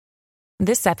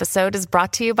This episode is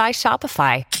brought to you by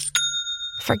Shopify.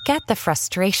 Forget the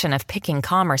frustration of picking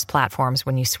commerce platforms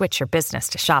when you switch your business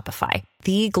to Shopify,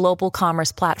 the global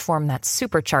commerce platform that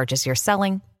supercharges your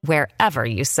selling wherever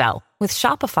you sell. With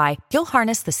Shopify, you'll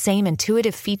harness the same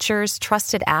intuitive features,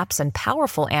 trusted apps, and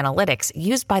powerful analytics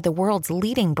used by the world's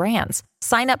leading brands.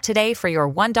 Sign up today for your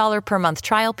 $1 per month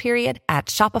trial period at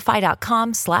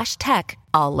shopify.com/tech,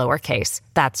 all lowercase.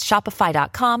 That's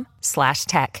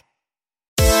shopify.com/tech.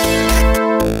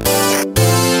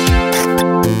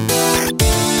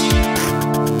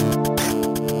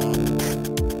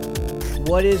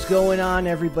 What is going on,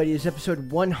 everybody? It's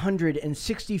episode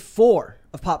 164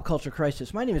 of Pop Culture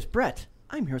Crisis. My name is Brett.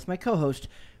 I'm here with my co-host.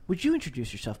 Would you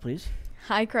introduce yourself, please?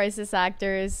 Hi, Crisis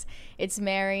Actors. It's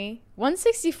Mary.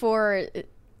 164,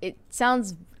 it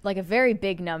sounds like a very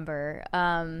big number.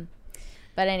 But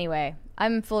anyway,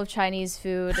 I'm full of Chinese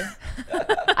food.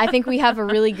 I think we have a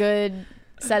really good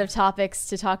set of topics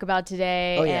to talk about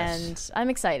today, and I'm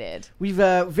excited. We've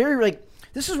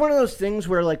this is one of those things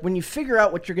where, like, when you figure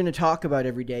out what you're going to talk about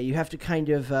every day, you have to kind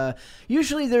of,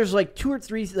 usually there's like two or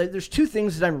three, there's two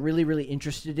things that I'm really, really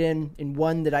interested in, and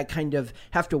one that I kind of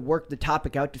have to work the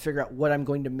topic out to figure out what I'm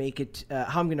going to make it,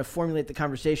 how I'm going to formulate the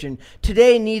conversation.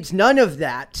 Today needs none of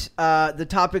that. The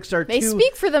topics are They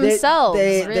speak for themselves,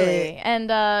 really. And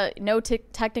no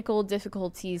technical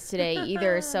difficulties today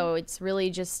either, so it's really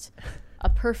just a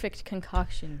perfect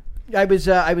concoction. I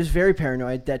was very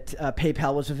paranoid that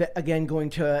PayPal was again going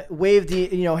to wave the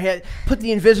put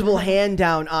the invisible hand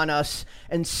down on us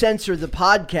and censor the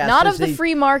podcast. Not of the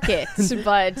free market,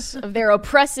 but of their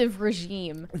oppressive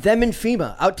regime. Them and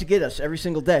FEMA out to get us every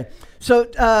single day. So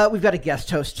we've got a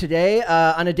guest host today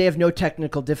on a day of no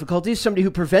technical difficulties. Somebody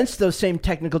who prevents those same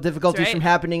technical difficulties from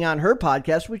happening on her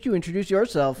podcast. Would you introduce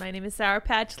yourself? My name is Sour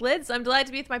Patch Lids. I'm delighted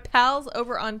to be with my pals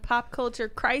over on Pop Culture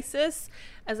Crisis.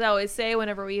 As I always say,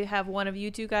 whenever we have one of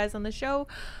you two guys on the show,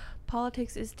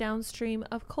 politics is downstream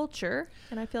of culture,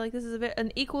 and I feel like this is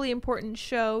an equally important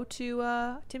show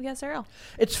to Tim Cassarel.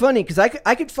 It's funny because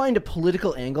I could find a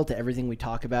political angle to everything we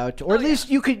talk about, or at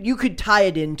least you could tie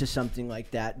it into something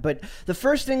like that. But the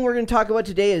first thing we're going to talk about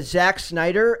today is Zack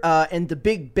Snyder and the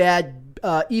big bad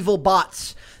evil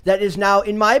bots. That is now,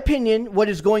 in my opinion, what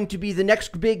is going to be the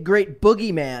next big great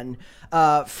boogeyman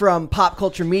from pop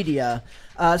culture media.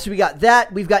 So we got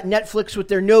that. We've got Netflix with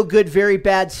their no good, very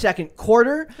bad second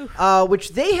quarter,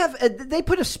 which they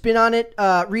put a spin on it.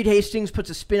 Reed Hastings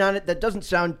puts a spin on it that doesn't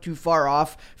sound too far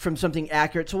off from something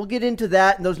accurate. So we'll get into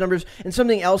that and those numbers and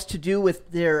something else to do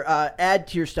with their ad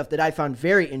tier stuff that I found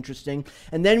very interesting.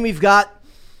 And then we've got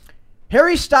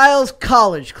Harry Styles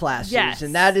college classes,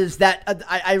 and that is that.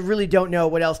 I really don't know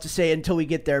what else to say until we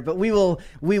get there, but we will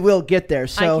get there.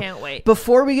 So I can't wait.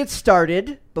 Before we get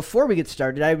started,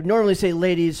 I would normally say,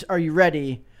 ladies, are you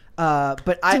ready? But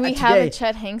do we have a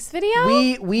Chet Hanks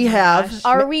video? We have.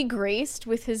 Are we graced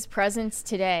with his presence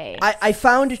today? I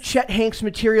found Chet Hanks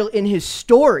material in his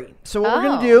story. So what we're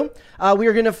going to do, we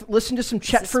are going to listen to some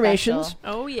Chet formations.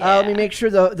 Oh, yeah. Let me make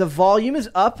sure the volume is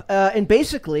up. And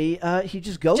basically, he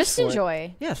just goes Just for enjoy.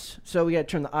 it. Yes. So we got to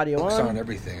turn the audio Looks on.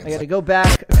 Everything. I got to go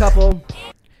back a couple.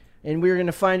 And we're going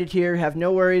to find it here. Have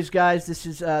no worries, guys. This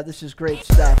is great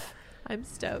stuff. I'm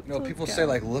stoked. No, people say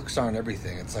like looks aren't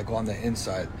everything. It's like on the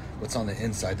inside. What's on the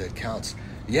inside that counts.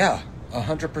 Yeah,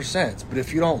 100%. But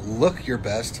if you don't look your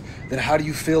best, then how do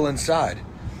you feel inside?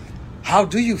 How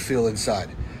do you feel inside?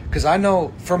 Because I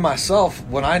know for myself,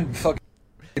 when I fucking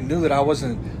knew that I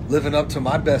wasn't living up to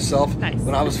my best self,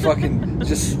 when I was fucking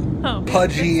just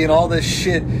pudgy and all this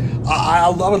shit, I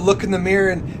would look in the mirror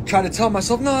and try to tell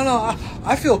myself, no,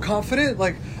 I feel confident.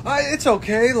 Like, it's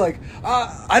okay. Like,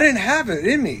 I didn't have it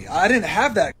in me. I didn't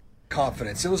have that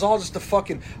confidence. It was all just a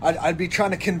fucking, I'd be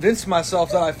trying to convince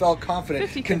myself that I felt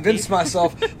confident, 50-50. Convince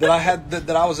myself that I had,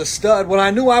 that I was a stud when I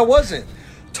knew I wasn't.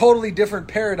 Totally different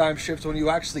paradigm shift when you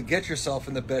actually get yourself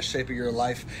in the best shape of your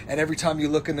life, and every time you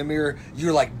look in the mirror,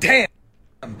 you're like, damn,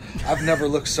 I've never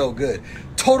looked so good.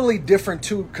 Totally different,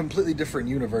 two completely different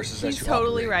universes. He's that you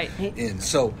totally operate right. in.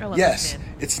 So yes,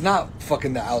 it's not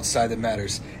fucking the outside that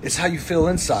matters. It's how you feel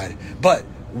inside. But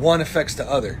one affects the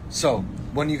other. So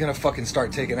when are you gonna fucking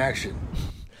start taking action?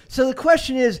 So the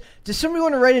question is, does somebody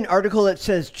want to write an article that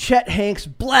says Chet Hanks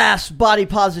blasts body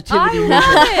positivity? I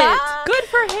love it. Good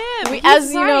for him.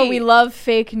 As you know, we love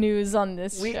fake news on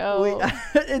this show.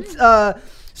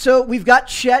 So we've got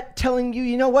Chet telling you,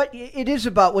 you know what? It is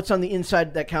about what's on the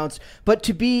inside that counts. But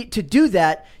to do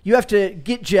that, you have to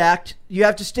get jacked. You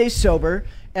have to stay sober.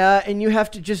 and you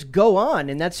have to just go on,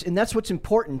 and that's what's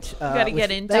important. You got to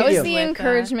get into that it. was the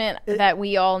encouragement that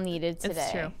we all needed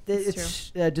today.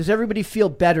 It's true. Does everybody feel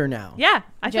better now? Yeah,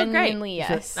 I feel great. Genuinely,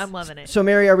 yes. I'm loving it. So,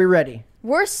 Mary, are we ready?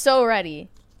 We're so ready.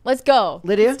 Let's go.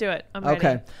 Lydia? Let's do it. I'm ready.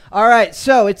 Okay. All right.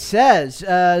 So it says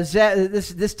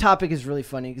this topic is really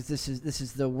funny because this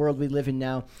is the world we live in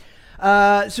now.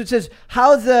 So it says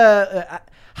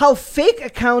how fake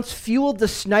accounts fueled the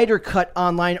Snyder Cut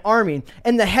online army.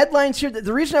 And the headlines here,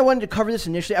 the reason I wanted to cover this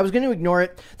initially, I was going to ignore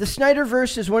it. The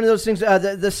Snyderverse is one of those things.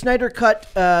 The Snyder Cut,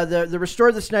 the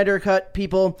Restore the Snyder Cut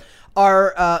people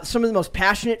are some of the most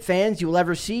passionate fans you will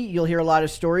ever see. You'll hear a lot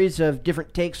of stories of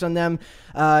different takes on them,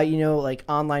 like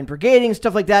online brigading,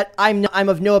 stuff like that. I'm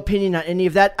of no opinion on any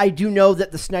of that. I do know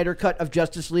that the Snyder Cut of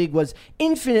Justice League was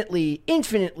infinitely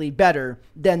better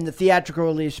than the theatrical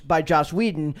release by Joss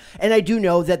Whedon, and I do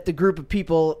know that the group of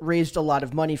people raised a lot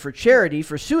of money for charity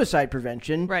for suicide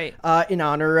prevention, right? In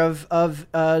honor of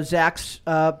Zack's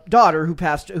daughter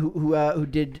who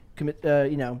did commit,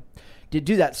 did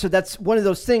do that. So that's one of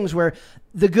those things where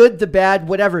the good, the bad,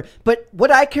 whatever. But what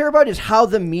I care about is how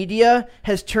the media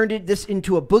has turned this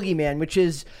into a boogeyman, which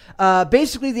is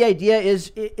basically the idea is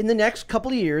in the next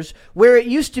couple of years, where it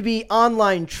used to be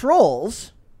online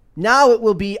trolls, now it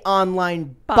will be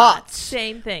online bots.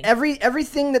 Same thing.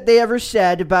 Everything that they ever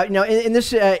said about, and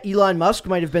this Elon Musk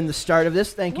might have been the start of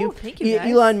this. Thank you. Thank you, guys.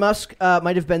 Elon Musk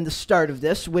might have been the start of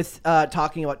this with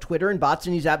talking about Twitter and bots,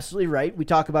 and he's absolutely right. We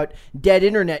talk about dead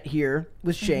internet here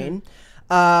with Shane.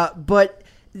 But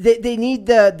they need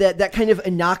that kind of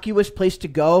innocuous place to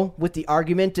go with the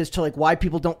argument as to like why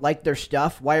people don't like their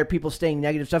stuff. Why are people saying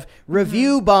negative stuff?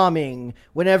 Review bombing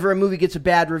whenever a movie gets a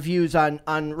bad reviews on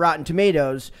Rotten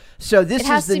Tomatoes. So this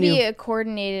has to be a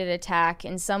coordinated attack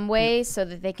in some way so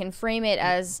that they can frame it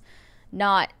as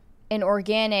not an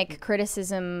organic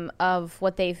criticism of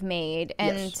what they've made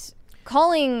and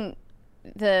calling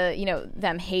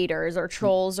them haters or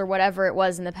trolls or whatever it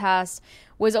was in the past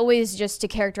was always just to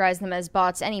characterize them as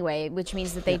bots anyway, which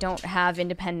means that they don't have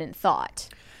independent thought.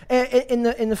 And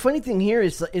the funny thing here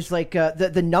is like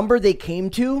the number they came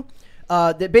to,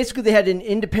 that basically they had an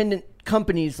independent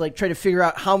companies like try to figure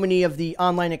out how many of the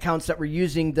online accounts that were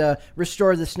using the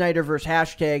Restore the Snyderverse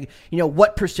hashtag,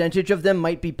 what percentage of them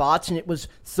might be bots, and it was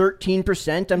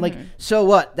 13%. I'm like, so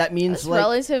what? That means that's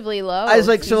relatively low. I was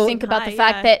like, so think about the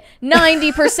fact that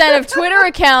 90% of Twitter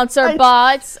accounts are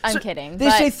bots. I'm kidding. They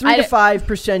say 3 to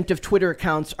 5% of Twitter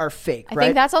accounts are fake. I right?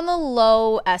 think that's on the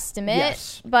low estimate.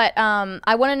 Yes. But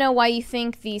I want to know why you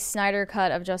think the Snyder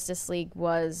Cut of Justice League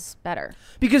was better.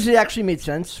 Because it actually made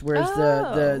sense, whereas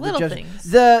things.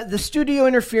 The studio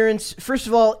interference. First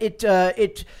of all,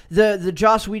 the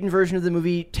Joss Whedon version of the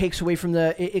movie takes away from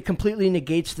it completely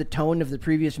negates the tone of the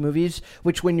previous movies.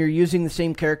 Which, when you're using the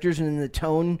same characters and then the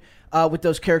tone with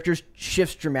those characters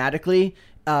shifts dramatically,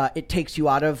 it takes you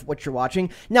out of what you're watching.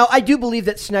 Now, I do believe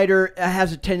that Snyder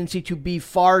has a tendency to be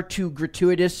far too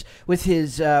gratuitous with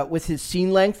his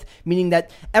scene length, meaning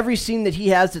that every scene that he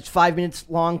has that's 5 minutes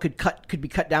long could be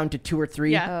cut down to 2 or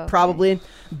 3, probably.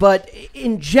 But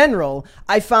in general,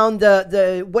 I found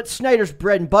what Snyder's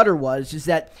bread and butter is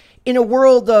that in a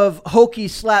world of hokey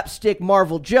slapstick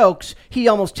Marvel jokes, he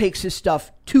almost takes his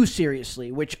stuff too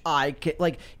seriously, which I can,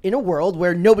 like, in a world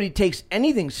where nobody takes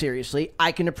anything seriously,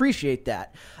 I can appreciate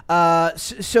that.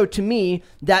 So to me,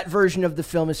 that version of the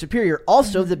film is superior.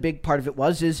 Also, the big part of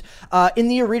it is in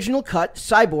the original cut,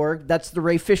 Cyborg, that's the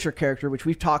Ray Fisher character, which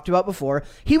we've talked about before,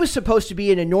 he was supposed to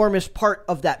be an enormous part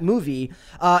of that movie.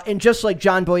 And just like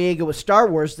John Boyega with Star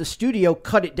Wars, the studio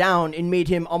cut it down and made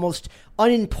him almost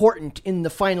unimportant in the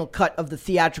final cut of the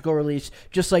theatrical release,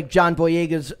 just like John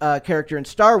Boyega's character in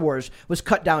Star Wars was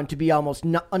cut down to be almost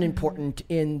unimportant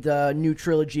in the new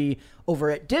trilogy over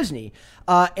at Disney.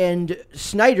 And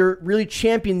Snyder really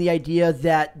championed the idea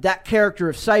that character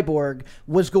of Cyborg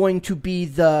was going to be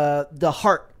the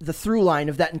heart, the through line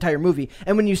of that entire movie.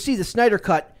 And when you see the Snyder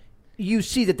Cut, you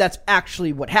see that that's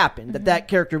actually what happened, that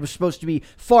character was supposed to be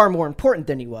far more important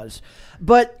than he was.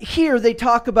 But here they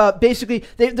talk about basically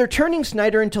they're turning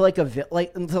Snyder into like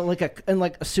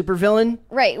a super villain.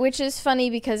 Right, which is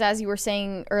funny because as you were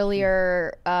saying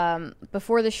earlier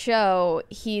before the show,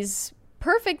 he's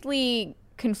perfectly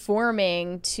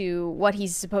conforming to what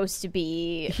he's supposed to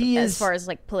be as far as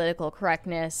like political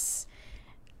correctness.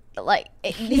 Like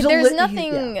there's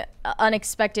nothing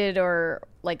unexpected or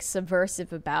like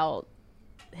subversive about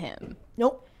him.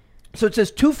 Nope. So it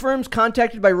says 2 firms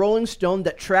contacted by Rolling Stone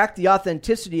that track the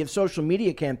authenticity of social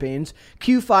media campaigns,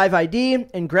 Q5ID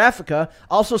and Graphica,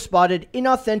 also spotted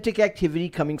inauthentic activity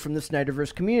coming from the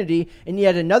Snyderverse community, and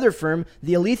yet another firm,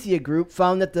 the Alethea Group,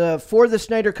 found that the For the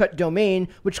Snyder Cut domain,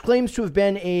 which claims to have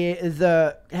been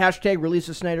the hashtag release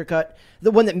of Snyder Cut,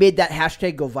 the one that made that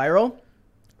hashtag go viral,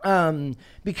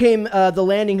 became the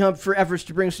landing hub for efforts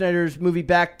to bring Snyder's movie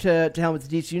back to helm with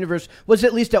the DC Universe, was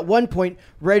at least at one point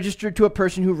registered to a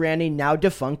person who ran a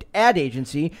now-defunct ad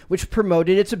agency, which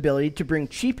promoted its ability to bring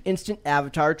cheap instant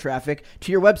avatar traffic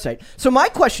to your website. So my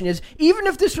question is, even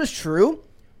if this was true,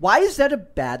 why is that a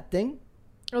bad thing?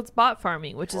 Well, it's bot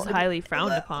farming, which is highly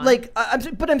frowned upon.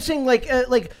 I'm saying,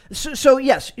 so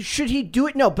yes, should he do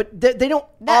it? No, but they don't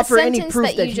offer any proof that that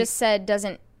sentence you just said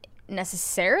doesn't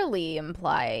necessarily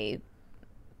imply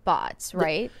bots,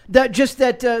 right? So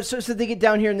they get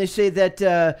down here and they say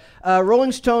that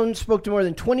Rolling Stone spoke to more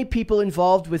than 20 people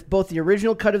involved with both the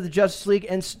original cut of the Justice League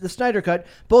and the Snyder Cut,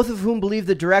 both of whom believe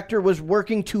the director was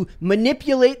working to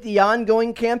manipulate the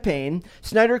ongoing campaign.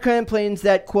 Snyder complains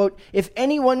that, quote, if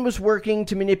anyone was working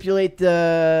to manipulate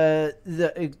the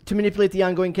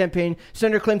ongoing campaign,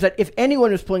 Snyder claims that if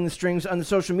anyone was pulling the strings on the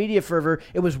social media fervor,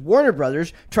 it was Warner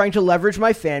Brothers trying to leverage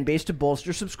my fan base to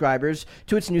bolster subscribers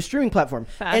to its new streaming platform.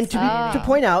 And to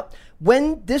point out,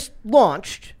 when this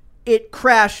launched, it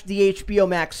crashed the HBO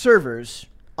Max servers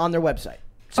on their website.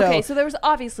 So there was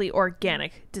obviously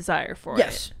organic desire for it.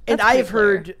 Yes, and I have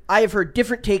heard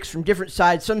different takes from different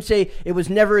sides. Some say it was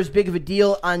never as big of a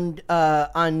deal on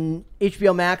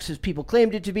HBO Max as people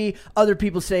claimed it to be. Other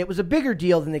people say it was a bigger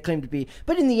deal than they claimed to be.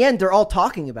 But in the end, they're all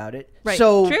talking about it. Right.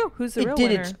 So true. Who's the real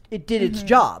winner? It did its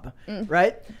job,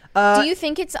 right? Do you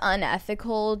think it's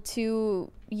unethical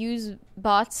to use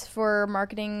bots for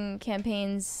marketing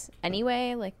campaigns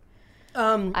anyway?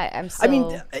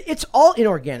 It's all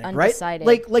inorganic, undecided.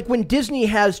 right? Like when Disney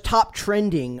has top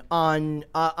trending on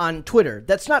Twitter,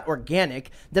 that's not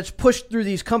organic. That's pushed through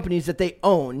these companies that they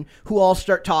own, who all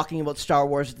start talking about Star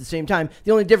Wars at the same time.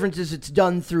 The only difference is it's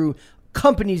done through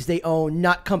companies they own,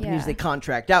 not companies they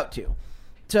contract out to.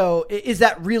 So is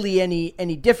that really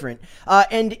any different?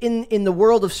 And in the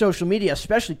world of social media,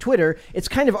 especially Twitter, it's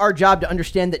kind of our job to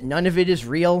understand that none of it is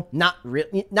real, not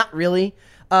really.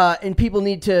 And people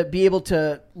need to be able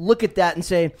to look at that and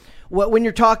say, when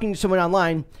you're talking to someone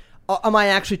online, am I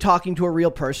actually talking to a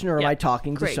real person, or am I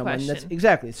talking to someone question. that's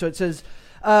exactly? So it says,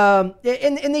 and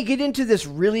they get into this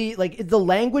really, like, the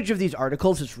language of these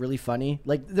articles is really funny.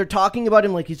 Like, they're talking about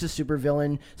him like he's a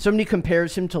supervillain. Somebody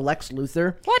compares him to Lex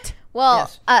Luthor. What?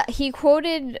 Well, he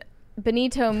quoted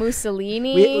Benito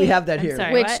Mussolini. We have that here.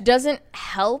 sorry, which what? doesn't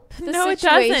help the No, it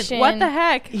situation. doesn't. What the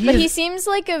heck? But he seems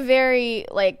like a very,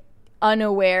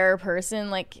 unaware person.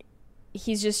 Like,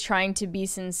 he's just trying to be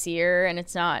sincere, and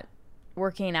it's not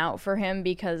working out for him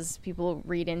because people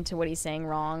read into what he's saying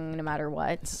wrong no matter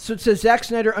what. So it says Zack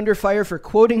Snyder under fire for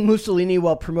quoting Mussolini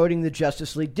while promoting the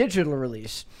Justice League digital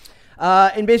release.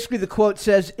 And basically the quote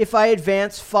says, if I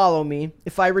advance, follow me.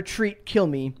 If I retreat, kill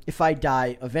me. If I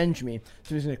die, avenge me.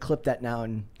 So he's going to clip that now.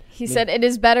 And he said, it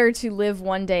is better to live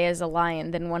one day as a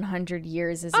lion than 100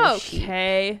 years as a sheep.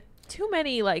 Okay. Too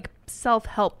many,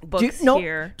 self-help books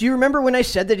here. Do you remember when I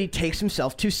said that he takes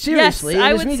himself too seriously? Yes,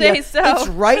 I would say so. It's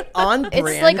right on brand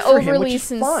It's for him, overly which is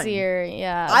sincere, fine.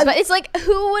 yeah. But it's like,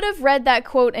 who would have read that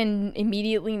quote and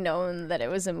immediately known that it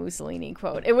was a Mussolini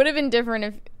quote? It would have been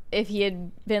different if he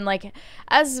had been like,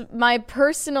 as my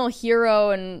personal hero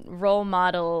and role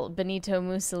model Benito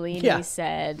Mussolini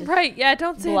said. Right, yeah,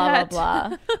 don't say blah, that.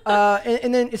 Blah, blah.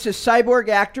 And then it says cyborg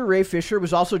actor Ray Fisher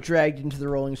was also dragged into the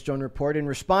Rolling Stone report and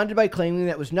responded by claiming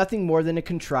that was nothing more than a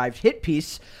contrived hit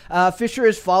piece. Fisher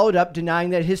has followed up,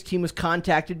 denying that his team was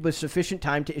contacted with sufficient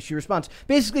time to issue a response.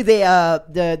 Basically,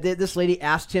 this lady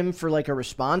asked him for a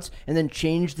response and then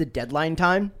changed the deadline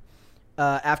time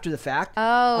after the fact.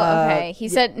 Oh, okay. He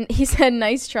said,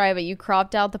 nice try, but you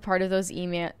cropped out the part of those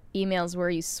emails where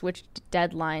you switched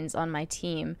deadlines on my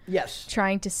team. Yes.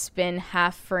 Trying to spin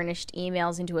half-furnished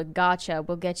emails into a gotcha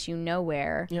will get you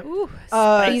nowhere. Yep. Ooh,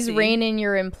 Please rein in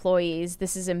your employees.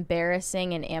 This is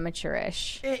embarrassing and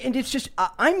amateurish. And it's just,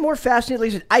 I'm more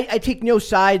fascinated. Like I take no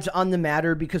sides on the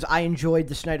matter because I enjoyed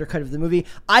the Snyder cut of the movie.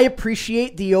 I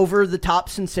appreciate the over-the-top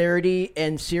sincerity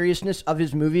and seriousness of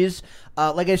his movies.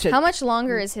 Like I said, how much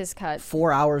longer is his cut?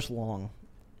 4 hours long.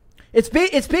 It's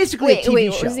basically a TV show. Wait,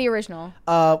 what was the original?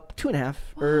 2.5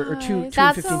 or 2:15.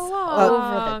 That's so over the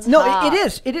top. No, it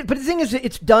is. It is. But the thing is,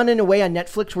 it's done in a way on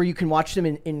Netflix where you can watch them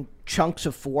in chunks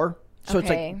of 4. So it's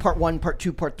Okay. like part 1, part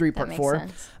 2, part 3, part makes 4.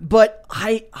 sense. But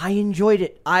I enjoyed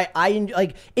it.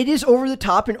 Like, it is over the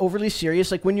top and overly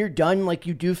serious. Like, when you're done, like,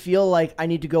 you do feel like I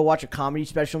need to go watch a comedy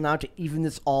special now to even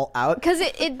this all out. Because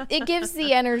it gives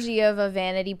the energy of a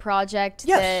vanity project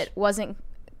Yes. that wasn't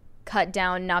cut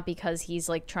down, not because he's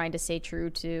like trying to stay true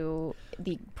to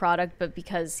the product, but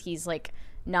because he's like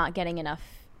not getting enough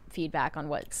feedback on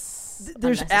what's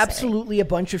There's unnecessary. absolutely a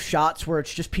bunch of shots where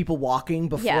it's just people walking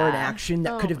before an Yeah. action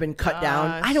that Oh could have been my cut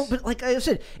down. gosh. I don't, but like I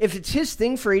said, if it's his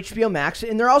thing for HBO Max,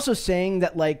 and they're also saying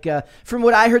that, like, from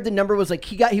what I heard, the number was like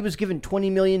he was given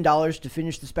 $20 million to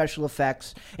finish the special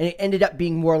effects, and it ended up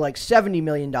being more like $70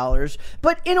 million.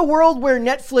 But in a world where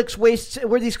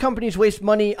where these companies waste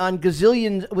money on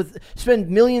spend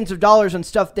millions of dollars on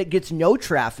stuff that gets no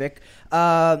traffic,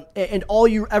 and all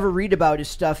you ever read about is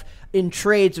stuff in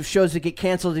trades of shows that get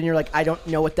canceled, and you're like, I don't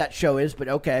know what that show is, but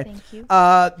okay. Thank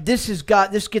you.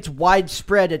 This gets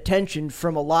widespread attention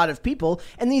from a lot of people,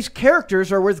 and these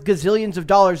characters are worth gazillions of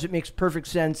dollars. It makes perfect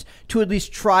sense to at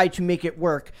least try to make it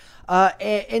work.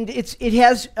 And it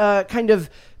has kind of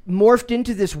morphed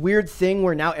into this weird thing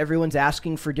where now everyone's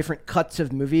asking for different cuts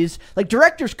of movies. Like,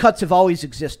 director's cuts have always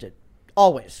existed.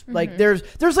 Always. Like, there's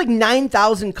like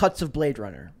 9,000 cuts of Blade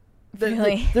Runner.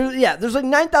 Really? There's like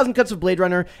 9,000 cuts of Blade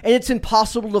Runner, and it's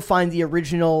impossible to find the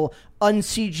original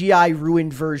un-CGI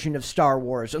ruined version of Star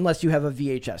Wars unless you have a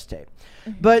VHS tape.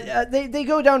 But they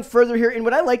go down further here, and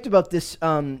what I liked about this,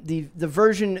 the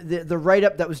version, the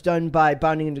write-up that was done by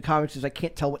Bounding Into Comics is I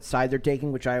can't tell what side they're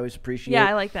taking, which I always appreciate. Yeah,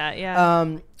 I like that.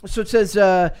 Yeah. So it says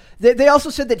they also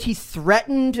said that he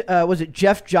threatened, was it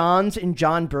Jeff Johns and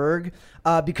John Berg,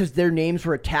 because their names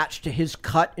were attached to his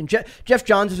cut. And Jeff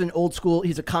Johns is an old school.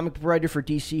 He's a comic book writer for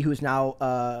DC who is now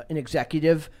an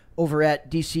executive over at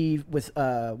DC with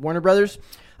Warner Brothers.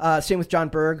 Same with John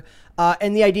Berg.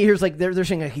 And the idea here is like they're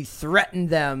saying like he threatened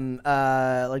them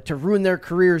like to ruin their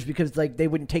careers because like they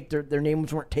wouldn't take their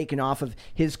names weren't taken off of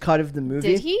his cut of the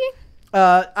movie. Did he?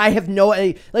 I have no.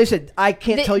 Like I said, I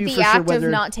can't tell you for sure whether the act of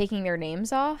not taking their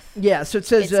names off. Yeah, so it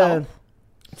says. Itself.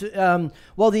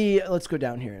 Let's go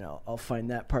down here and I'll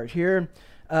find that part here.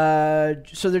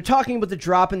 So they're talking about the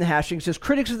drop in the hashtag. It says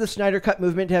critics of the Snyder Cut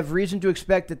movement have reason to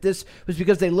expect that this was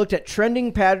because they looked at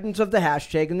trending patterns of the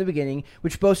hashtag in the beginning,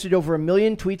 which boasted over 1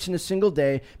 million tweets in a single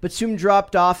day, but soon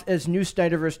dropped off as new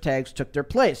Snyderverse tags took their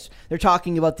place. They're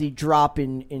talking about the drop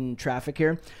in traffic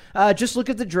here. Just look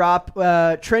at the drop,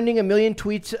 trending 1 million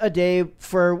tweets a day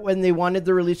for when they wanted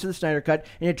the release of the Snyder Cut,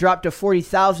 and it dropped to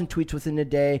 40,000 tweets within a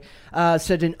day,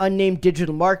 said an unnamed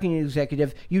digital marketing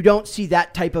executive. You don't see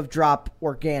that type of drop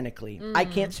organically. I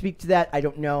can't speak to that. I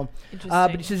don't know.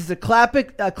 But he says it's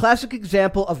a classic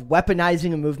example of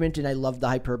weaponizing a movement, and I love the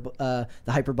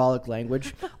hyperbolic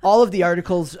language. All of the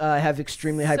articles have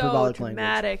extremely hyperbolic language.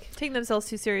 Dramatic. Taking themselves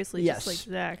too seriously, Yes. just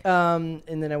like Zack.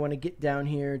 And then I want to get down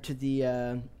here to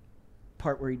the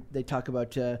part where they talk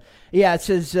about it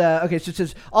says so it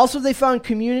says also they found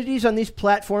communities on these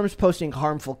platforms posting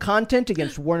harmful content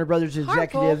against Warner Brothers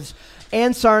executives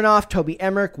Ann Sarnoff, Toby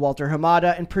Emmerich, Walter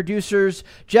Hamada, and producers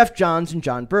Jeff Johns and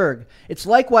John Berg. It's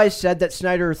likewise said that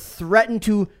Snyder threatened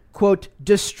to quote,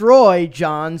 destroy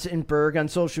Johns and Berg on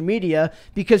social media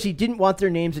because he didn't want their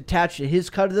names attached to his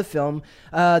cut of the film.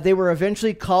 They were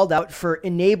eventually called out for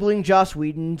enabling Joss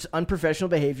Whedon's unprofessional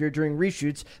behavior during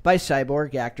reshoots by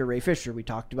Cyborg actor Ray Fisher. We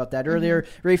talked about that earlier.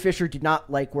 Ray Fisher did not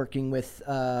like working with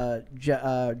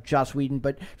Joss Whedon,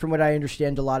 but from what I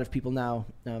understand, a lot of people now,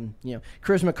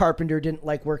 Charisma Carpenter didn't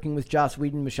like working with Joss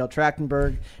Whedon. Michelle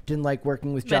Trachtenberg didn't like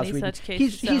working with Joss Whedon. Such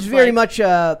cases, He's very much,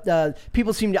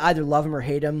 people seem to either love him or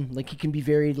hate him. Like, he can be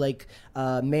very, like,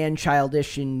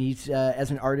 man-childish, and he's, as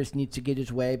an artist, needs to get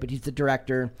his way, but he's the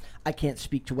director. I can't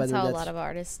speak to whether That's that's... how a lot of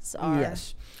artists are.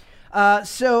 Yes.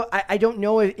 So I don't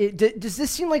know if does this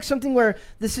seem like something where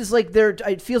this is like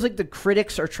it feels like the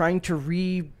critics are trying to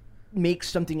remake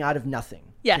something out of nothing.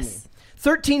 Yes.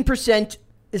 13%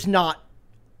 is not.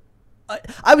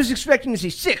 I was expecting to see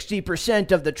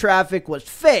 60% of the traffic was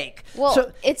fake. Well,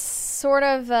 so, it's sort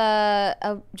of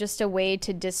just a way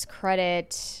to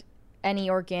discredit any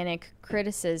organic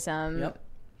criticism. Yep.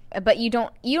 But you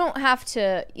don't have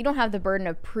the burden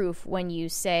of proof when you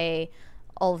say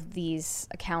all of these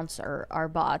accounts are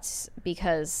bots,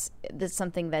 because that's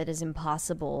something that is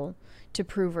impossible to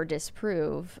prove or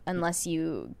disprove unless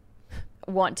you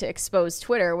want to expose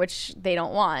Twitter, which they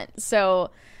don't want. So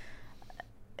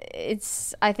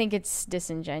I think it's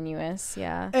disingenuous,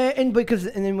 yeah. And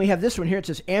then we have this one here. It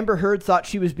says Amber Heard thought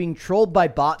she was being trolled by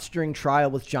bots during trial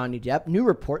with Johnny Depp. New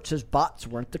report says bots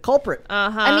weren't the culprit.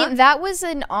 I mean, that was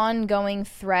an ongoing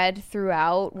thread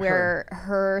throughout where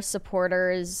her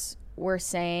supporters were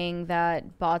saying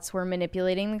that bots were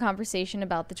manipulating the conversation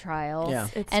about the trial, Yeah.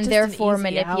 It's and just therefore an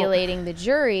easy out. manipulating the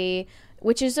jury,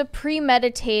 which is a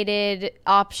premeditated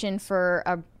option for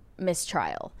a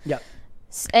mistrial. Yeah.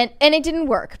 And it didn't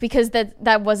work because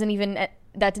that wasn't even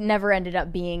that never ended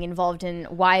up being involved in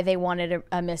why they wanted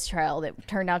a mistrial. That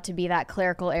turned out to be that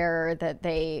clerical error that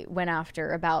they went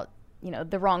after about, you know,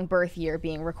 the wrong birth year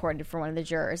being recorded for one of the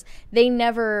jurors. They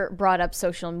never brought up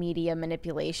social media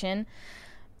manipulation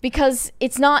because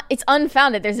it's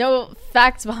unfounded. There's no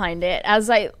facts behind it. As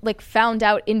I found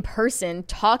out in person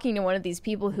talking to one of these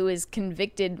people who is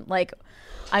convicted,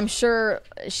 I'm sure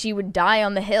she would die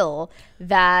on the Hill,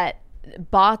 that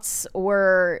bots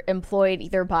were employed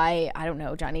either by, I don't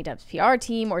know, Johnny Depp's PR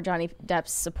team or Johnny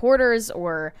Depp's supporters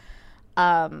or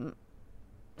I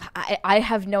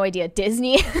have no idea.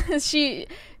 Disney.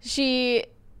 she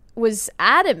was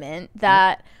adamant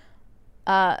that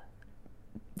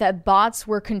that bots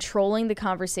were controlling the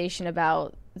conversation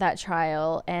about that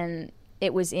trial, and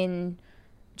it was in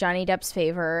Johnny Depp's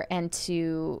favor, and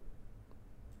to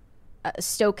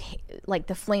stoke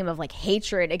the flame of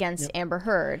hatred against Amber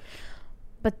Heard.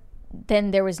 But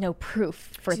then there was no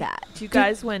proof for that. Do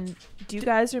you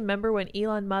guys remember when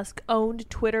Elon Musk owned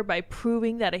Twitter by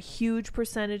proving that a huge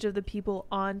percentage of the people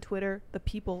on Twitter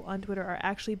are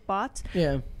actually bots?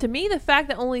 Yeah. To me, the fact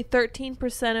that only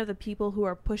 13% of the people who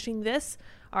are pushing this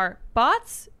are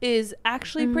bots is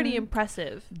actually pretty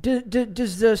impressive.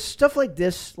 Does the stuff like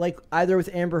this, either with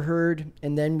Amber Heard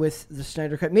and then with the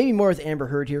Snyder Cut, maybe more with Amber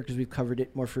Heard here because we've covered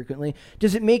it more frequently,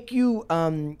 does it make you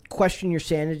question your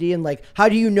sanity and how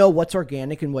do you know what's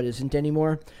organic and what isn't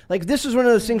anymore? This is one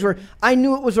of those things where I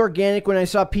knew it was organic when I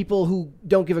saw people who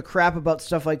don't give a crap about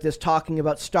stuff like this talking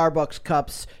about Starbucks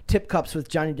cups, tip cups with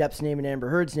Johnny Depp's name and Amber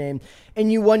Heard's name, and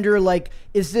you wonder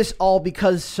is this all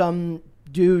because some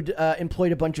dude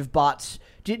employed a bunch of bots?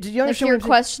 Did you understand? If you're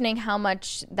questioning how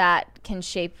much that can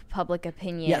shape public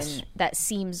opinion, Yes. that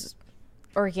seems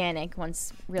organic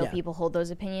once real people hold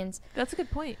those opinions. That's a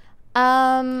good point.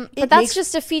 But that's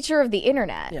just a feature of the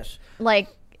internet. Yes.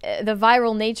 The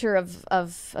viral nature of a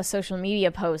social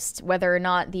media post, whether or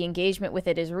not the engagement with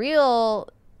it is real,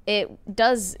 it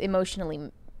does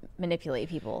emotionally manipulate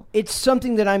people. It's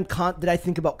something that that I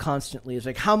think about constantly is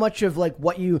how much of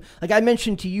what you I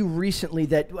mentioned to you recently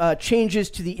that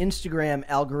changes to the Instagram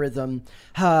algorithm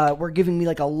were giving me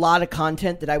a lot of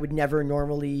content that I would never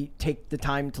normally take the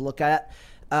time to look at,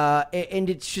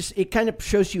 and it's just, it kind of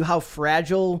shows you how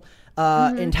fragile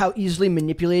and how easily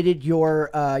manipulated your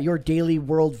daily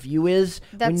worldview is.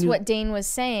 That's what Dane was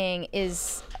saying,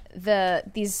 is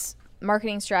these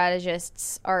marketing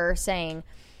strategists are saying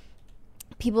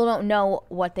people don't know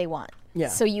what they want. Yeah.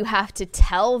 So you have to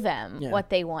tell them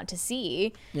what they want to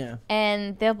see. Yeah.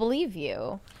 And they'll believe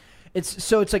you.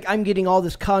 It's I'm getting all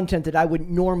this content that I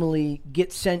wouldn't normally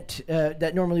get sent,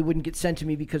 that normally wouldn't get sent to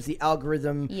me because the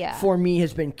algorithm for me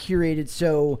has been curated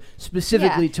so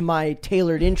specifically to my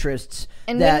tailored interests.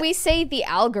 And when we say the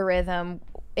algorithm,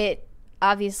 it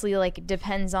obviously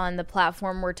depends on the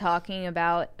platform we're talking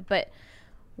about, but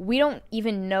we don't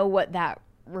even know what that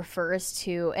refers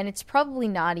to, and it's probably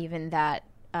not even that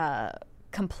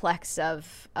complex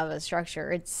of a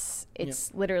structure. It's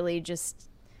literally just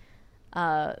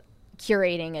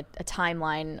curating a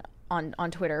timeline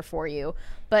on Twitter for you.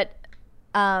 But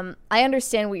I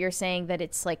understand what you're saying, that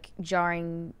it's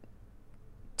jarring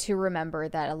to remember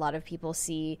that a lot of people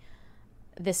see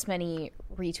this many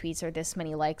retweets or this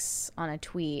many likes on a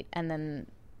tweet, and then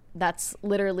that's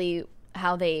literally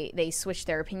how they switch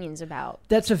their opinions about.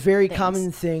 That's a very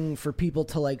common thing for people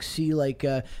to see.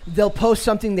 They'll post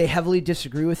something they heavily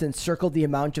disagree with and circle the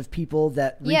amount of people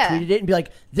that retweeted it and be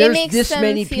there's this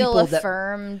many people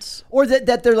affirmed, or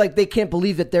that they're they can't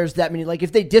believe that there's that many.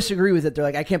 If they disagree with it, they're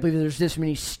I can't believe there's this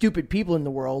many stupid people in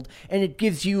the world, and it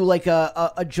gives you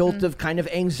a jolt of kind of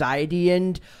anxiety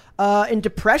and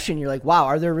depression. You're wow,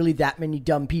 are there really that many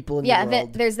dumb people in the world? Yeah,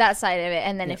 there's that side of it,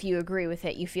 and then if you agree with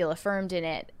it, you feel affirmed in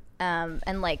it.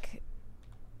 And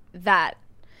that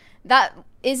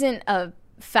isn't a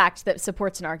fact that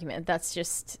supports an argument. That's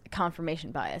just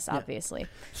confirmation bias, obviously.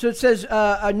 So it says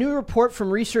a new report from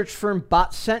research firm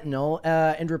Bot Sentinel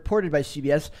and reported by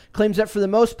CBS claims that for the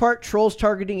most part, trolls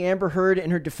targeting Amber Heard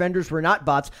and her defenders were not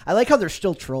bots. I like how they're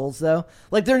still trolls, though.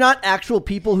 They're not actual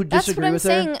people who disagree with her.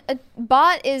 That's what I'm saying. A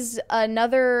bot is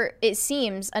another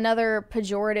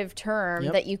pejorative term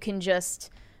that you can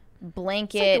just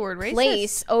blanket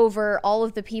place over all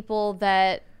of the people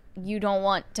that you don't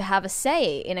want to have a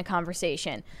say in a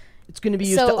conversation. It's going to be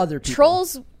used to other people.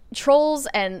 Trolls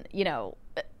and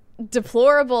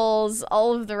deplorables,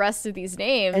 all of the rest of these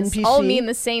names NPC. all mean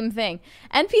the same thing.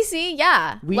 NPC,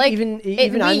 yeah. We like, even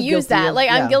we I'm use guilty that. of- Like,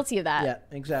 yeah. I'm guilty of that. Yeah,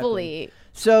 exactly. Fully.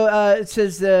 So it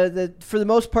says for the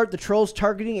most part, the trolls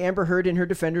targeting Amber Heard and her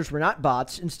defenders were not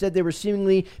bots. Instead, they were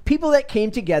seemingly people that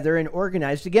came together and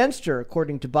organized against her,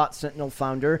 according to Bot Sentinel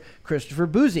founder Christopher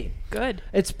Boozy. Good.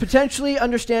 It's potentially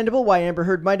understandable why Amber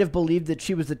Heard might have believed that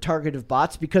she was the target of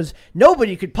bots, because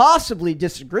nobody could possibly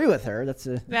disagree with her.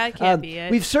 That can't be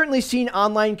it. We've certainly seen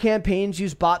online campaigns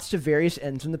use bots to various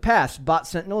ends in the past. Bot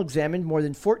Sentinel examined more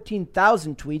than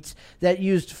 14,000 tweets that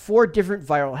used 4 different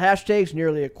viral hashtags.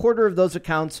 Nearly a quarter of those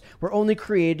accounts were only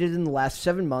created in the last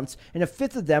 7 months, and a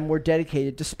fifth of them were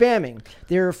dedicated to spamming.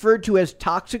 They are referred to as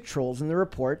toxic trolls in the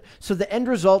report, so the end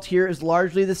result here is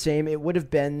largely the same it would have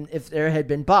been if there had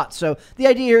been bots. So the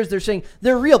idea here is they're saying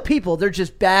they're real people, they're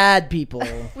just bad people.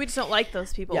 We just don't like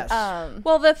those people. Yes.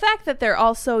 Well, the fact that they're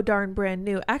all so darn brand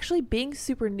new, actually being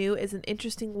super new is an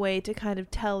interesting way to kind of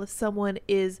tell if someone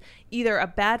is either a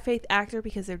bad faith actor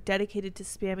because they're dedicated to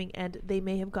spamming and they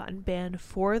may have gotten banned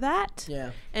for that.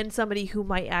 Yeah. And somebody who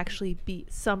might actually be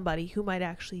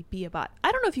a bot.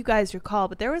 I don't know if you guys recall,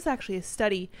 but there was actually a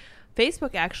study.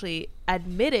 Facebook actually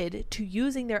admitted to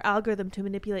using their algorithm to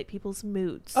manipulate people's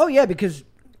moods. Oh, yeah, because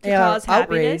cause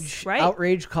happiness, outrage, right?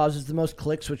 Outrage causes the most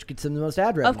clicks, which gets them the most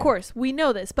ad revenue. Of course, we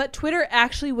know this, but Twitter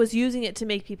actually was using it to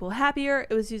make people happier.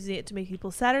 It was using it to make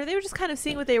people sadder. They were just kind of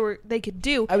seeing what they could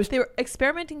do. They were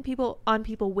experimenting on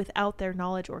people without their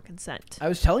knowledge or consent. I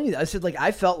was telling you that. I said, I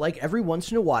felt like every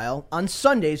once in a while, on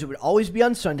Sundays, it would always be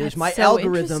on Sundays, That's my so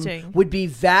algorithm interesting. would be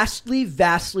vastly,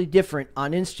 vastly different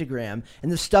on Instagram,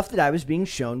 and the stuff that I was being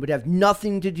shown would have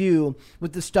nothing to do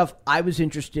with the stuff I was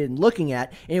interested in looking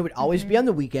at, and it would always be on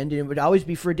the weekend, and it would always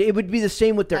be for a day. It would be the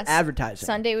same with their advertising.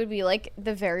 Sunday would be like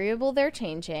the variable they're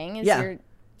changing. Is Yeah. your,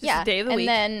 Just the day of the week,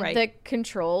 and then right. the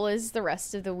control is the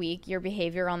rest of the week, your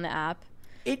behavior on the app.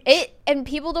 And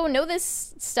people don't know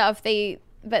this stuff.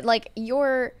 But like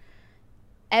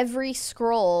every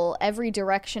scroll, every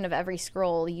direction of every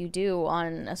scroll you do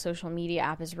on a social media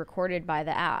app is recorded by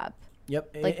the app.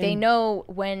 Yep. Like they know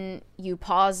when you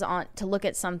pause on to look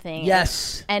at something.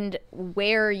 Yes. And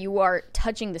where you are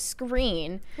touching the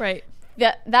screen. Right.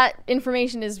 That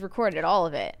information is recorded, all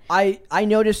of it. I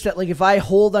noticed that if I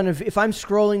hold on if I'm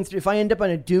scrolling through, if I end up on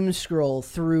a doom scroll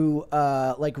through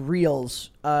reels,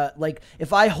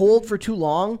 if I hold for too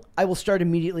long, I will start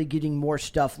immediately getting more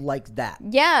stuff like that.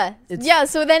 Yeah.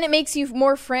 So then it makes you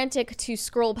more frantic to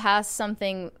scroll past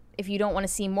something if you don't want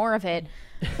to see more of it.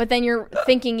 But then you're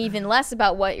thinking even less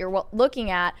about what you're looking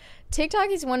at.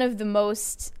 TikTok is one of the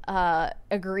most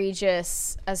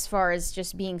egregious as far as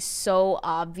just being so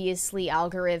obviously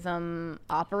algorithm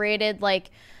operated.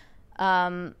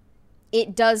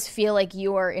 It does feel like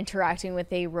you are interacting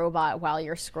with a robot while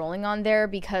you're scrolling on there,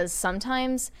 because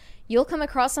sometimes you'll come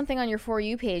across something on your For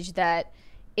You page that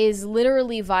is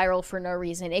literally viral for no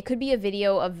reason. It could be a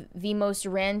video of the most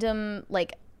random,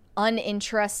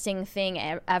 uninteresting thing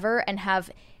ever and have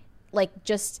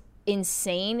just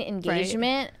insane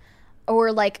engagement. Right.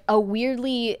 Or a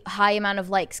weirdly high amount of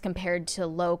likes compared to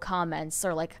low comments,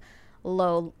 or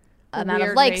low amount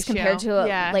of likes ratio. Compared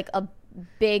to a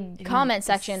big comment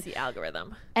section. It's the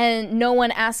algorithm. And no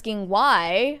one asking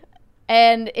why.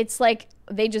 And it's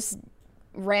they just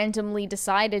randomly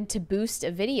decided to boost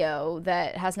a video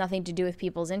that has nothing to do with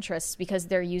people's interests because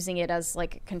they're using it as a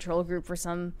control group for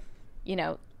some,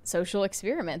 social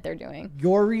experiment they're doing.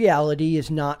 Your reality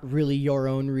is not really your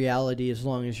own reality as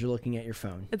long as you're looking at your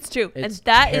phone. It's true. It's and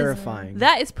that terrifying.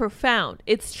 That is profound.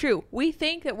 It's true. We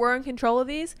think that we're in control of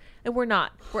these, and we're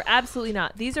not. We're absolutely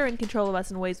not. These are in control of us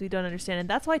in ways we don't understand. And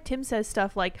that's why Tim says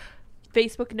stuff like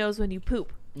Facebook knows when you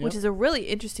poop, which is a really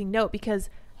interesting note, because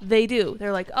they do.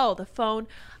 They're like, oh, the phone.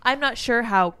 I'm not sure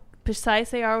how precise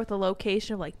they are with the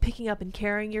location of picking up and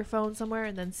carrying your phone somewhere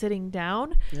and then sitting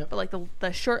down, but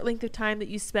the short length of time that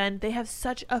you spend, they have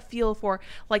such a feel for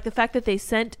the fact that they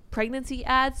sent pregnancy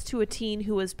ads to a teen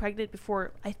who was pregnant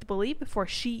before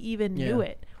she even knew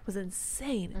it was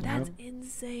insane. That's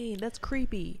insane. That's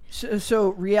creepy. So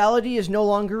reality is no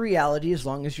longer reality as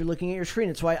long as you're looking at your screen.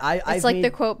 It's why it's the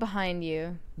quote behind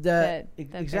you that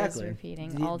exactly bears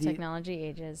repeating. All technology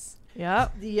ages. Yeah.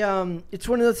 It's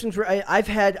one of those things where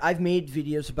I've made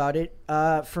videos about it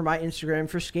for my Instagram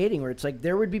for skating, where it's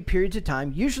there would be periods of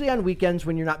time, usually on weekends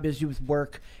when you're not busy with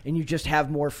work and you just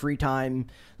have more free time.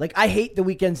 I hate the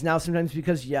weekends now sometimes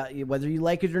because whether you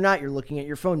like it or not, you're looking at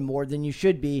your phone more than you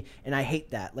should be, and I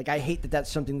hate that. I hate that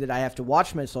that's something that I have to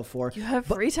watch myself for. You have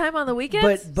free time on the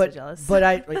weekends? But so jealous.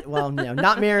 But no,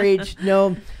 not married.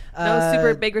 No. No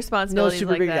super big responsibilities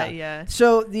super like big, that. Yeah.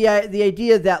 So the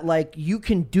idea that like you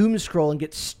can doom scroll and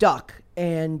get stuck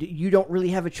and you don't really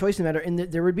have a choice in the matter. And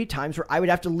there would be times where I would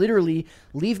have to literally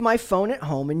leave my phone at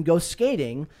home and go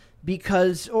skating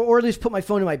because, or at least put my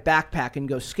phone in my backpack and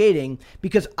go skating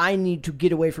because I need to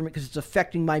get away from it because it's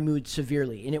affecting my mood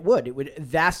severely. And it would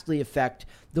vastly affect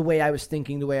the way I was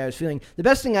thinking, the way I was feeling. The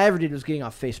best thing I ever did was getting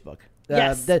off Facebook.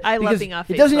 Yes, I love being off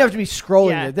Facebook. It doesn't have to be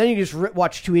scrolling Yeah. there. Then you just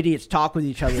watch two idiots talk with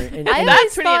each other. And, I and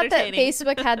always pretty thought that entertaining.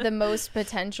 Facebook had the most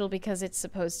potential because it's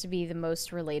supposed to be the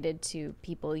most related to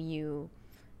people you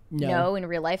know in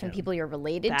real life and people you're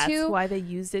related That's to. why they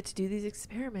used it to do these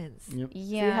experiments. Yep.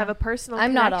 Yeah. So you have a personal I'm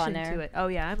connection not on there. to it. Oh,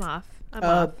 yeah, I'm off. I'm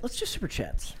off. let's do super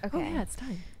chats. Okay. Oh, yeah, it's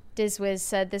time. Dizwiz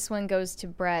said this one goes to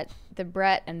Brett, the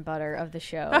Brett and Butter of the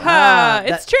show.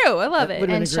 It's true. I love it. would've been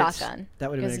And a great Shotgun. that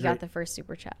would've because been he a got great- the first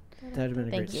super chat. That would have been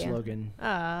a Thank great you. slogan.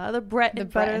 The Brett and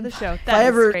Butter of the show. If That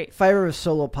is great. I ever have a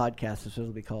solo podcast, that's what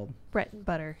it'll be called. Brett and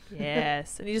Butter.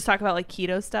 Yes. And you just talk about like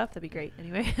keto stuff. That'd be great.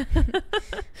 Anyway.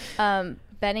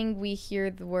 Betting we hear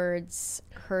the words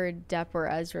heard Depp or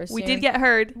Ezra soon. We did get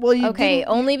heard. Well, you Okay, didn't-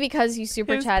 only because you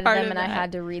super was chatted part them of and I that.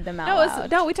 had to read them out No,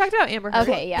 loud. no, we talked about Amber Heard.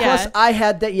 Okay, yeah. Plus, I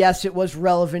had that. Yes, it was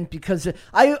relevant because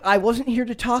I wasn't here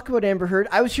to talk about Amber Heard.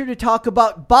 I was here to talk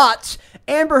about bots.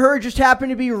 Amber Heard just happened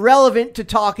to be relevant to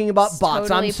talking about It's bots.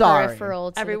 totally I'm sorry.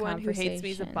 peripheral to the Everyone who hates me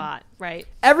is a conversation. bot, right?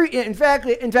 In fact,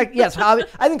 yes. Hobbit.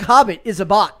 I think Hobbit is a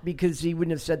bot because he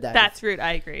wouldn't have said that. That's rude.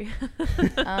 I agree.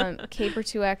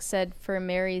 Caper2X said for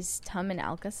Mary's Tum and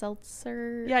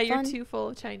Alka-Seltzer. Yeah, you're fun. too full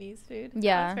of Chinese food.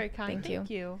 Yeah, That's very kind. thank you.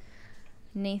 you.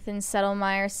 Nathan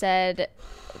Settlemeyer said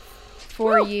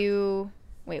for you.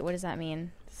 Wait, what does that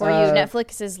mean? For you,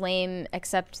 Netflix is lame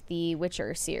except the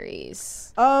Witcher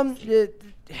series.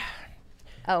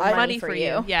 Oh, money for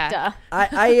you. Yeah. Duh.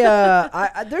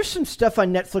 I there's some stuff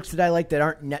on Netflix that I like that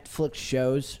aren't Netflix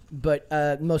shows, but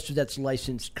most of that's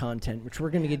licensed content, which we're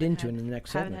going to get into in the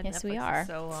next Haven't segment. had Yes, Netflix we in are.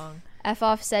 so long. F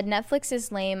off said Netflix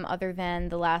is lame other than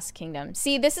The Last Kingdom.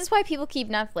 See, this is why people keep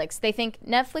Netflix. They think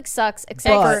Netflix sucks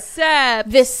except for Except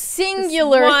this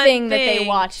singular one thing that they thing.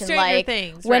 watch and Stranger like.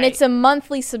 Things, when right. it's a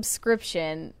monthly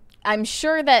subscription, I'm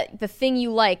sure that the thing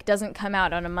you like doesn't come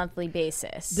out on a monthly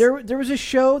basis. There was a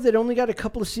show that only got a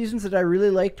couple of seasons that I really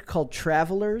liked called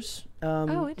Travelers.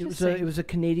 Interesting. It was a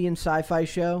Canadian sci-fi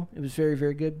show. It was very,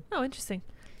 very good. Oh, interesting.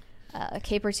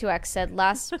 Caper2X said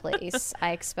last place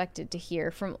I expected to hear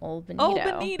from old Benito. Oh,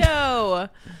 Benito.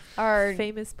 Our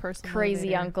Famous person.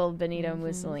 crazy uncle Benito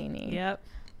Mussolini. Yep.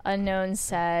 Unknown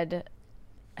said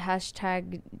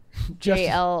hashtag Justice-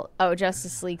 JL. Oh,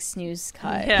 Justice League snooze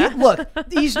cut. Yeah. Look,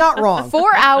 he's not wrong.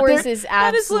 4 hours is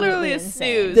That is absolutely literally a insane.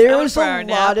 snooze. There Hour was for our a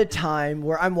nap. lot of time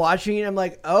where I'm watching it and I'm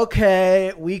like,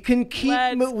 okay, we can keep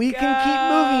Let's moving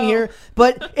go. here.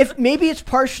 But if maybe it's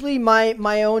partially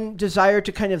my own desire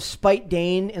to kind of spite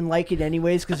Dane and like it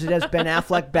anyways because it has Ben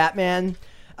Affleck Batman.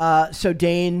 So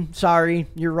Dane, sorry,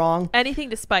 you're wrong. Anything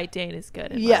to spite Dane is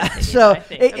good. in my Yeah, opinion, so I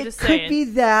think. it I'm just could saying. be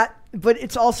that, but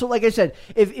it's also, like I said,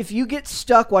 if you get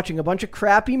stuck watching a bunch of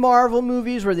crappy Marvel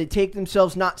movies where they take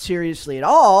themselves not seriously at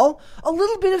all, a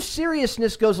little bit of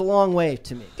seriousness goes a long way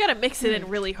to me. Gotta mix it in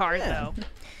really hard though.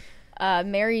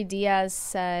 Mary Diaz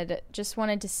said, just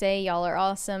wanted to say y'all are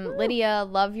awesome. Lydia,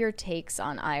 love your takes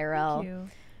on IRL. Thank you.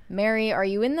 Mary, are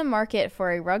you in the market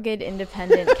for a rugged,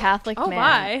 independent Catholic Oh, man?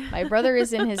 my. My brother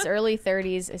is in his early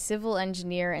 30s, a civil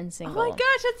engineer and Oh single. my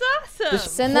gosh, that's awesome.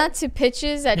 Send that to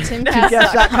pitches at timcast.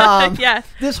 Guess.com. Yes.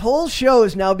 This whole show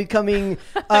is now becoming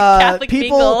Catholic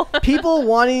people mingle. people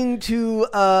wanting to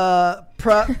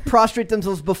prostrate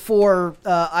themselves before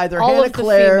either All Hannah of the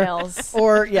Claire females.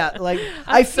 or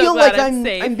I so feel glad like I'm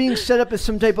safe. I'm being set up as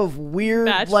some type of weird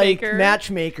Matchmaker.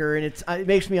 matchmaker, and it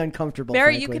makes me uncomfortable.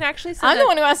 Mary, frankly. you can actually send I'm the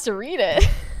one who has to read it.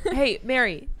 Hey,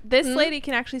 Mary, this lady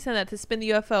can actually send that to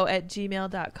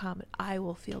spintheufo@gmail.com and I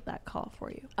will field that call for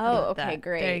you. How Oh, about okay, that?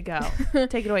 great. There you go.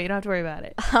 Take it away. You don't have to worry about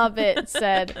it. Hobbit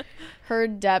said,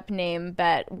 heard Depp name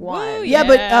bet one. Woo, Yeah,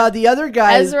 Yeah. but the other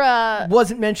guy Ezra,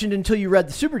 wasn't mentioned until you read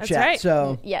the super That's chat. right.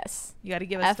 So yes. You got to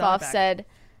give us F off said,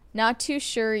 not too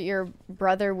sure your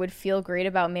brother would feel great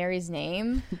about Mary's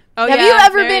name. Oh, Have yeah, you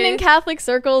ever been Mary- in Catholic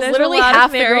circles? There's Literally a lot of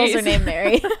half the girls are Marys. named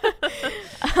Mary.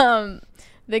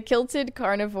 The Kilted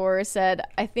Carnivore said,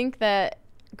 I think that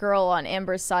girl on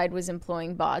Amber's side was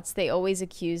employing bots. They always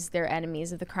accuse their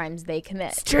enemies of the crimes they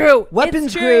commit. It's true. weapons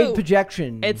It's grade true.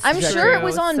 projection. It's I'm projection. sure it true.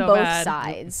 was on So both bad.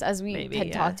 sides, as we Maybe, had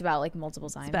yeah. talked about like multiple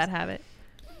times. Bad habit.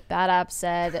 Bad App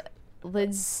said,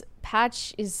 Lid's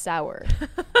patch is sour.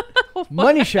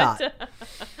 Money shot.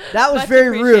 That was Much very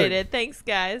rude. appreciated. Thanks,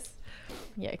 guys.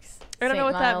 Yikes. I don't know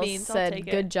Saint what that Miles means. I'll said, take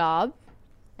it. good job.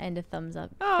 And a thumbs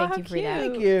up. Oh, Thank how you for cute. that.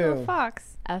 Thank you. Little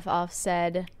fox. F off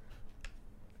said.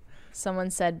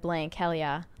 Someone said blank. Hell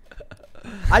yeah.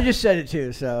 I just said it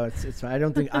too, so it's I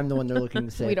don't think I'm the one they're looking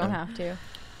to say. We it, don't though. have to.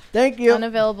 Thank you.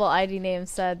 Unavailable ID name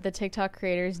said the TikTok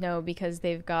creators know because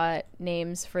they've got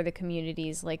names for the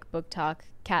communities like book talk,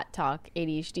 cat talk,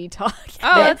 ADHD talk.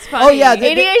 Oh, that's funny. Oh, yeah,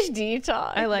 ADHD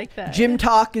talk. I like that. Gym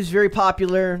talk is very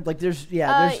popular. Like there's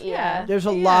there's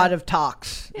a lot of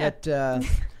talks that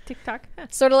TikTok.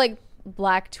 Sort of like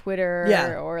Black Twitter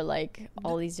Yeah. or like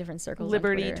all these different circles. on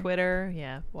Liberty Twitter.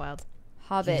 Yeah, wild.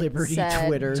 Hobbit Liberty said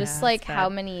Twitter. just Yeah, like it's how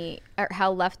bad. many or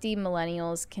how lefty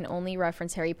millennials can only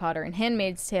reference Harry Potter and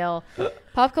Handmaid's Tale,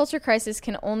 Pop Culture Crisis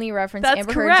can only reference That's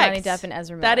Amber correct. Heard, Johnny Depp, and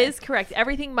Ezra Miller. That is correct.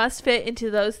 Everything must fit into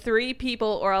those three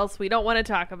people, or else we don't want to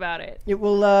talk about it. it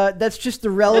will. That's just the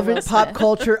relevant pop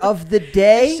culture of the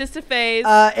day. It's just a phase.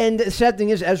 And the sad thing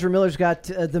is, Ezra Miller's got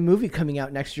the movie coming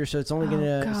out next year, so it's only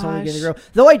gonna gosh. grow.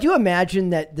 Though I do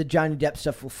imagine that the Johnny Depp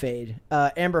stuff will fade.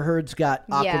 Amber Heard's got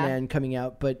Aquaman Yeah. coming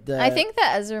out, but I think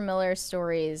that Ezra Miller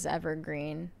story is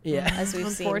evergreen. Yeah. as we've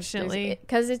Unfortunately.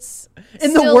 because it's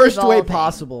in the still worst way evolving.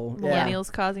 possible. Yeah.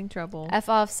 Millennials causing trouble. F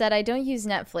off said I don't use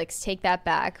Netflix. Take that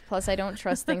back. Plus, I don't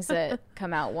trust things that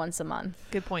come out once a month.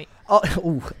 Good point. Oh,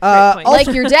 point. also, Like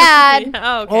your dad.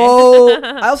 Oh, okay.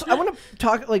 Oh, I want to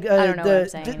talk like I don't know what I'm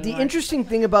saying the anymore. interesting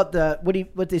thing about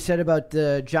what they said about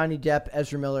the Johnny Depp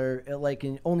Ezra Miller like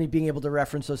in only being able to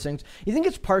reference those things. You think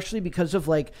it's partially because of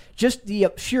like just the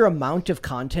sheer amount of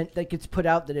content that gets put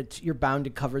out that you're bound to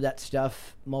cover that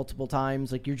stuff multiple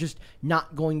times. Like you're just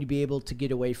not going to be able to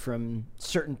get away from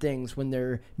certain things when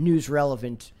they're news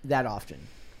relevant that often.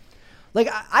 Like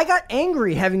I got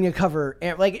angry having to cover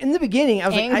like in the beginning I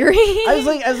was Angry?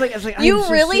 like I was like You I'm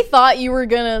so really sick thought you were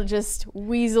gonna just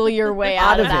weasel your way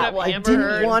out of that it. one. I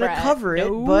didn't want to Brett. cover it,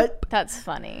 but That's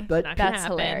funny. But- Not gonna That's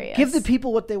happen. hilarious. give the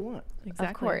people what they want. Exactly.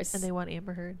 Of course. And they want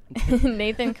Amber Heard.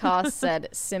 Nathan Koss said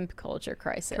simp culture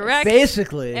crisis. Correct.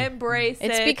 Basically. Embrace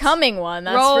it. It's becoming one,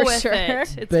 that's Roll for with sure.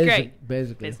 it. It's great.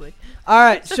 Basically. All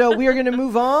right, so we are going to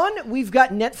move on. We've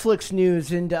got Netflix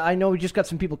news, and I know we just got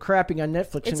some people crapping on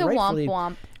Netflix. It's and a rightfully,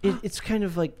 womp womp. It's kind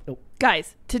of like,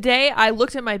 Guys, today I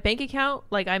looked at my bank account.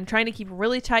 Like, I'm trying to keep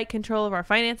really tight control of our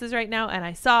finances right now, and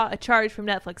I saw a charge from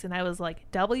Netflix, and I was like,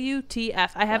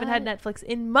 WTF. I haven't had Netflix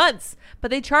in months,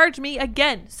 but they charged me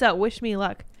again. So, wish me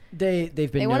luck. they've been.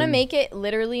 They want to known- make it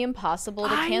literally impossible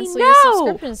to I cancel know, your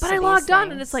subscriptions. but to I these logged on,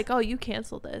 and things. it's like, oh, you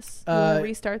canceled this. You Uh, will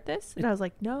restart this? And I was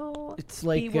like, no. It's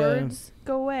like words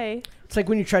go away. it's like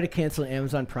when you try to cancel an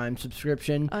Amazon Prime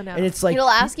subscription, Oh, no. and it's like it'll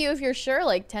ask you if you're sure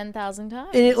like 10,000 times.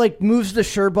 and it like moves the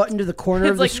sure button to the corner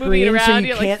It's of the like moving screen so around, you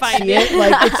you, like, can't find see it. it.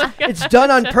 Like it's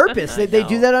done on purpose. They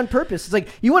do that on purpose. It's like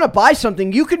you want to buy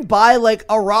something, you can buy like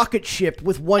a rocket ship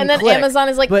with one And then click, Amazon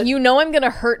is like, but- you know, I'm gonna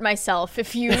hurt myself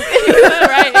if you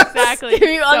Right, exactly. if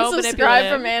you So unsubscribe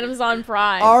manipulative. from Amazon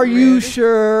Prime. Are you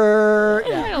sure?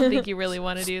 I don't think you really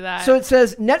want to do that. So it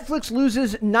says Netflix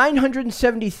loses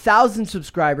 970,000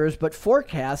 subscribers, but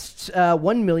forecasts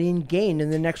 1 million gain in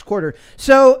the next quarter.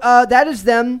 So that is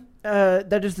them.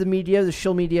 That is the media, the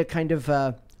shill media, kind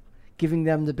of giving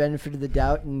them the benefit of the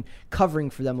doubt and covering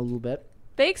for them a little bit.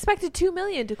 They expected 2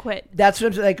 million to quit. That's what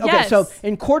I'm saying. Like, okay, Yes. so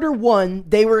in quarter one,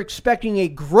 they were expecting a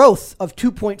growth of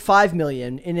 2.5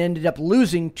 million and ended up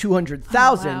losing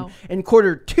 200,000. Oh, wow. In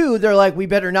quarter two, they're like, we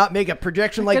better not make a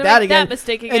projection like Gonna that make again. that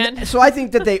mistake And again. so I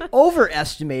think that they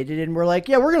overestimated and we're like,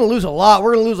 yeah, we're going to lose a lot.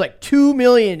 We're going to lose like 2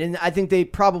 million. And I think they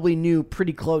probably knew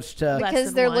pretty close to. Less because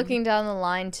than they're one. looking down the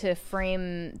line to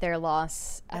frame their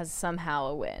loss as somehow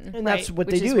a win. And that's Right, what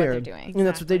which they is do what here. they're doing. And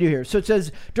that's what they do here. So it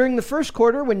says during the first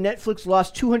quarter, when Netflix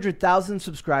lost 200,000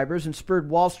 subscribers and spurred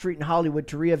Wall Street and Hollywood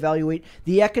to reevaluate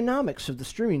the economics of the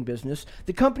streaming business,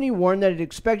 the company warned that it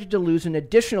expected to lose an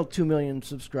additional 2 million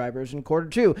subscribers in quarter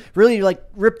two. Really, like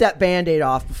rip that Band-Aid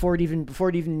off before it even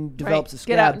develops a scab.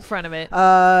 Get out in front of it.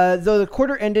 Though the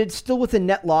quarter ended still with a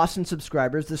net loss in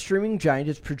subscribers, the streaming giant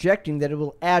is projecting that it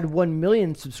will add 1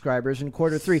 million subscribers in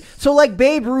quarter three. So like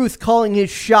Babe Ruth calling his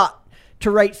shot to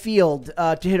right field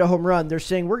to hit a home run, they're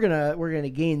saying we're gonna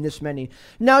gain this many.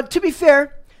 Now, to be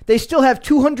fair, they still have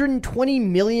 220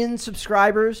 million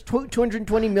subscribers.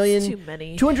 220 million. Too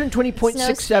many.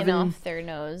 220.67. off their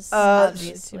nose. It's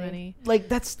Obviously. too many. Like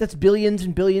that's billions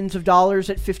and billions of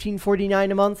dollars at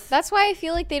 $15.49 a month. That's why I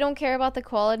feel like they don't care about the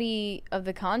quality of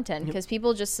the content because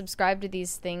people just subscribe to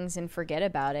these things and forget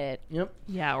about it. Yep.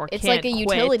 Yeah, or It's can't like a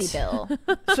quit. utility bill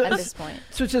So- at this point.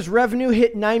 So it says revenue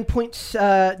hit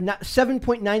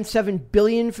 7.97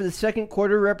 billion for the second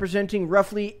quarter, representing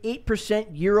roughly 8%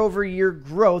 year-over-year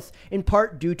growth growth, in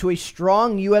part due to a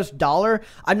strong U.S. dollar.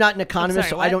 I'm not an economist,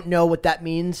 so I don't know what that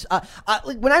means.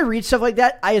 Like when I read stuff like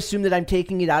that, I assume that I'm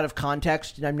taking it out of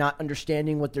context and I'm not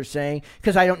understanding what they're saying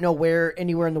because I don't know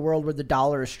anywhere in the world where the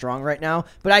dollar is strong right now.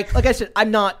 But like I said,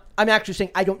 I'm actually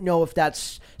saying I don't know if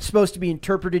that's supposed to be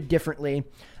interpreted differently.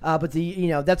 But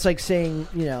that's like saying,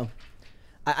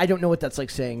 I don't know what that's like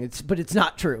saying. But it's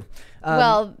not true.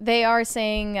 Well, they are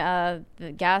saying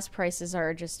the gas prices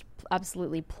are just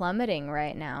absolutely plummeting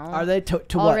right now. Are they to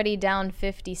already what? down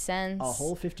 50 cents? A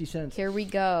whole 50 cents. Here we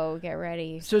go. Get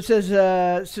ready. So it says.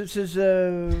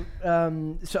 So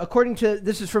according to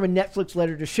this is from a Netflix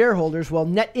letter to shareholders. Well,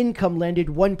 net income landed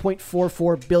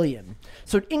 $1.44 billion.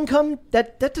 So income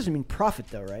that doesn't mean profit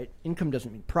though, right? Income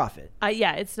doesn't mean profit.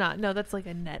 Yeah, it's not. No, that's like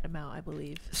a net amount, I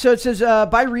believe. So it says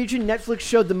by region, Netflix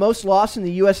showed the most loss in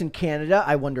the U.S. and Canada.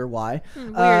 I wonder why.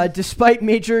 Despite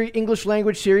major English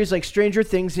language series like Stranger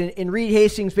Things, and Reed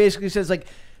Hastings basically says like,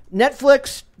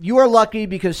 Netflix, you are lucky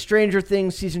because Stranger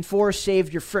Things Season 4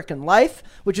 saved your frickin' life,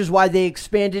 which is why they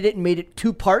expanded it and made it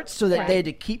 2 parts so that they had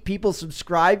to keep people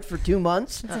subscribed for 2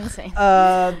 months. That's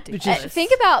insane.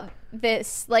 Think about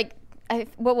this, like,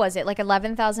 what was it? Like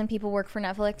 11,000 people work for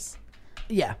Netflix?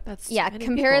 Yeah.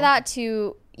 Compare that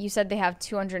to, you said they have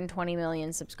 220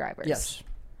 million subscribers. Yes.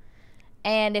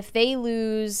 And if they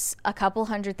lose a couple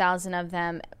 100,000 of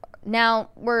them, now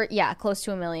we're, close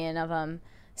to 1 million of them,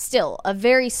 still a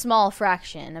very small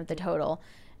fraction of the total,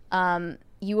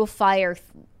 you will fire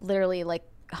literally like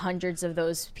hundreds of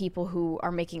those people who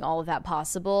are making all of that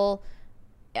possible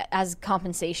as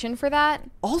compensation for that.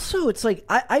 Also, it's like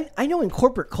I know in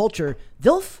corporate culture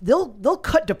they'll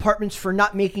cut departments for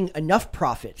not making enough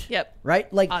profit. Yep.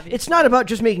 Right? Like obviously. It's not about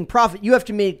just making profit. You have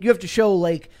to show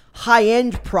like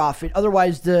high-end profit,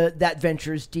 otherwise that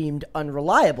venture is deemed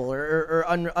unreliable or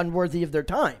unworthy of their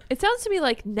time. It sounds to me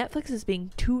like Netflix is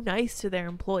being too nice to their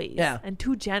employees and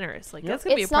too generous. Like that's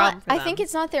going to be a problem for them. I think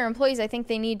it's not their employees. I think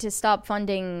they need to stop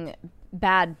funding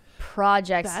bad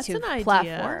projects to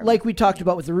platform. Like we talked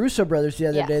about with the Russo brothers the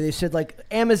other day. They said like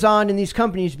Amazon and these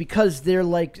companies, because they're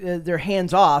like they're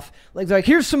hands off, like they're like,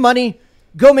 here's some money,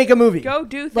 go make a movie. Go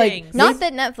do things. Not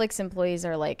that Netflix employees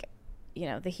are like,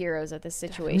 the heroes of this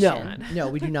situation. No,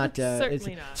 we do not.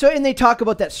 Certainly not. So, and they talk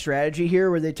about that strategy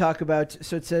here where they talk about,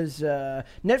 so it says,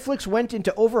 Netflix went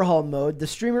into overhaul mode. The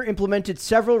streamer implemented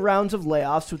several rounds of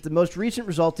layoffs, with the most recent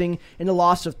resulting in the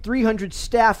loss of 300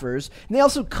 staffers. And they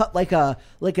also cut like a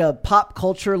pop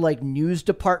culture like news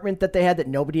department that they had that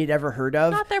nobody had ever heard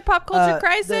of. Not their pop culture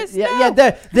crisis.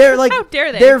 They're like, how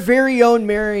dare they? Their very own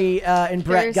Mary and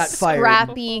Brett got fired.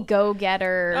 Scrappy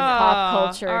go-getter pop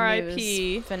culture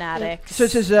news fanatic. So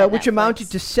it says, which amounted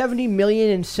to $70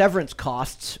 million in severance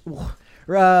costs.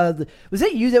 Was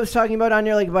that you that was talking about on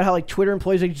there, like about how like Twitter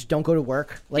employees like just don't go to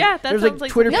work? Like, that there's sounds like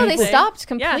Twitter people. No, they stopped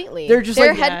completely. Yeah. They're just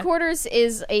their like, headquarters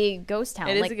is a ghost town.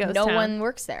 It is like a ghost no town. one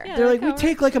works there. They're like, we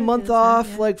take like a month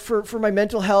off, like for my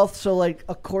mental health. So like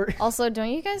a quarter. Also, don't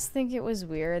you guys think it was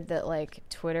weird that like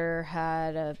Twitter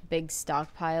had a big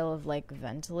stockpile of like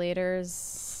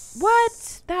ventilators?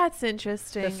 What? That's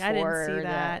interesting. I didn't Before see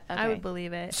that. okay. I would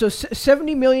believe it. So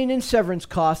 $70 million in severance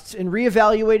costs, and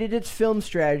reevaluated its film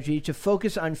strategy to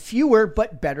focus on fewer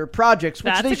but better projects.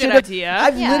 Which That's they a good have. idea.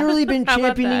 I've literally been How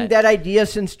about championing that idea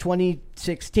since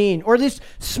 2016, or at least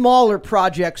smaller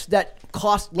projects that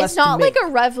cost less. It's not to make. like a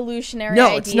revolutionary No,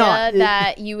 idea it's not.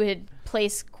 that you would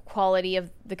place quality of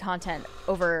the content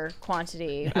over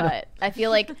quantity, but I feel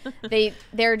like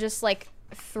they're just like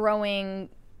throwing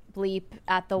bleep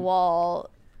at the wall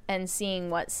and seeing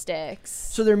what sticks.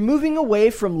 So they're moving away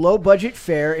from low-budget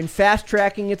fare and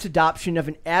fast-tracking its adoption of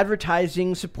an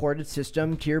advertising-supported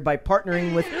system tier by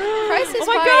partnering with... Crisis Oh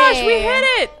my Party. gosh, we hit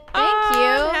it! Thank you.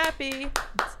 I'm happy.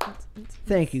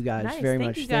 Thank you guys very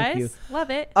much. Thank you. Love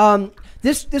it.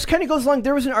 This kind of goes along.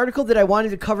 There was an article that I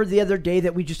wanted to cover the other day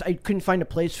that I couldn't find a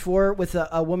place for, with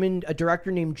a woman, a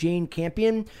director named Jane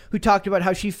Campion, who talked about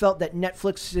how she felt that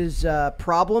Netflix's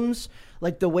problems,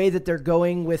 like the way that they're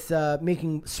going with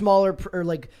making smaller or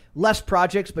like less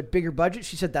projects but bigger budget.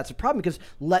 She said that's a problem because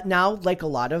now like a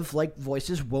lot of like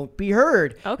voices won't be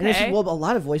heard. Okay. And I said, well, a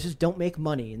lot of voices don't make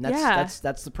money, and that's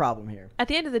the problem here. At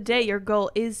the end of the day, your goal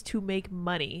is to make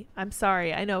money. I'm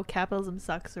sorry. I know capitalism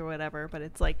sucks or whatever, but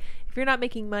it's like, if you're not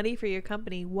making money for your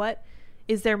company, what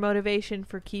is their motivation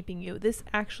for keeping you? This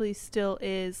actually still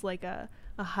is like a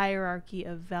hierarchy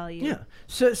of value. Yeah.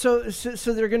 So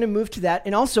they're going to move to that.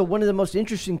 And also, one of the most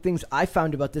interesting things I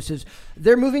found about this is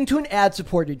they're moving to an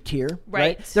ad-supported tier.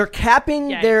 Right. They're capping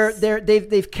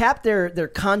they've capped their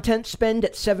content spend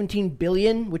at $17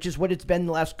 billion, which is what it's been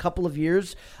the last couple of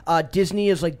years. Disney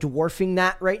is like dwarfing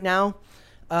that right now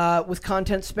with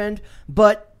content spend,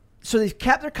 but So they've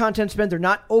capped their content spend. They're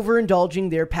not overindulging.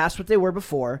 They're past what they were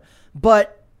before.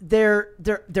 But their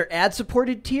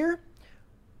ad-supported tier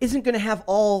isn't going to have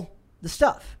all the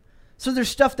stuff. So there's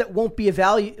stuff that won't be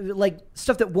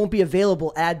stuff that won't be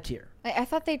available ad tier. I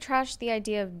thought they trashed the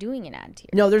idea of doing an ad tier.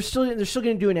 No, they're still going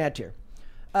to do an ad tier.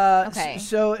 Okay.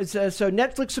 So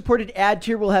Netflix supported ad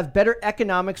tier will have better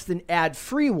economics than ad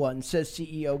free one, says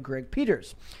CEO Greg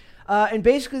Peters. And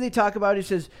basically they talk about, he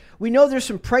says, we know there's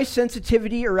some price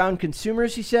sensitivity around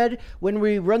consumers, he said. When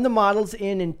we run the models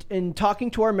in talking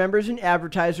to our members and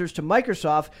advertisers to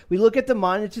Microsoft, we look at the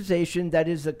monetization that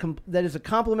is a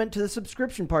complement to the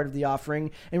subscription part of the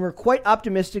offering, and we're quite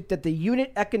optimistic that the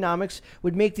unit economics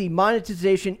would make the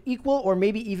monetization equal or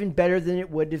maybe even better than it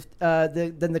would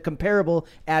than the comparable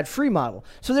ad-free model.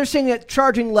 So they're saying that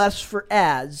charging less for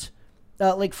ads,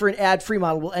 like for an ad-free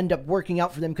model, will end up working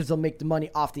out for them because they'll make the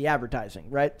money off the advertising,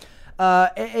 right?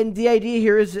 And the idea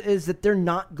here is that they're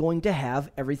not going to have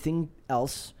everything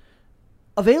else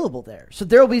available there. So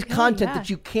there will be content that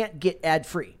you can't get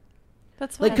ad-free.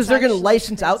 That's like, because they're going to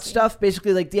license out stuff.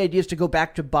 Basically, like, the idea is to go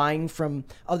back to buying from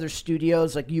other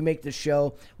studios. Like, you make the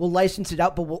show, we'll license it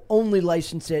out, but we'll only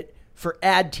license it for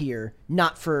ad tier,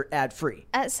 not for ad-free.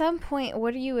 At some point,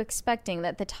 what are you expecting?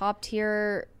 That the top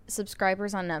tier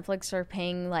subscribers on Netflix are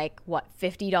paying like what,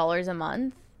 $50 a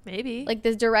month? Maybe. Like,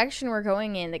 the direction we're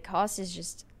going in, the cost is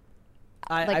just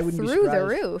I wouldn't be through the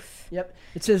surprised. roof. Yep.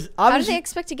 It says How do they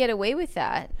expect to get away with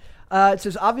that? It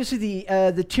says obviously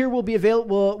the tier will be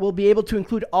will be able to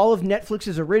include all of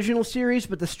Netflix's original series,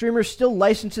 but the streamer still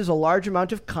licenses a large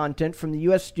amount of content from the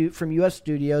U.S.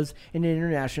 studios and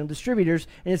international distributors,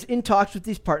 and is in talks with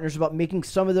these partners about making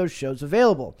some of those shows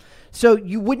available. So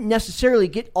you wouldn't necessarily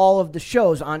get all of the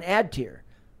shows on ad tier.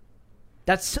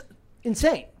 That's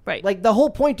insane. Right. Like, the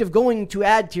whole point of going to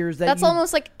ad tier is that That's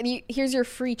almost like here's your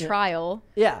free trial.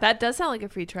 Yeah. That does sound like a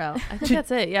free trial. I think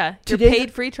that's it. Yeah. Your today-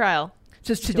 paid free trial. It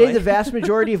says today the vast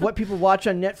majority of what people watch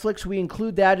on Netflix, we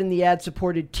include that in the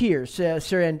ad-supported tier,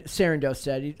 Sarando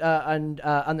said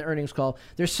on the earnings call.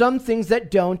 There's some things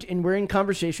that don't, and we're in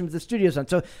conversation with the studios on.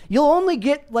 So you'll only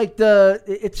get like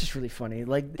it's just really funny.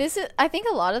 Like, This is, I think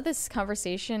a lot of this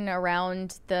conversation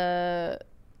around the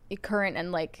current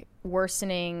and like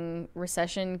worsening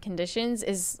recession conditions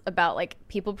is about like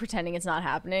people pretending it's not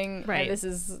happening. Right. And this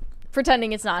is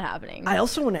pretending it's not happening. I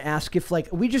also want to ask if, like,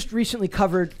 we just recently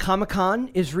covered Comic-Con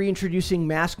is reintroducing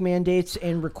mask mandates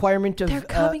and requirement of... They're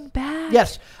coming back.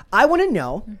 Yes. I want to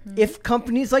know if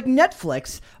companies like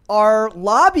Netflix are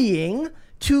lobbying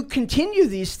to continue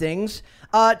these things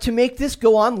to make this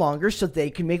go on longer so they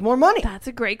can make more money. That's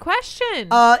a great question.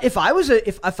 If I was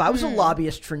a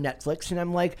lobbyist for Netflix and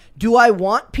I'm like, do I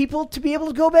want people to be able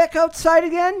to go back outside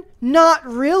again? Not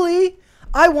really.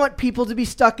 I want people to be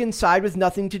stuck inside with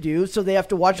nothing to do, so they have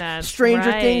to watch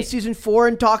Stranger Things Season 4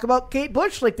 and talk about Kate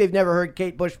Bush like they've never heard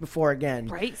Kate Bush before again.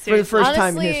 Right, for the first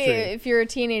time in Honestly, history. if you're a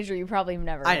teenager, you probably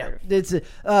never I know. heard of It's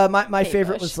my Kate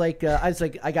favorite Bush. was like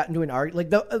I got into an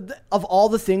argument of all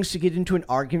the things to get into an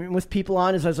argument with people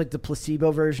on is I was like the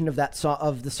placebo version of that song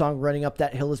of the song "Running Up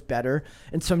That Hill Is Better,"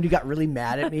 and somebody got really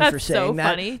mad at me for That's saying so that.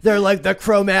 funny. They're like the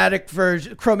Chromatics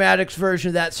version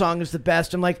of that song is the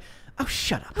best. I'm like, oh,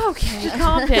 shut up. Okay,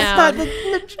 calm down.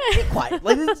 Be quiet.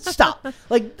 Like, stop.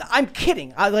 Like, I'm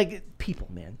kidding. I like people,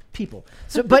 man. People.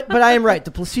 So, but I am right.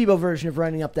 The placebo version of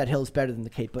Running Up That Hill is better than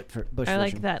the Kate Bush version. I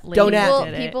like that. Don't at Well,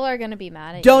 me. people are going to be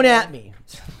mad at Don't you. at me.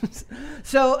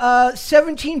 So,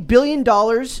 $17 billion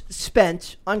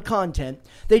spent on content.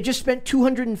 They just spent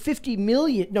 $200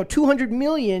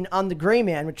 million on The Gray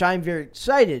Man, which I'm very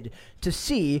excited to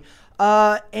see.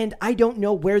 And I don't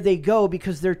know where they go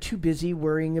because they're too busy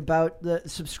worrying about the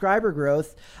subscriber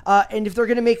growth. And if they're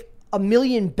going to make $1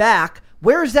 million back,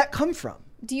 where does that come from?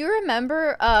 Do you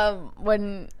remember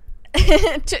when...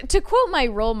 to quote my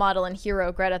role model and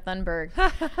hero, Greta Thunberg.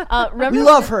 Remember We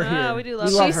love her here. We do love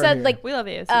We her. She her said, here. like, We love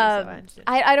AOC so much.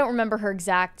 I don't remember her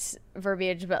exact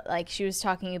verbiage, but like she was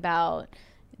talking about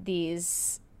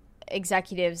these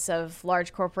executives of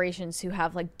large corporations who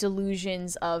have like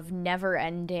delusions of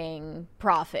never-ending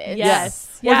profits.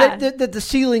 Yes. Well, that the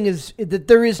ceiling is that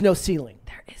there is no ceiling.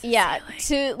 Yeah,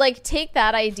 to like take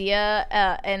that idea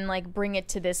and like bring it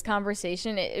to this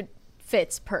conversation, it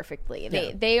fits perfectly.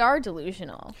 They are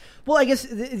delusional. Well, I guess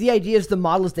the idea is the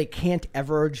model is they can't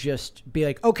ever just be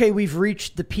like, okay, we've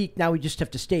reached the peak, now we just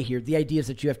have to stay here. The idea is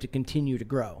that you have to continue to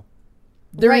grow.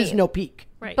 There is Right. no peak.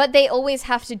 Right. But they always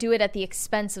have to do it at the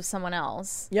expense of someone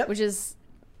else. Yep. Which is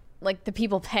like the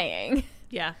people paying.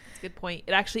 Yeah, that's a good point.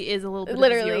 It actually is a little bit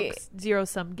Literally. of a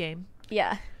zero-sum game.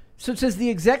 Yeah. So it says the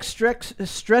exec stress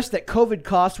that COVID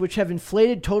costs, which have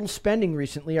inflated total spending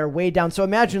recently, are way down. So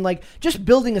imagine like just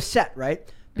building a set, right?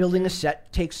 Building a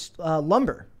set takes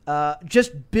lumber.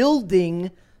 Just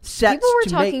building sets. People were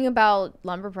talking about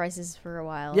lumber prices for a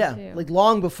while. Yeah, too. like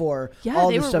long before. Yeah, all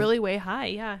they this were stuff. really way high.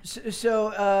 Yeah.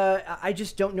 So I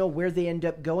just don't know where they end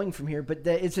up going from here. But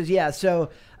it says, yeah. So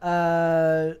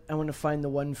I want to find the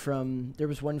one from. There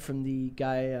was one from the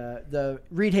guy, the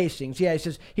Reed Hastings. Yeah, he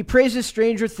says he praises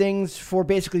Stranger Things for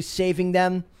basically saving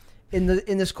them in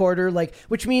this quarter, like,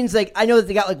 which means like I know that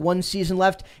they got like one season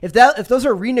left. If those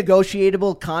are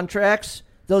renegotiable contracts,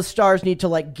 those stars need to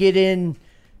like get in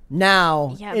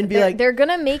now and be like they're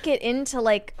gonna make it into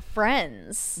like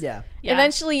Friends. Yeah.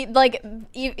 Eventually, like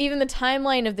even the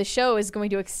timeline of the show is going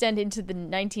to extend into the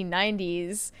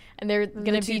 1990s, and they're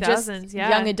gonna be just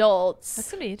young adults.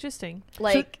 That's gonna be interesting.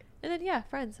 Like. And then,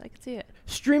 Friends, I could see it.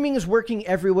 Streaming is working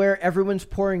everywhere. Everyone's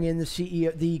pouring in.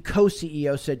 The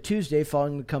co-CEO said Tuesday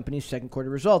following the company's second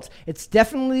quarter results. It's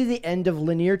definitely the end of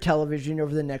linear television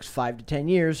over the next 5 to 10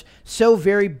 years. So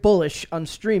very bullish on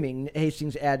streaming,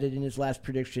 Hastings added in his last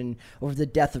prediction over the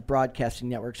death of broadcasting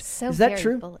networks. So is that very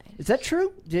true? bullish. Is that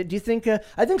true? Do you think?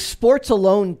 I think sports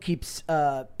alone keeps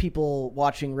people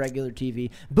watching regular TV.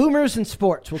 Boomers and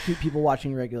sports will keep people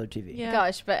watching regular TV. Yeah.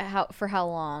 Gosh, but for how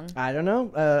long? I don't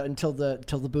know. Until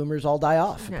the boomers all die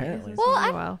off, apparently.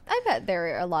 Well, I bet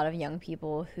there are a lot of young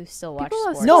people who still watch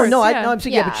sports. No, yeah. I'm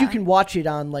saying but you can watch it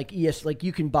on like like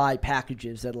you can buy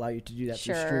packages that allow you to do that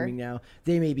through streaming now.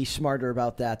 They may be smarter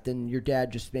about that than your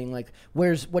dad just being like,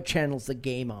 what channel's the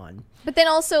game on? But then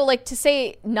also like to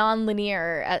say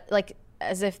non-linear, like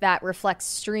as if that reflects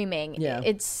streaming. Yeah.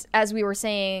 It's, as we were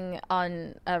saying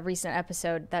on a recent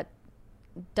episode, that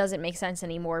doesn't make sense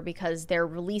anymore because they're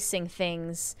releasing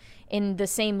things in the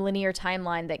same linear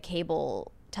timeline that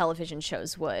cable television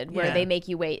shows would, where they make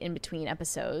you wait in between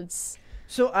episodes.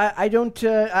 So I don't.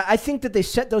 I think that they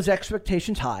set those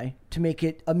expectations high to make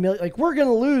it a million. Like, we're going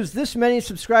to lose this many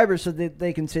subscribers, so that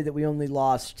they can say that we only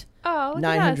lost. Oh,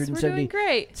 970. yes, we're doing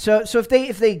great. So if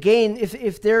they gain,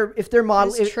 if their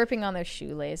model Just tripping on their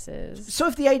shoelaces. So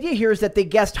if the idea here is that they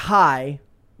guessed high.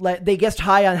 They guessed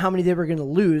high on how many they were going to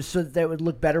lose so that would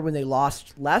look better when they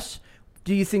lost less.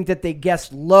 Do you think that they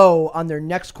guessed low on their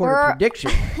next quarter prediction?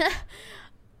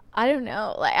 I don't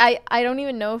know. Like I don't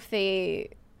even know if they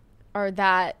are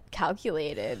that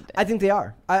calculated. I think they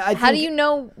are. How do you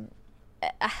know?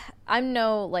 I'm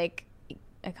no like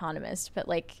economist, but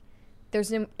like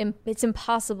it's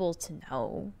impossible to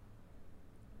know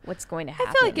what's going to happen.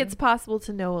 I feel like it's possible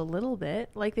to know a little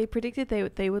bit. Like they predicted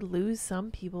they would lose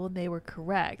some people, and they were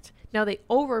correct. Now they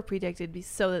over predicted,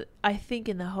 so that I think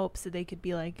in the hopes that they could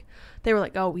be like, they were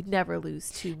like, oh, we'd never lose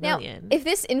 2 million. Now, if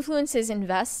this influences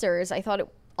investors, I thought it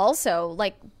also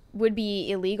like would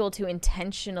be illegal to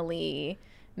intentionally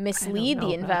mislead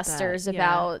the investors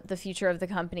about the future of the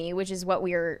company, which is what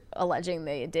we're alleging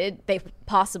they did. They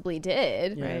possibly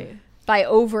did, right, by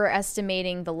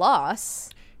overestimating the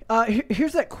loss.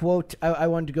 Here's that quote. I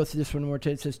wanted to go through this one more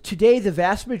time. It says, "Today, the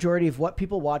vast majority of what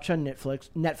people watch on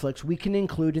Netflix, we can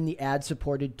include in the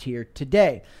ad-supported tier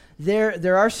today.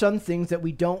 There are some things that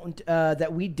we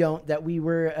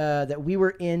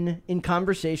were in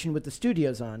conversation with the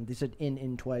studios on." They said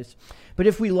in twice. "But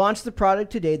if we launch the product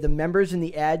today, the members in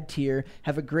the ad tier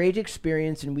have a great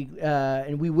experience, and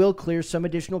we will clear some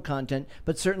additional content,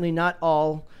 but certainly not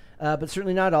all."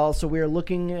 So we are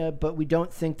looking, but we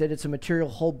don't think that it's a material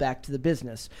holdback to the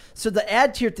business. So the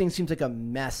ad tier thing seems like a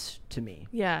mess to me.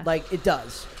 Yeah, like it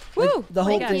does. Woo! Like, the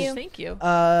whole thing. Thank you.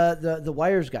 The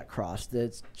wires got crossed.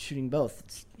 It's shooting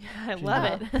both. I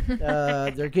love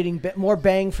it. They're getting more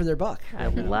bang for their buck. I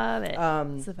love it.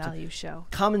 It's a value show.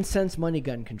 Common sense money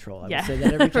gun control. I would say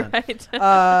that every time.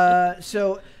 Right.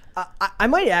 So I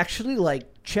might actually like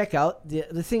check out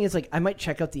the thing is like I might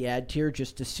check out the ad tier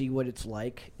just to see what it's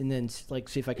like, and then like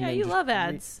see if I can. Yeah, you love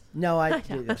ads. No, I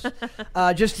do this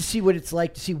just to see what it's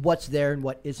like, to see what's there and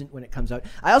what isn't when it comes out.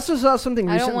 I also saw something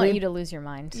recently. I don't want you to lose your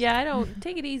mind. Yeah, I don't.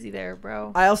 Take it easy there,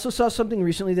 bro. I also saw something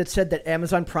recently that said that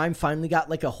Amazon Prime finally got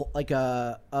like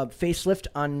a facelift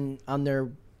on their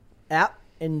app,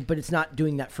 but it's not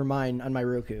doing that for mine on my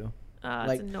Roku.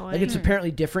 It's annoying. Like it's apparently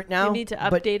different now. You need to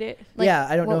update it. Like, yeah,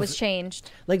 I don't know what was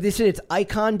changed. Like they said, it's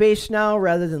icon based now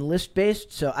rather than list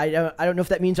based. So I don't know if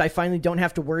that means I finally don't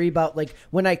have to worry about like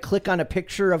when I click on a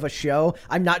picture of a show,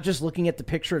 I'm not just looking at the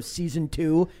picture of season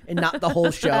 2 and not the whole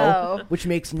show, which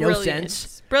makes no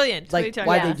sense. Brilliant. Like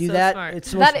why they do so that?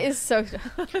 Smart. That is so.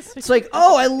 It's like,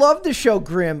 oh, I love the show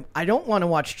Grimm. I don't want to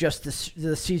watch just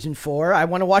the season 4. I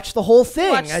want to watch the whole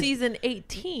thing. Watch season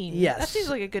 18. Yes, that seems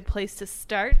like a good place to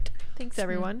start. Thanks,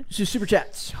 everyone. So super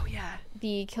chats. Oh, yeah.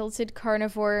 The Kilted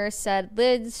Carnivore said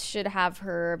Liz should have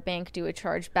her bank do a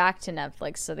charge back to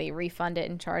Netflix, so they refund it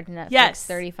and charge Netflix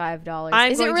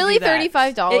 $35. Is it really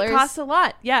 $35? It costs a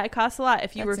lot. Yeah, it costs a lot.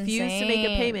 If you That's refuse to make a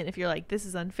insane. payment, if you're like, this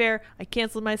is unfair, I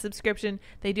canceled my subscription,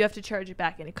 they do have to charge it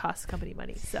back, and it costs the company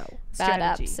money. So, Bad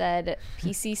App strategy. said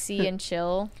PCC and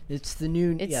chill. It's the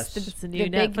new. It's yes. It's the new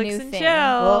big Netflix new and thing. chill.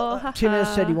 Well, Tim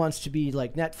has said he wants to be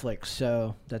like Netflix,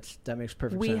 so that makes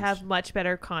perfect sense. We have much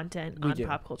better content We on do.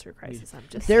 Pop Culture Crisis. I'm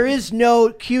just There is no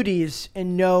cuties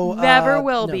and no. never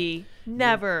will no. be.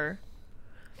 Never.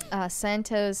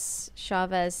 Santos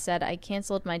Chavez said, I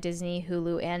canceled my Disney,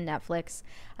 Hulu, and Netflix.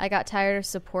 I got tired of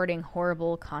supporting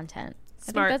horrible content. I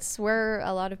think Smart. that's where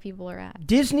a lot of people are at.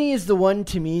 Disney is the one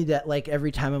to me that like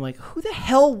every time I'm like, who the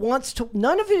hell wants to?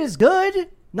 None of it is good.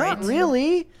 Not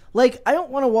really. Like, I don't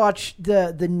want to watch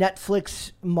the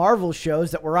Netflix Marvel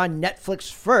shows that were on Netflix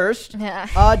first,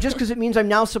 Yeah. just because it means I'm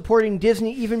now supporting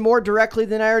Disney even more directly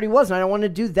than I already was, and I don't want to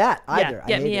do that either. Yeah, I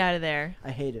get hate me it. out of there.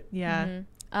 I hate it. Yeah.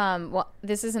 Well,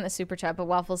 this isn't a super chat, but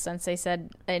Waffle Sensei said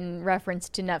in reference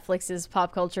to Netflix's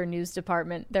pop culture news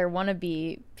department, their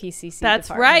wannabe PCC That's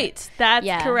department. right. That's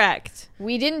Yeah. correct.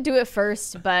 We didn't do it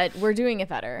first, but we're doing it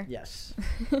better. Yes.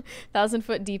 1,000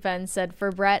 Foot Deep End said,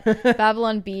 for Brett,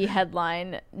 Babylon B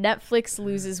headline, Netflix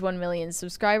loses 1 million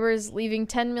subscribers, leaving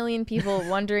 10 million people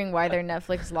wondering why their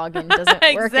Netflix login doesn't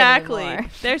work Exactly. anymore.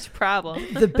 There's a problem.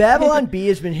 The Babylon Bee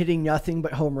has been hitting nothing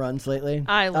but home runs lately.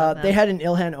 I love them. They had an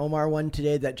Ilhan Omar one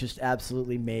today that just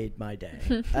absolutely made my day.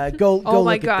 Go Oh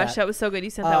my look at gosh, that. that was so good. You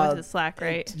sent that one to the Slack,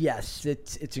 right? Yes,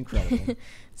 it's incredible.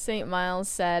 St. Miles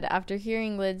said, after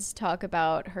hearing Liz talk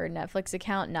about her Netflix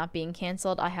account not being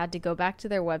canceled, I had to go back to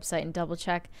their website and double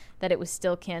check that it was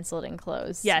still canceled and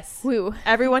closed. Yes. Woo.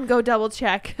 Everyone go double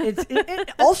check. And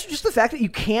also just the fact that you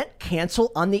can't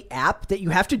cancel on the app, that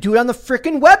you have to do it on the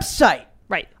frickin' website.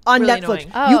 Right. On Really Netflix.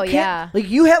 annoying. Oh, You can't, yeah. Like,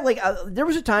 you have, like, there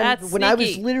was a time That's when I was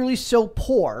sneaky. literally so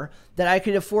poor that I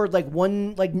could afford, like,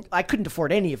 I couldn't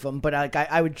afford any of them, but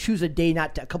I would choose a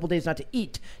couple days not to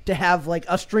eat to have, like,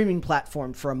 a streaming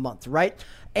platform for a month, right?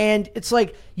 And it's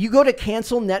like, you go to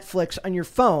cancel Netflix on your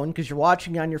phone because you're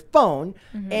watching it on your phone,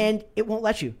 and it won't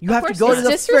let you. You have to course go not. to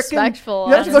the It's disrespectful,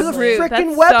 You have to go to the honestly.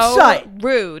 frickin' That's website. so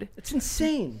rude. It's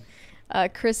insane.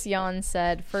 Chris Yon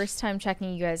said, first time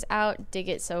checking you guys out. Dig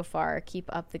it so far. Keep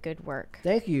up the good work.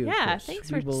 Thank you. Yeah,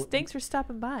 Chris. thanks for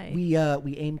stopping by. We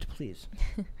aim to please.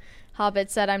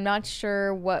 Hobbit said, I'm not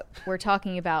sure what we're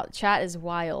talking about. Chat is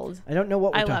wild. I don't know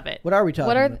what we're I talking love it. What are we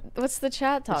talking about? What's the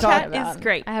chat talking Chat about? is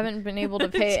great. I haven't been able to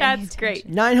The pay any chat's great.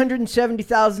 attention.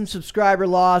 970,000 subscriber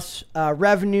loss,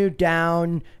 revenue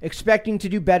down, expecting to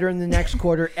do better in the next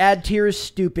quarter. Ad tier is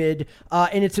stupid,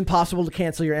 and it's impossible to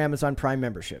cancel your Amazon Prime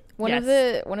membership. One of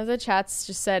Yes. the chats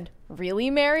just said, "Really,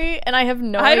 Mary?" And I have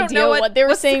no I don't idea know what they were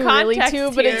what's the saying really context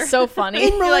to, but here. it's so funny.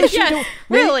 In relation yeah, to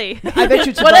really? I bet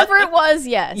you it's Whatever it was,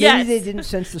 yes. Yeah. Maybe Yes. they didn't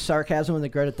sense the sarcasm in the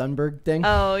Greta Thunberg thing.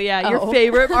 Oh yeah, your Oh.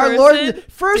 favorite Our person. Lord,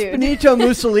 first Dude. Benito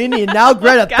Mussolini and now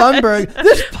Greta Thunberg.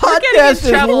 This getting in podcast is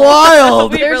trouble.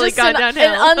 wild. We They're really just got an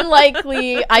downhill.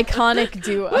 unlikely, iconic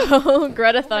duo.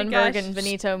 Greta my Thunberg gosh. and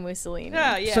Benito Mussolini.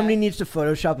 yeah. Somebody needs to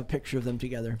Photoshop a picture of them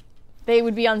together. They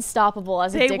would be unstoppable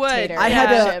as a They would. dictator. I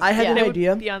had an They would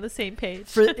idea. be on the same page.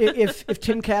 For if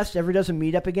Timcast ever does a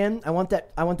meetup again, I want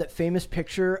that famous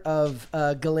picture of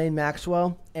Ghislaine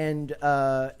Maxwell and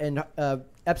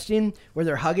Epstein where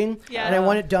they're hugging, Yeah. and I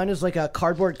want it done as like a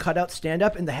cardboard cutout stand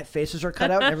up, and the faces are cut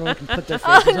out, and everyone can put their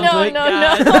faces onto no, it. no.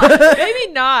 God.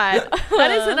 Maybe not. That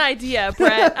is an idea,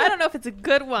 Brett. I don't know if it's a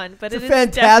good one, but It's a it is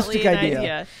fantastic definitely an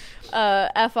idea.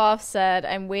 F off said,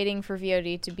 I'm waiting for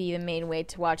VOD to be the main way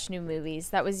to watch new movies.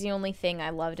 That was the only thing I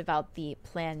loved about the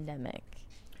pandemic.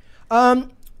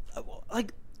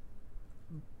 Like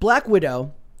Black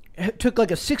Widow took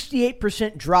like a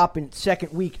 68% drop in its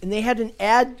second week, and they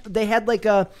had like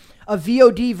a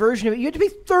VOD version of it. You had to pay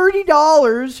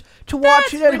 $30 to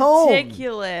watch it at home.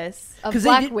 Ridiculous. Of 'Cause they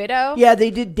Black did- Widow? Yeah, they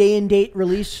did day and date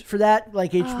release for that,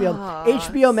 like HBO. Oh,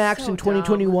 HBO Max so in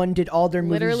 2021 did all their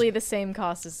movies. Literally the same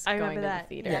cost as I going to remember that.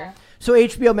 the theater. Yeah. So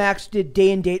HBO Max did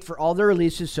day and date for all their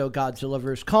releases. So Godzilla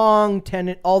vs. Kong,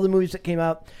 Tenet, all the movies that came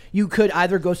out. You could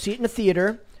either go see it in a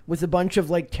theater with a bunch of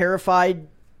like terrified,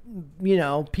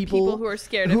 people Who are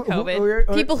scared of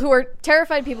COVID. People who are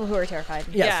terrified,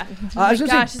 Yes. Yeah. I was Gosh,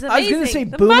 gonna it's say amazing.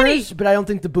 The boomers, money. but I don't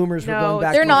think the boomers were going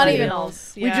back. they're to not the even theater. old.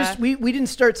 Yeah. We didn't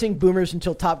start saying boomers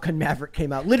until Top Gun Maverick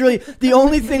came out. Literally, the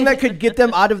only thing that could get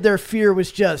them out of their fear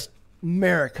was just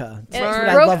America. It That's what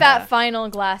I broke love that about final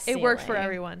glass It worked for ceiling.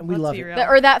 everyone. We Let's love be it. real.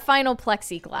 Or that final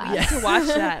plexiglass. I need to watch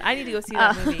that. I need to go see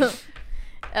that movie.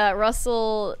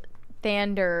 Russell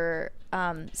Thander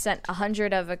sent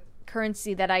 100 of a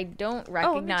currency that I don't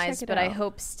recognize, but I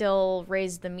hope still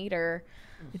raised the meter,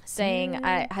 saying,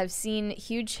 I have seen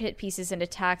huge hit pieces and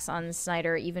attacks on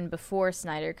Snyder even before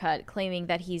Snyder Cut, claiming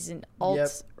that he's an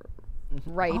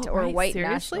alt-right or white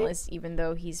nationalist, even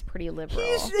though he's pretty liberal.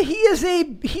 He is a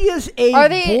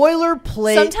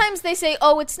boilerplate. Sometimes they say,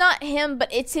 oh, it's not him, but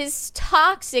it's his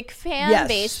toxic fan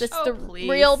base that's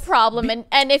real problem.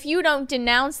 And if you don't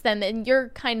denounce them, then you're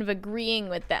kind of agreeing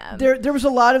with them. There was a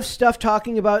lot of stuff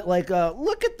talking about, like,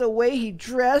 look at the way he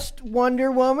dressed Wonder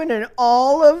Woman and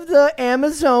all of the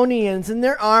Amazonians in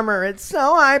their armor. It's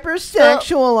so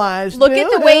hypersexualized. Look at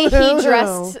the way he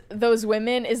dressed those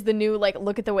women is the new, like,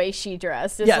 look at the way she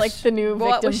dressed. It's like the new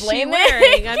victim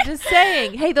blaming. I'm just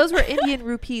saying. Hey, those were Indian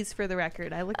rupees for the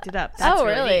record. I looked it up. That's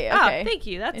really? Neat. Okay. Oh, thank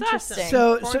you. That's interesting.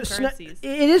 Awesome. It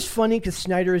is funny because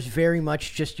Snyder is very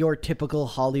much just your typical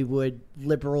Hollywood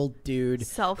liberal dude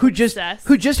who just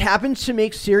happens to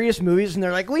make serious movies, and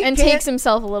they're like, takes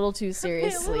himself a little too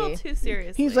seriously. A little too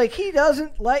seriously. He's like, he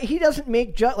doesn't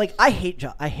make I hate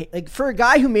like, for a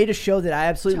guy who made a show that I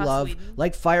absolutely love, Whedon.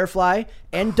 like Firefly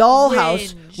and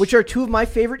Dollhouse, which are two of my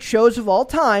favorite shows of all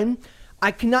time.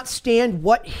 I cannot stand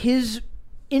what his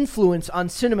influence on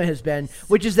cinema has been,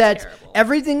 which is that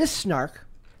everything is snark.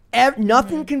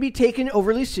 Nothing can be taken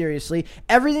overly seriously.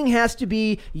 Everything has to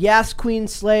be, yes, Queen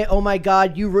Slay, oh my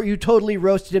God, you totally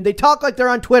roasted him. They talk like they're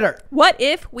on Twitter. What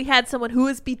if we had someone who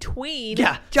is between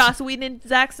Joss Whedon and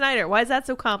Zack Snyder? Why is that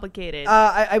so complicated?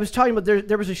 I was talking about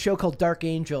there was a show called Dark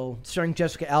Angel starring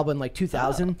Jessica Alba in like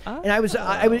 2000, and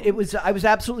it was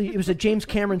a James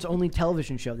Cameron's only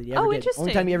television show that he ever did. Interesting.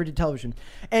 Only time he ever did television.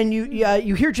 And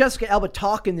you hear Jessica Alba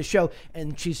talk in the show,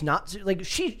 and she's not like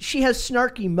she has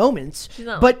snarky moments,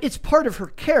 but it's part of her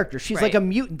character. She's like a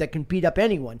mutant that can beat up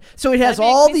anyone. So it has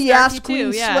all the ass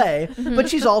Queen Slay, but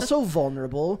she's also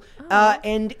vulnerable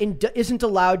and isn't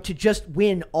allowed to just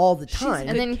win all the time.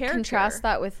 And then contrast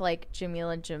that with like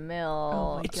Jamila Jamil.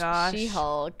 Oh my gosh.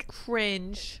 She-Hulk.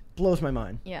 Cringe. Blows my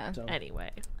mind. Yeah. So. Anyway.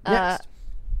 Next.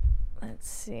 Let's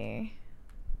see.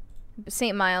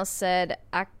 St. Miles said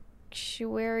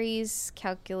actuaries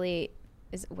calculate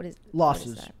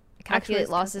losses. Calculate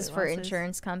losses for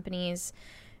insurance companies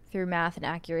through math and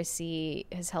accuracy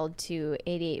has held to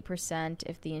 88%.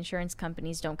 If the insurance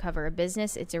companies don't cover a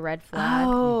business, it's a red flag.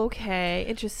 Oh, okay.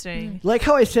 Interesting. Like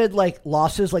how I said, like,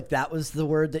 losses, like that was the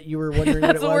word that you were wondering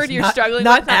what it was. That's the word you're struggling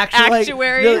with, with,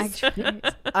 actuaries.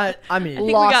 I mean,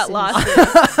 we got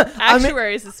losses.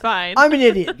 Actuaries is fine. I'm an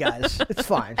idiot, guys. It's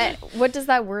fine. What does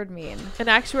that word mean? An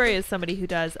actuary is somebody who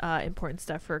does important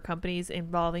stuff for companies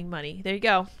involving money. There you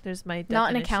go. There's my definition.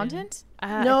 Not an accountant?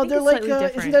 No, they're like,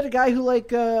 isn't that a guy who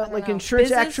like insurance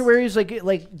business? Actuaries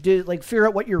like figure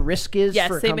out what your risk is? Yes,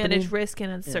 for a they company? Manage risk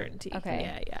and uncertainty. Yeah.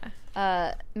 Okay.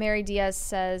 Yeah. Mary Diaz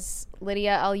says,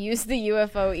 Lydia, I'll use the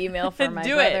UFO email for my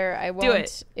Do brother. it. I won't. Do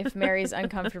it. If Mary's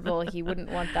uncomfortable, he wouldn't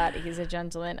want that. He's a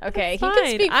gentleman. Okay, That's he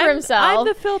can speak for himself. I'm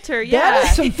the filter. Yeah. That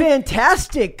is some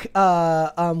fantastic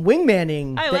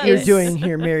wingmanning that you're doing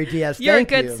here, Mary Diaz. You're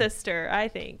Thank a good you. sister, I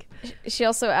think. She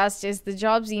also asked, is the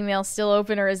Jobs email still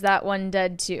open or is that one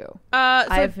dead too? I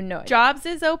have no idea. Jobs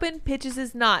is open, pitches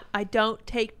is not. I don't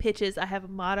take pitches. I have a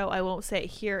motto. I won't say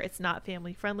it here. It's not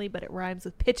family friendly, but it rhymes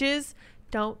with pitches.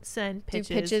 Don't send pitches.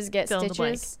 Do pitches get fill in the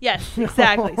blank. stitches? Yes,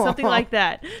 exactly. Something like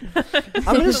that. I'm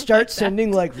going to start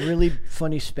sending like really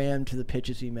funny spam to the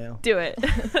pitches email. Do it.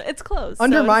 It's closed.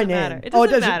 Under so my it name. matter. It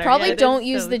doesn't matter. Probably Yeah, don't it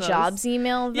use so the close. Jobs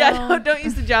email, though. Yeah, no, don't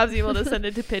use the Jobs email to send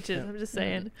it to pitches. I'm just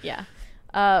saying. Yeah.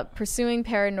 Pursuing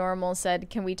Paranormal said,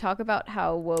 can we talk about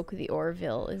how woke the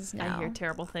Orville is now? I hear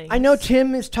terrible things. I know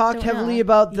Tim has talked heavily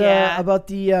about the Yeah.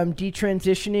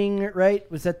 detransitioning,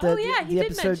 right? Was that the he the did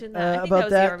episode mention that. I think about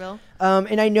that was the Orville.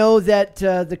 And I know that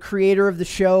the creator of the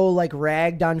show like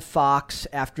ragged on Fox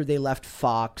after they left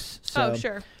Fox. So,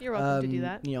 sure. You're welcome to do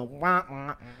that. You know,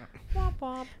 Womp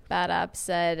womp. Bad App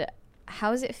said,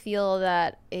 how does it feel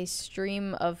that a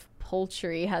stream of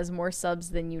poultry has more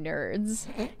subs than you nerds?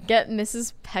 Get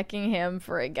Mrs. Peckingham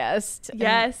for a guest.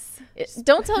 Yes.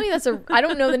 Don't tell me that's I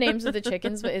don't know the names of the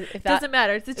chickens, but if that doesn't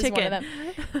matter, it's a is chicken. one of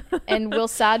them. And will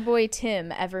Sad Boy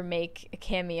Tim ever make a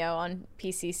cameo on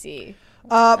PCC?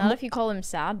 Not if you call him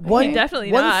Sad Boy.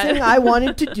 Definitely one not. thing I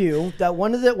wanted to do, that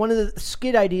one of the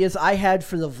skit ideas I had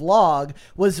for the vlog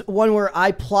was one where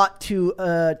I plot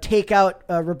to take out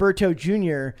Roberto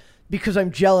Jr. because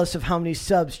I'm jealous of how many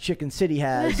subs Chicken City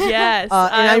has. Yes,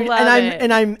 I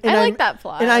like that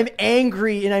plot. And I'm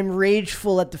angry and I'm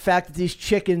rageful at the fact that these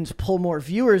chickens pull more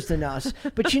viewers than us.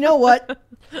 But you know what?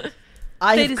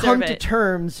 I have come to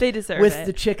terms with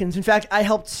the chickens. In fact, I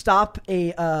helped stop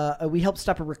we helped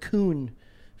stop a raccoon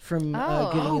from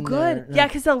getting in good. there. Yeah,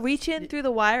 because they'll reach in through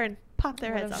the wire and pop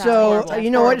their heads off. So That's you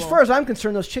know what? As horrible. far as I'm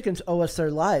concerned, those chickens owe us their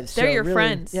lives. They're So your really,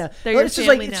 friends. Yeah, They're Well, your it's just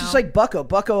family like now. just like Bucko.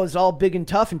 Bucko is all big and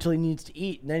tough until he needs to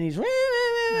eat, and then he's know,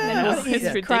 I it's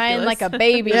yeah. Crying ridiculous. like a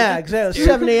baby. Yeah, exactly.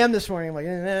 7 a.m. this morning. I'm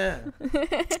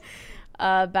like,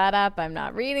 Bad app. I'm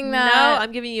not reading No, that.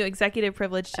 I'm giving you executive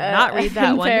privilege to not read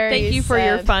that one. very Thank you for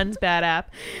your sad. funds, bad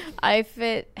app.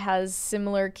 iFit has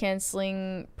similar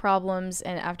canceling problems,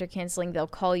 and after canceling, they'll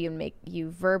call you and make you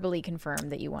verbally confirm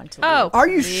that you want to leave. Oh, Are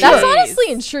you please. sure? That's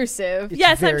honestly intrusive. It's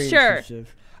Yes, I'm very sure.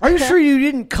 intrusive. Are you sure you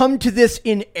didn't come to this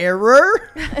in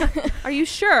error? Are you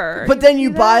sure? But then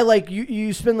you buy like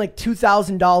you spend like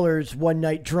 $2,000 one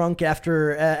night drunk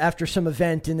after some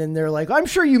event, and then they're like, "I'm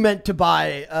sure you meant to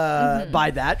buy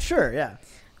buy that." Sure, yeah.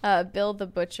 Bill the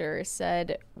Butcher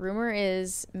said, rumor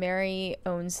is Mary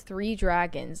owns 3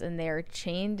 dragons and they are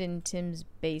chained in Tim's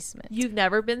basement. You've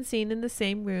never been seen in the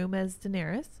same room as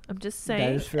Daenerys. I'm just saying.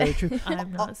 That is very true.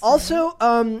 I'm not saying. Also,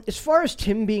 as far as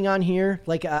Tim being on here,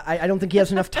 like I don't think he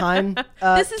has enough time.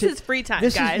 This is his free time,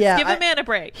 guys. Give a man a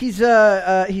break. He's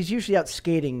usually out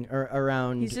skating or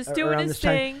around. He's just doing around his this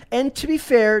time. thing. And to be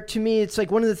fair, to me, it's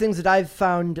like one of the things that I've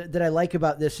found that I like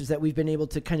about this is that we've been able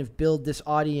to kind of build this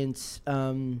audience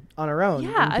on our own.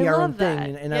 Yeah, and be I our love own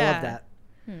thing, that. and I Yeah. love that.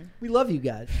 We love you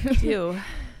guys. You.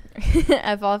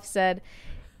 Evolve said,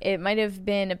 it might have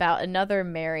been about another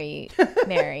Mary.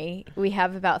 We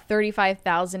have about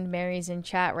 35,000 Marys in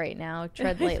chat right now.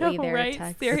 Tread lightly know, there, right?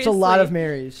 text. Seriously. It's a lot of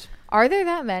Marys. Are there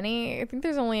that many? I think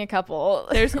there's only a couple.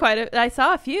 There's quite a. I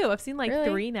saw a few. I've seen like Really?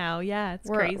 3 now. Yeah, it's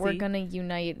crazy. We're gonna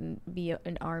unite and be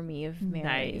an army of Marys.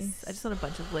 Nice. I just want a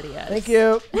bunch of Lydias. Thank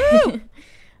you.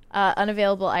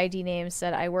 Unavailable ID name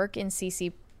said, I work in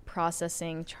CC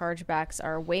processing. Chargebacks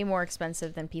are way more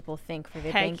expensive than people think for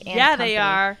the Heck bank and yeah, company. they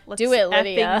are. Let's Do it, effing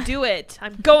Lydia. do it.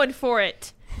 I'm going for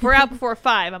it. If we're out before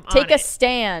 5. I'm Take on a it.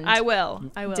 stand. I will.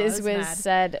 Dizwiz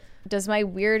said, does my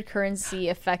weird currency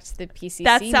affect the PCC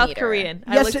That's South meter? Korean.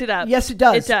 I Yes, looked it up. Yes, it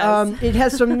does. It does. It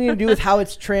has something to do with how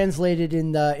it's translated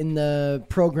in the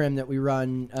program that we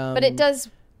run. But it does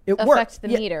it affect works. the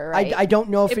Yeah, meter, right? I don't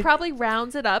know if It probably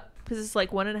rounds it up because it's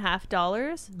like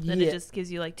 $1.50. Then Yeah. it just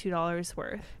gives you like $2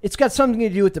 worth. it's got something to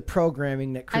do with the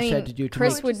programming that Chris had to do to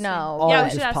Chris make would know. all yeah, of we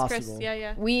this should ask possible. Chris.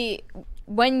 Yeah.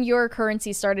 When your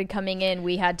currency started coming in,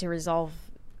 we had to resolve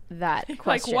that Like,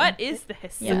 question. what is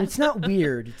this? Yeah. And it's not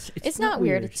weird. It's not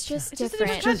weird. It's just It's just a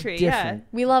different. different Just country. Yeah. different.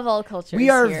 We love all cultures. We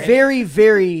are here. very,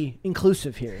 very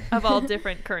inclusive here. Of all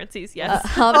different currencies, yes.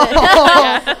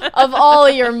 Of all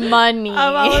your money. Of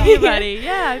all of you, buddy.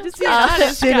 Yeah, just be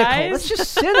honest, Cynical. guys. That's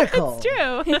just cynical. It's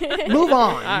true. Move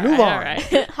on. All Move right, on. all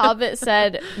right. Hobbit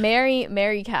said,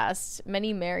 Marycast.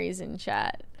 Many Marys in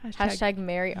chat. Hashtag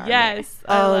Mary Army. Yes,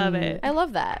 I love it. I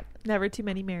love that. Never too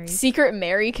many Marys. Secret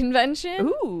Mary convention.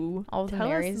 Ooh, All the tell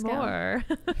Marys us go. more.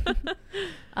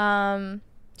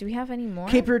 Do we have any more?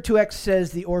 Caper 2X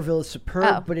says the Orville is superb,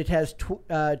 Oh. but it has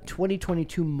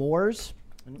 2022 mores.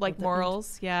 Like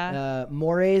morals, yeah,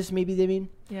 Mores, maybe they mean.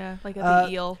 yeah, like the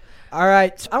eel. All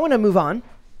right, so I want to move on.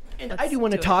 And I Let's do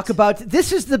want to do talk it. about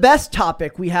this is the best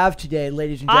topic we have today,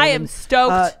 ladies and gentlemen. I am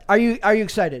stoked. Are you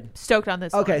excited? Stoked on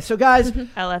this. Okay, so guys,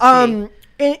 LFG.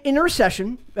 in a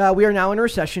recession, we are now in a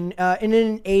recession, in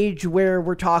an age where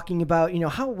we're talking about,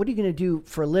 what are you going to do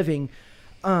for a living?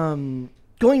 Going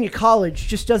to college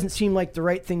just doesn't seem like the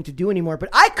right thing to do anymore. But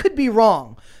I could be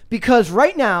wrong, because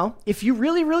right now, if you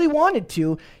really, really wanted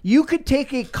to, you could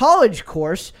take a college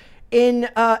course in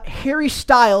Harry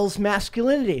Styles'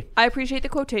 masculinity. I appreciate the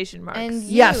quotation marks. And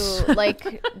you, Yes.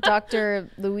 like Dr.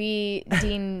 Louis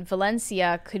Dean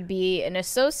Valencia, could be an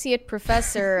associate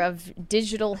professor of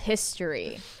digital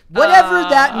history. Whatever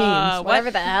that means.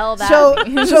 Whatever the hell that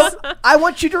means. So I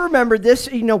want you to remember this.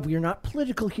 We're not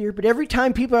political here, but every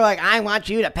time people are like, I want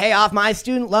you to pay off my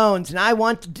student loans and I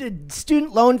want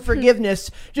student loan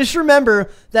forgiveness, just remember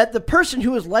that the person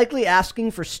who is likely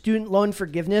asking for student loan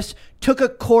forgiveness took a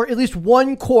course, at least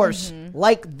one course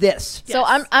like this. So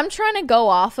I'm trying to go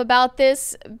off about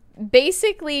this.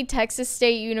 Basically, Texas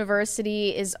State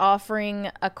University is offering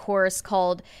a course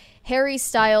called Harry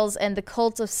Styles and the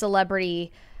Cult of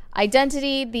Celebrity: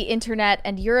 Identity, the Internet,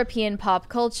 and European Pop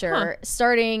Culture,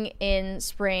 starting in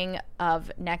spring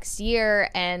of next year,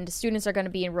 and students are going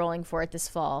to be enrolling for it this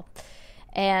fall.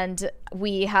 And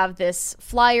we have this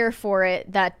flyer for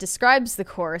it that describes the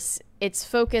course. It's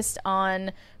focused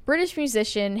on British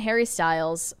musician Harry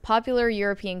Styles, popular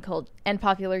European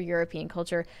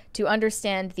culture, to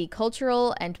understand the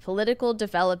cultural and political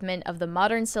development of the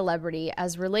modern celebrity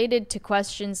as related to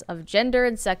questions of gender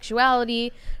and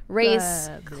sexuality, race,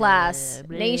 class,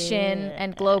 nation,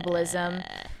 and globalism,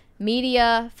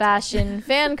 media, fashion,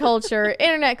 fan culture,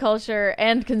 internet culture,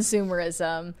 and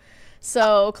consumerism.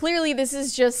 So clearly this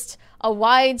is just a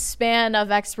wide span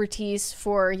of expertise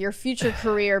for your future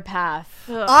career path.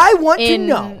 I want to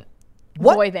know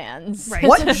boy bands. Right.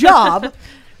 what job.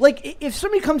 Like, if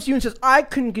somebody comes to you and says, I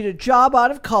couldn't get a job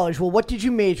out of college, well, what did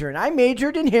you major in? I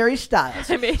majored in Harry Styles.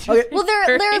 Well,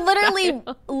 they're literally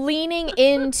leaning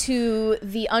into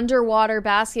the underwater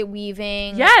basket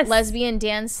weaving, lesbian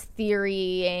dance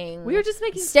theorying. We were just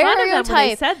making fun of them when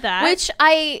they said that. Which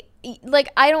I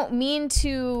don't mean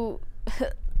to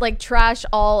like trash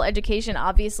all education.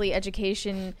 Obviously,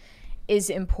 education is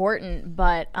important,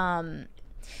 but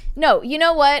no, you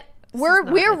know what?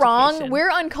 We're wrong. We're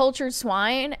uncultured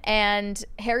swine, and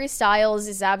Harry Styles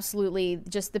is absolutely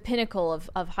just the pinnacle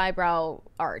of highbrow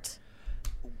art.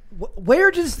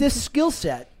 Where does this skill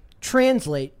set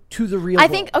translate to the real world?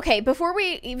 I think, okay, before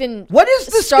we even what is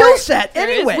the skill set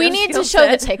anyway? We need to show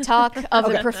the TikTok of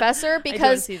the professor,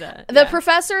 because the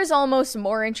professor is almost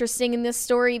more interesting in this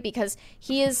story because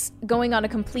he is going on a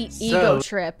complete ego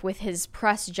trip with his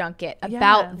press junket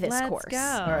about this course. Go.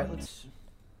 All right, let's...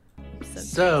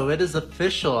 So it is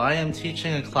official. I am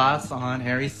teaching a class on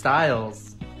Harry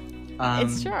Styles.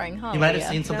 It's jarring, huh? You might have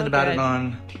seen something about it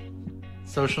on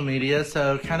social media.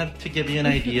 So kind of to give you an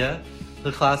idea,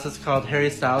 the class is called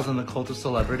Harry Styles and the Cult of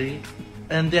Celebrity.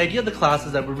 And the idea of the class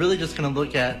is that we're really just going to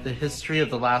look at the history of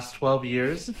the last 12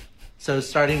 years. So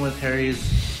starting with Harry's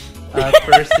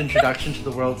first introduction to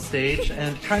the world stage,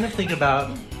 and kind of think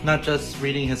about not just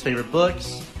reading his favorite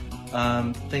books,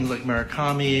 things like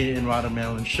Murakami and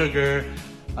Watermelon Sugar.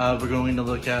 We're going to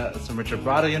look at some Richard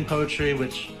Brautigan poetry,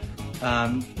 which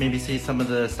maybe see some of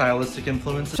the stylistic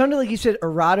influences. Sounded like you said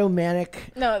erotomanic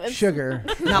sugar,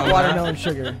 not watermelon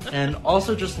sugar. And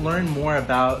also just learn more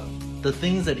about the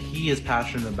things that he is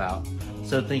passionate about.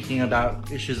 So thinking about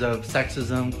issues of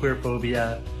sexism,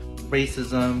 queerphobia,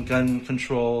 racism, gun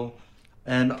control,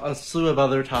 and a slew of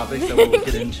other topics that we'll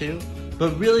get into.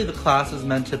 But really the class is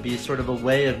meant to be sort of a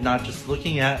way of not just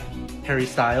looking at Harry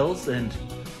Styles,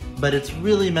 but it's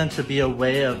really meant to be a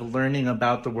way of learning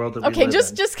about the world that we live in.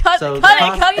 Just cut so it. the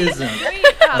class isn't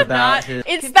about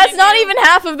his... That's not even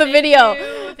half of the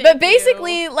video. But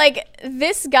basically, like,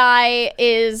 this guy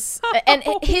is... and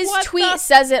his tweet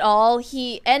says it all.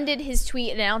 He ended his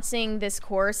tweet announcing this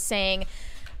course saying...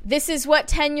 This is what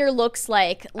tenure looks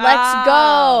like. Let's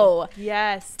go.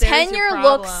 Yes. Tenure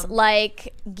looks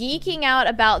like geeking out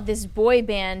about this boy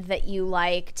band that you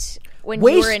liked when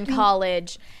you were in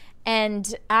college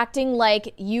and acting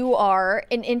like you are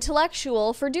an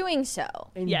intellectual for doing so.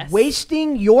 And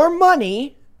wasting your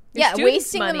money.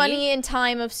 Wasting the money and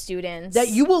time of students. That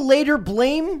you will later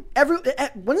blame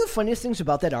one of the funniest things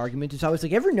about that argument is I was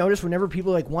like, ever notice whenever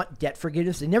people like want debt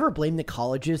forgiveness, they never blame the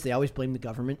colleges, they always blame the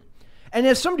government. And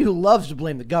as somebody who loves to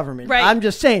blame the government, I'm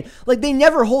just saying, like, they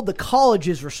never hold the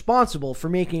colleges responsible for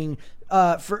making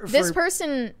this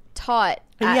person taught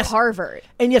at Harvard.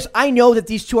 And yes, I know that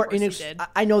these two are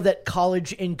I know that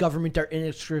college and government are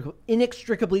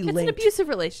inextricably linked. It's an abusive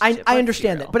relationship. I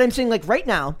understand that, but I'm saying, like, right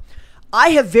now,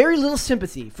 I have very little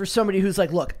sympathy for somebody who's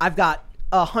like, look, I've got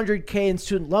 $100K in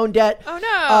student loan debt. Oh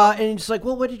no! And it's like,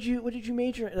 well, what did you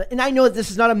major in? And I know that this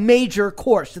is not a major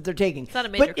course that they're taking. It's not a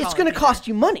major but it's going to cost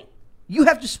you money. You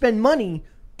have to spend money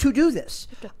to do this.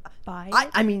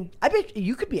 I mean, I bet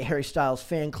you could be a Harry Styles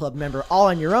fan club member all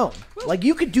on your own. Like,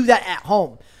 you could do that at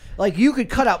home. Like, you could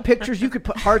cut out pictures. You could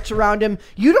put hearts around him.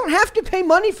 You don't have to pay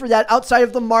money for that outside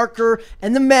of the marker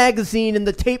and the magazine and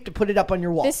the tape to put it up on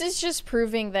your wall. This is just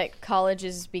proving that college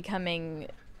is becoming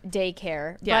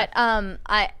daycare. Yeah.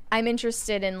 But I'm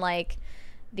interested in, like,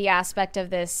 the aspect of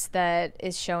this that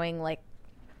is showing, like,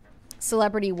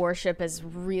 celebrity worship has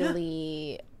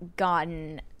really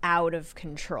gotten out of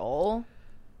control.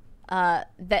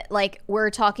 That, like, we're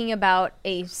talking about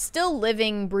a still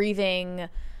living, breathing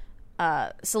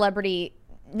celebrity,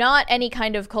 not any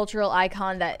kind of cultural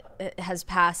icon that has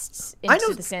passed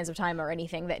into the sands of time or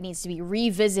anything that needs to be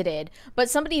revisited, but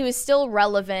somebody who is still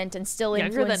relevant and still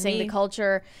influencing the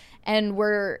culture. And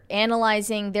we're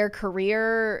analyzing their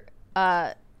career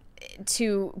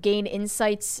to gain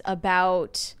insights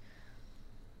about,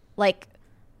 like,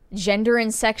 gender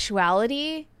and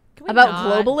sexuality, about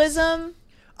globalism.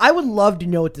 I would love to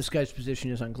know what this guy's position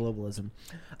is on globalism.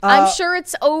 I'm sure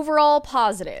it's overall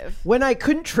positive. When I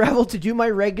couldn't travel to do my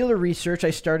regular research, I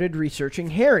started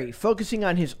researching Harry, focusing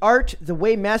on his art, the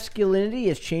way masculinity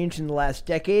has changed in the last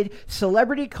decade,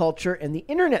 celebrity culture, and the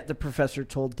internet, the professor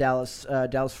told Dallas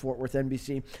Fort Worth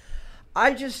NBC.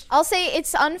 I'll say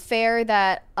it's unfair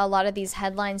that a lot of these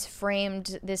headlines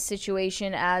framed this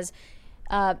situation as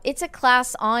it's a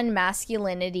class on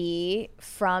masculinity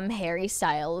from Harry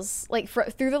Styles, like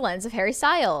through the lens of Harry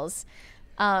Styles.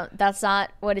 That's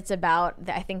not what it's about.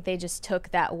 I think they just took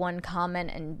that one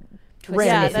comment and twisted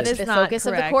Yeah, it that into is the not focus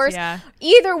of the correct, course. yeah.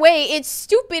 Either way, it's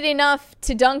stupid enough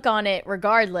to dunk on it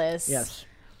regardless. Yes.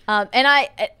 And I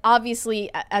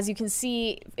obviously, as you can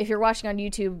see, if you're watching on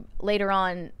YouTube later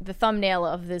on, the thumbnail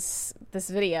of this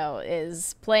video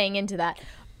is playing into that.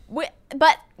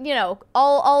 But, you know,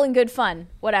 all in good fun,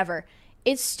 whatever.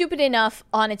 It's stupid enough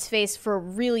on its face for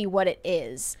really what it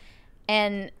is.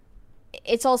 And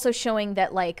it's also showing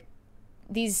that, like,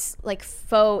 these, like,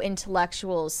 faux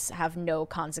intellectuals have no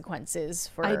consequences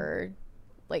for,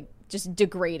 like, just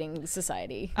degrading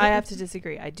society. I have to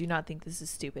disagree. I do not think this is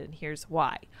stupid, and here's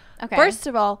why. Okay. First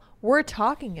of all, we're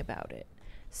talking about it.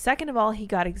 Second of all, he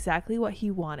got exactly what he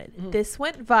wanted. This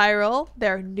went viral.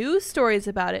 There are news stories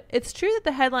about it. It's true that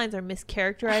the headlines are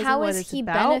mischaracterizing How what is it's he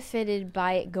about. benefited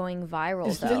by it going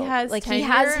viral, though? He has he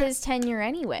has tenure. his tenure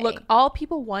anyway. Look, all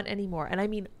people want anymore, and I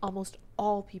mean almost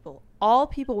all people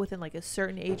within like a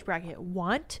certain age bracket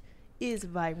want is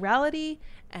virality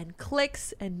and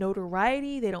clicks and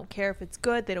notoriety. They don't care if it's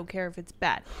good. They don't care if it's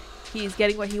bad. He's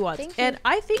getting what he wants. And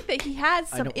I think that he has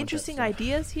some interesting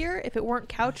ideas here if it weren't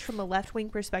couched from a left-wing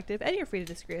perspective, and you're free to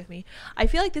disagree with me. I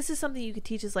feel like this is something you could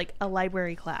teach as like a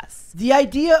library class. The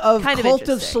idea of Kind of cult of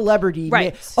interesting. celebrity.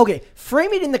 Right. Okay,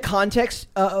 frame it in the context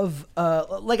of,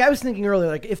 like I was thinking earlier,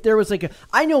 like if there was like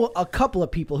I know a couple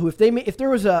of people who if there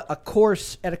was a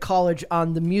course at a college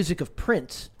on the music of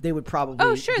Prince, they would probably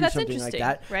Oh, sure, do that's something interesting,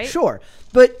 like that. right? Sure.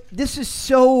 But this is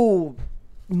so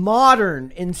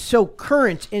modern and so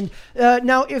current, and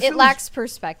now if it lacks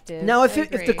perspective. now if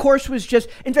the course was just,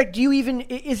 in fact,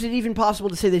 is it even possible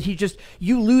to say that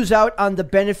you lose out on the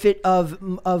benefit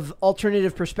of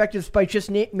alternative perspectives by just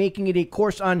making it a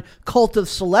course on cult of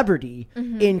celebrity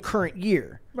in current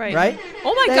year? Right.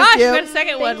 Oh my Thank gosh, you. you got a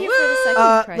second one. Thank you for the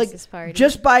second crisis like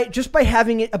party. just by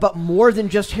having it about more than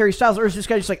just Harry Styles, or is this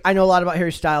guy just like, I know a lot about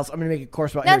Harry Styles, I'm going to make a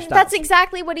course about Harry Styles? That's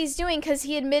exactly what he's doing, because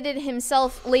he admitted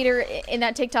himself later in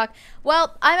that TikTok,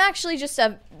 well, I'm actually just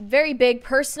a very big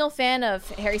personal fan of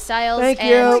Harry Styles. Thank and,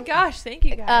 you. Oh my gosh, thank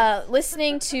you guys.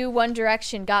 Listening to One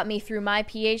Direction got me through my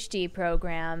PhD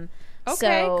program.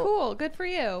 Okay, So, cool. Good for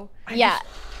you. Yeah.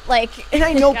 Like, And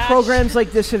I know Gosh. programs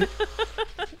like this have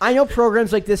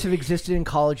existed in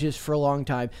colleges for a long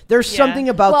time. There's something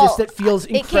about this that feels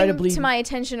incredibly. It came to my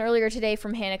attention earlier today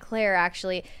from Hannah Claire,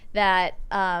 actually, that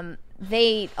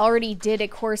they already did a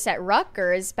course at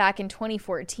Rutgers back in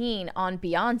 2014 on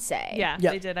Beyonce. Yeah,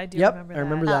 Yep. they did. I do Yep, remember I that.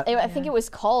 remember that. I think it was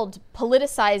called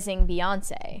Politicizing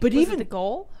Beyonce. But Was even it the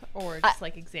goal or just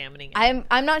like examining it?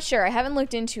 I'm not sure. I haven't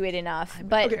looked into it enough,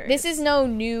 but this is no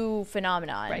new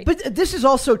phenomenon. Right. But this is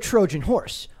also Trojan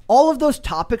horse. All of those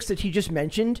topics that he just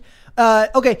mentioned.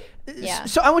 Okay, Yeah.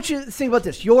 so I want you to think about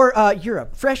this. You're a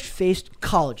fresh-faced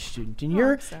college student,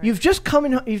 and you've just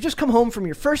come home from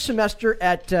your first semester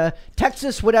at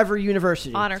Texas whatever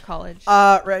university. Honor college.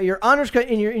 Right, your honors,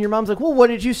 and your mom's like, well, what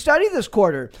did you study this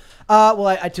quarter? Well,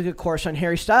 I took a course on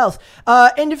Harry Styles.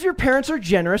 And if your parents are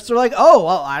generous, they're like, oh,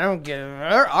 well, I don't get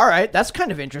it. All right, that's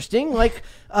kind of interesting.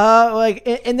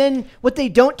 And then what they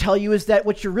don't tell you is that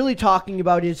what you're really talking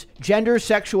about is gender,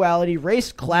 sexuality,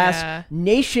 race, class,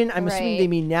 nation. I'm assuming they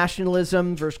mean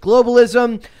nationalism versus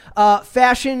globalism,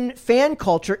 fashion, fan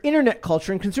culture, internet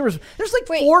culture, and consumerism. There's like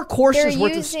 4 courses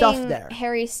worth of stuff there.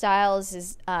 Harry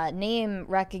Styles' name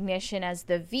recognition as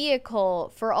the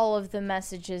vehicle for all of the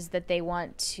messages that they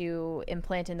want to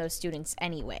implant in those students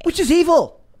anyway. Which is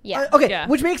evil. Yeah. Okay. Yeah.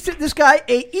 Which makes this guy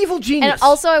a evil genius. And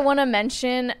also, I want to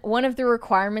mention one of the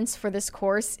requirements for this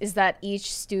course is that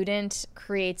each student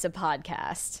creates a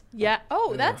podcast. Yeah.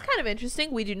 Oh, that's kind of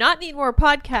interesting. We do not need more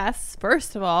podcasts,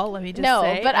 first of all. Let me just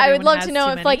say. But I would Everyone love has to know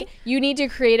too if, many. like, you need to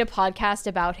create a podcast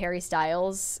about Harry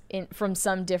Styles from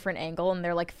some different angle, and there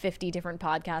are, like, 50 different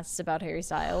podcasts about Harry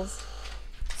Styles.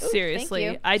 Seriously,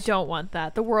 thank you. I don't want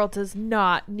that. The world does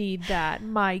not need that.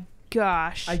 My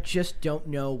gosh. I just don't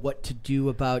know what to do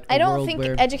about a I don't world think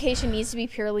where education needs to be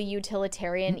purely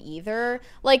utilitarian either.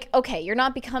 Like, okay, you're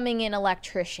not becoming an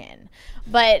electrician,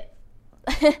 but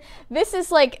this is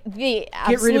like the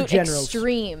Get rid of absolute generals.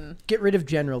 extreme. Get rid of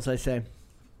generals, I say.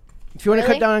 If you want to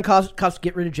Really? cut down on costs,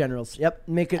 get rid of generals. Yep,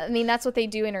 make it. I mean, that's what they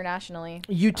do internationally.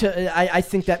 I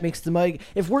think that makes them like,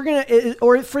 if we're gonna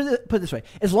put it this way,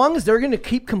 as long as they're gonna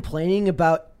keep complaining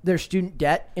about their student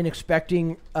debt and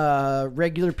expecting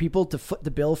regular people to foot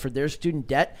the bill for their student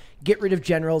debt, get rid of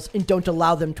generals and don't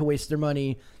allow them to waste their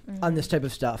money on this type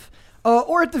of stuff,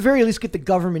 or at the very least get the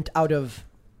government out of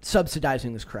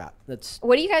subsidizing this crap.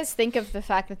 What do you guys think of the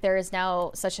fact that there is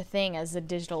now such a thing as a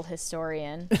digital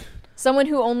historian? Someone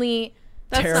who only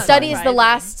Terrifying. studies the surprising.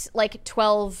 last like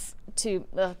 12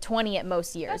 to 20 at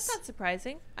most years. That's not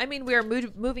surprising. I mean, we are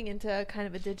moving into kind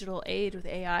of a digital age with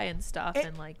AI and stuff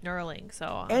and like Neuralink.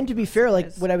 So, and to be fair,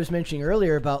 like what I was mentioning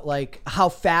earlier about like how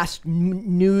fast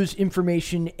news,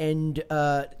 information, and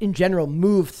in general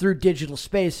move through digital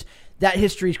space, that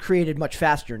history is created much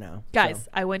faster now. Guys,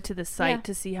 I went to the site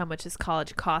to see how much this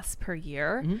college costs per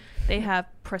year. Mm-hmm. They have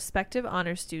prospective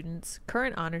honor students,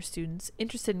 current honor students,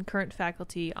 interested in current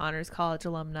faculty, honors college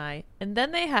alumni, and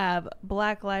then they have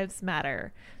Black Lives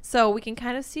Matter. So we can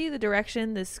kind of see the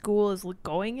direction this school is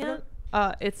going in.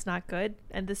 It's not good.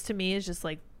 And this to me is just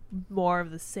like more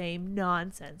of the same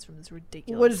nonsense from this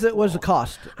ridiculous What is the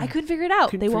cost? I couldn't figure it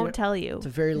out. They won't tell you. It's a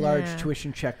very large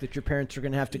tuition check that your parents are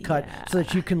going to have to cut so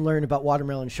that you can learn about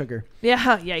watermelon sugar. Yeah,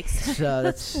 yikes.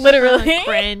 That's literally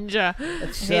cringe.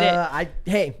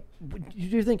 Hey, do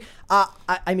you think?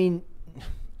 I mean,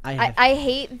 I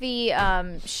hate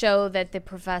the show that the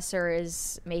professor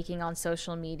is making on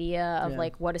social media of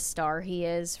like what a star he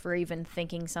is for even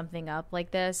thinking something up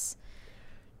like this.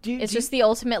 It's just the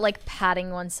ultimate like patting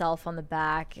oneself on the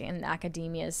back, and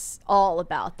academia is all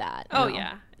about that. Oh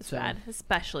yeah, it's bad,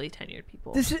 especially tenured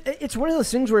people. It's one of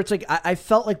those things where it's like I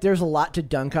felt like there's a lot to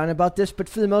dunk on about this, but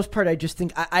for the most part, I just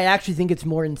think I actually think it's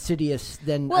more insidious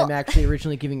than I'm actually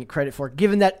originally giving it credit for.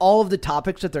 Given that all of the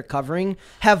topics that they're covering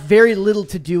have very little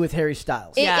to do with Harry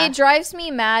Styles. It drives me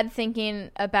mad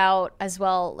thinking about as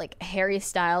well like Harry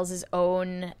Styles'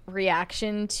 own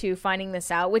reaction to finding this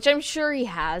out, which I'm sure he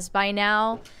has by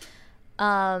now.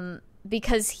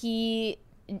 Because he,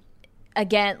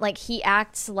 again, like he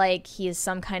acts like he is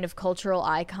some kind of cultural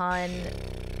icon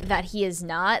that he is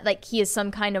not. Like he is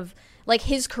some kind of, like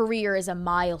his career is a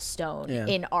milestone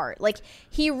in art. Like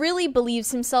he really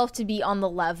believes himself to be on the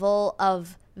level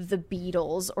of the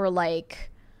Beatles or like,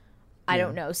 I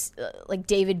don't know, like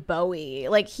David Bowie.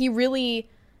 Like he really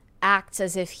acts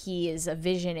as if he is a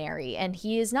visionary, and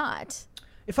he is not.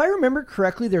 If I remember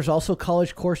correctly, there's also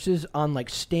college courses on like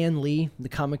Stan Lee, the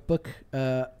comic book.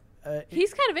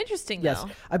 He's kind of interesting, yes, though.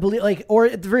 I believe, like, or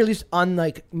at the very least, on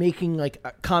like making like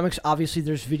comics. Obviously,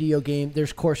 there's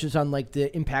there's courses on like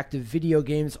the impact of video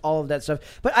games, all of that stuff.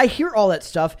 But I hear all that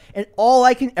stuff, and all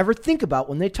I can ever think about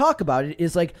when they talk about it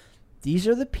is like, these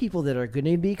are the people that are going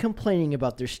to be complaining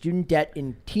about their student debt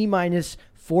in T-minus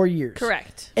 4 years.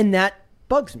 Correct. And that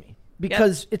bugs me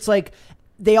because it's like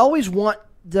they always want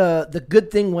the good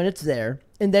thing when it's there,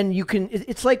 and then you can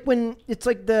it's like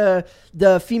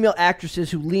the female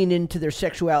actresses who lean into their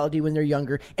sexuality when they're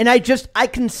younger, and I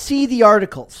can see the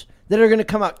articles that are going to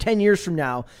come out 10 years from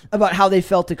now about how they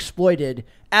felt exploited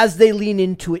as they lean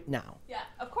into it now. Yeah,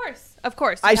 of course.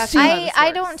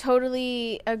 I don't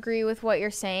totally agree with what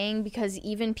you're saying, because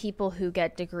even people who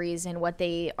get degrees in what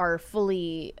they are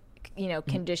fully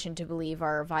conditioned to believe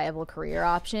are viable career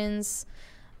options,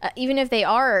 even if they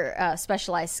are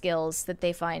specialized skills that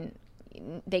they find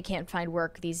they can't find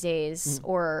work these days,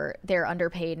 or they're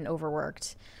underpaid and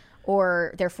overworked,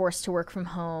 or they're forced to work from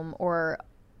home, or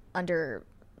under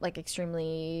like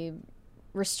extremely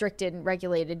restricted and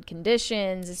regulated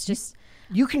conditions. It's just,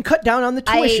 you can cut down on the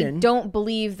tuition. I don't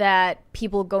believe that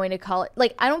people going to college,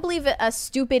 like I don't believe a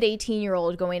stupid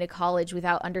 18-year-old going to college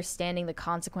without understanding the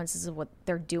consequences of what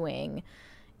they're doing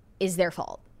is their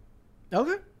fault.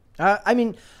 Okay. I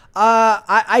mean,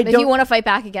 I don't. If you want to fight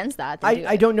back against that,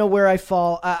 I don't know where I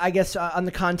fall. I guess on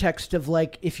the context of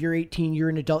like, if you're 18, you're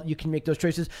an adult, you can make those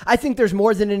choices. I think there's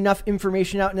more than enough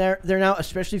information out there now,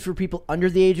 especially for people under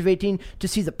the age of 18, to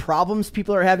see the problems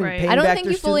people are having paying back their student loans. I don't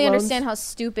think you fully understand how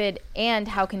stupid and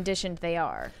how conditioned they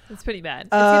are. It's pretty bad. It's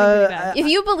getting pretty bad. If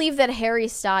you believe that Harry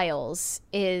Styles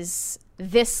is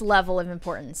this level of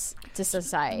importance to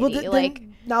society,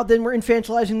 well, then we're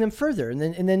infantilizing them further, and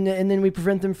then we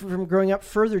prevent them from growing up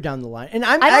further down the line. And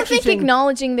I don't think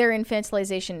acknowledging their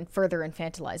infantilization further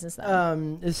infantilizes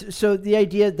them. So the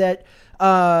idea that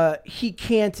he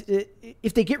can't,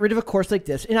 if they get rid of a course like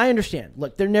this, and I understand,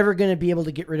 look, they're never going to be able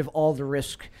to get rid of all the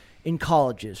risk in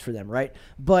colleges for them, right?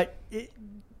 But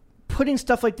putting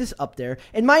stuff like this up there,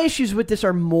 and my issues with this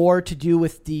are more to do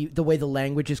with the way the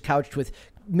language is couched, with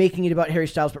making it about Harry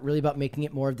Styles, but really about making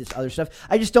it more of this other stuff.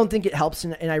 I just don't think it helps,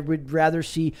 and I would rather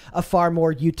see a far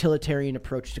more utilitarian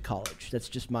approach to college. That's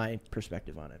just my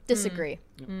perspective on it. Disagree.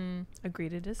 Agree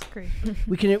to disagree.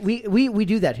 We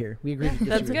do that here. We agree to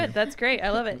disagree. That's good. That's great. I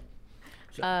love it.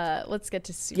 Let's get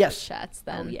to super chats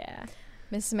then. Oh, yeah.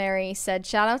 Miss Mary said,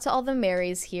 shout out to all the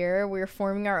Marys here. We're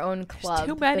forming our own club,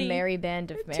 too the many. Mary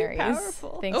Band of They're too Marys.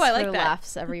 powerful. Thanks Oh, I for like the that.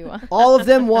 laughs, everyone. All of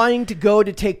them wanting to go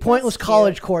to take pointless That's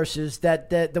college cute. courses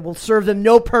that will serve them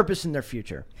no purpose in their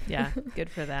future. Yeah, good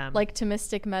for them. Like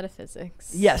Thomistic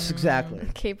metaphysics. Yes, exactly.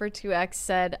 Caper2X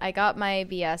said, I got my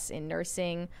BS in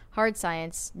nursing, hard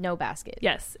science, no basket.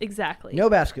 yes, exactly. No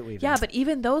basket weaving. Yeah, but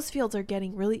even those fields are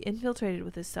getting really infiltrated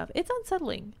with this stuff. It's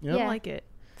unsettling. I Yep. don't Yeah. like it.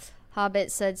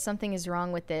 Hobbit said, something is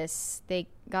wrong with this. They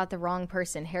got the wrong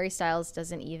person. Harry Styles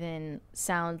doesn't even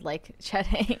sound like Chet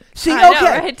Hanks. See, I know,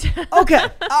 okay, right? okay,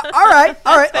 all right.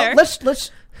 fair.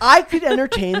 Let's. I could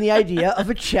entertain the idea of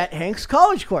a Chet Hanks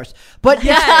college course, but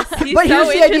Yes, he's but here's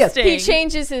so the idea. interesting. He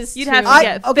changes his You'd have to tune.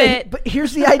 get Okay, fit. but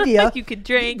here's the idea. You could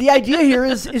drink. The idea here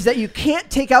is that you can't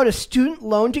take out a student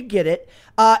loan to get it,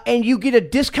 and you get a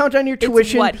discount on your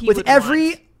tuition what he with would every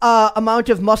want. Amount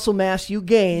of muscle mass you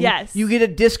gain. Yes. You get a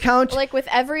discount. Like with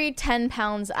every 10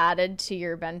 pounds added to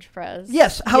your bench press.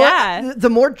 Yes. Yeah. The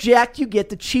more jacked you get,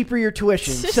 the cheaper your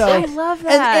tuition. So I love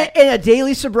that. And a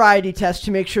daily sobriety test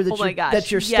to make sure that Oh my gosh, that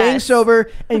you're staying yes.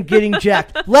 sober and getting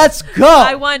jacked. Let's go.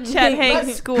 I want Chet Hanks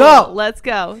Let's School. go. Let's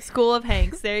go. School of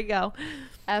Hanks. There you go.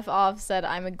 F off said,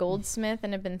 I'm a goldsmith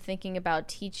and have been thinking about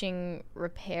teaching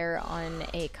repair on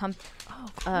a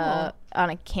on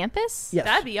a campus. Yes.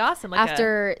 That'd be awesome. Like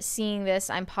After seeing this,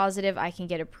 I'm positive I can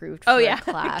get approved oh for yeah, a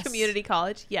class. community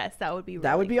college. Yes, that would be. Really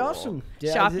That would be cool. awesome.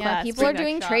 Yeah, Shop th- Yeah, class. people are Bring back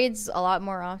doing shop. trades a lot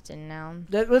more often now.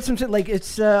 That's what I'm saying. Like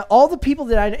it's all the people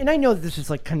that I know that this is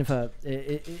like kind of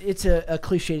it's a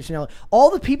cliche to say now. All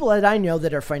the people that I know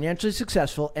that are financially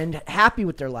successful and happy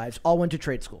with their lives all went to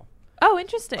trade school. Oh,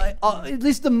 interesting. At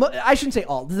least I shouldn't say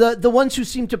all. The ones who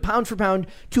seem to pound for pound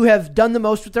to have done the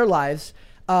most with their lives,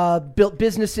 built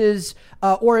businesses,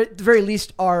 or at the very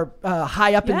least are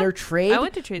high up in Yeah. their trade. I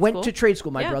went to trade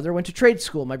school. My Yeah. brother went to trade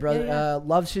school. My brother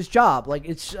loves his job. Like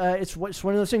it's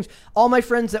one of those things. All my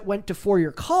friends that went to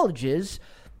 4-year colleges,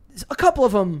 a couple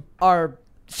of them are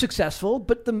successful,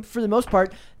 but for the most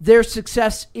part, their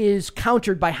success is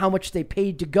countered by how much they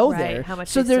paid to go Right, there. how much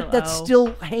so they still that's owe.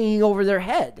 still hanging over their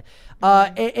head.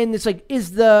 And it's like,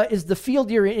 is the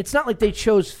field you're in? It's not like they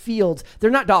chose fields.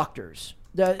 They're not doctors.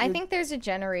 I think there's a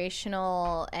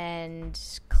generational and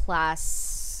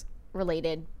class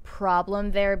related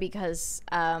problem there because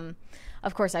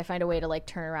of course I find a way to like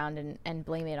turn around and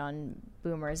blame it on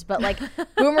boomers, but like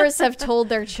boomers have told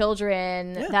their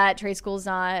children that trade school is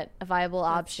not a viable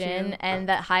option true. and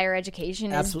that higher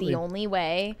education Absolutely. is the only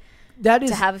way that is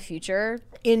to have a future.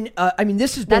 I mean,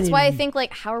 this has been. That's why I think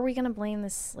like, how are we going to blame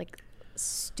this like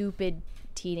stupid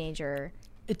teenager?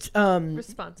 It's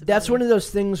Responsibility. that's one of those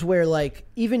things where like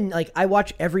even like I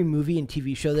watch every movie and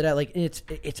TV show that I like, and it's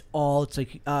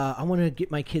like I want to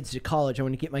get my kids to college. I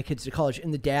want to get my kids to college,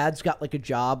 and the dad's got like a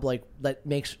job like that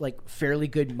makes like fairly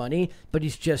good money, but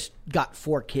he's just got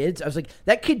 4 kids. I was like,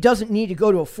 that kid doesn't need to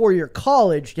go to a 4-year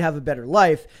college to have a better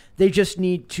life. They just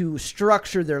need to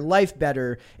structure their life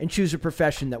better and choose a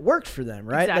profession that works for them,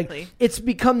 right? Exactly. Like it's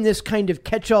become this kind of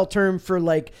catch-all term for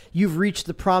like you've reached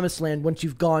the promised land once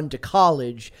you've gone to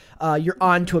college. You're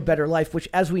on to a better life, which,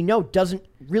 as we know, doesn't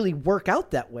really work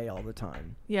out that way all the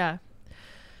time. Yeah.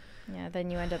 Yeah,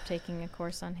 then you end up taking a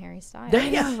course on Harry Styles.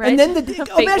 Yeah, right? and then Fate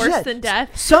imagine worse that. than death.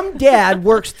 Some dad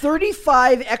works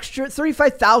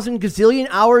 35,000 gazillion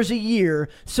hours a year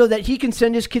so that he can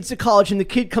send his kids to college, and the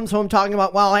kid comes home talking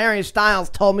about, well, Harry Styles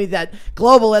told me that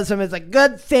globalism is a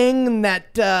good thing, and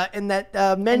that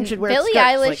men should wear Billie skirts.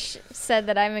 Eilish said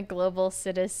that I'm a global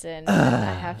citizen and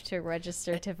I have to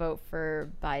register to vote for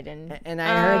Biden. And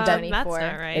I heard that. That's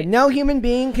not right. And no human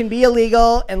being can be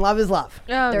illegal, and love is love.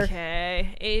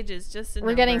 Okay. Age is just a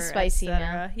We're getting number, spicy now.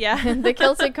 etc. Yeah. The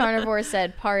Kilted Carnivore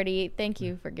said, party. Thank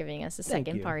you for giving us a Thank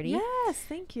second you. party. Yes,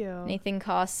 thank you. Nathan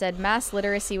Koss said, mass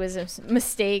literacy was a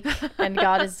mistake and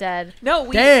God is dead.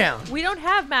 No, Damn. we don't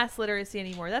have mass literacy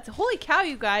anymore. That's holy cow,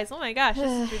 you guys. Oh my gosh,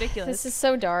 this is ridiculous. This is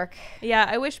so dark. Yeah,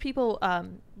 I wish people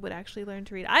would actually learn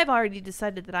to read. I've already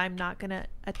decided that I'm not going to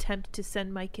attempt to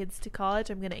send my kids to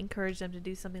college. I'm going to encourage them to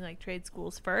do something like trade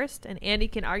schools first. And Andy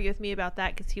can argue with me about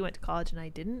that because he went to college and I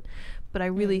didn't. But I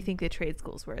really think that trade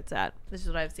school's where it's at. This is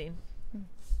what I've seen.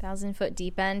 1,000 Foot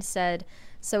Deep End said,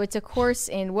 so it's a course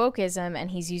in wokeism and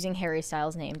he's using Harry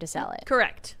Styles' name to sell it.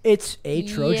 Correct. It's a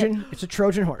Trojan. It's a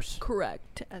Trojan horse.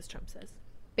 Correct, as Trump says.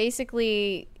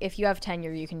 Basically, if you have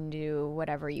tenure, you can do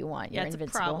whatever you want. Yeah, You're it's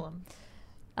invincible.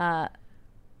 a problem.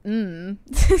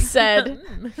 Said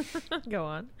Go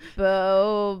on.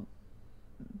 Bo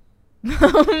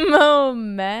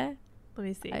meh. Let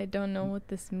me see. I don't know what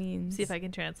this means. See if I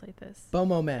can translate this.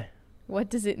 Bomo meh. What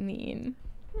does it mean?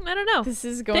 I don't know. This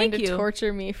is going to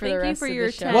torture me for the rest of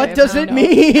the show. What does it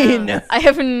mean? I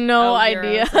have no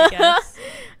idea. Euros, I guess.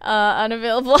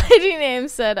 Unavailable ID name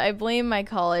said, I blame my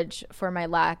college for my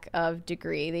lack of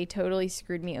degree. They totally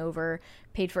screwed me over,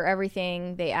 paid for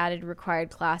everything. They added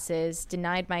required classes,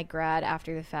 denied my grad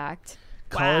after the fact.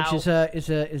 College is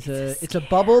a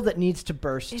bubble that needs to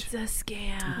burst. It's a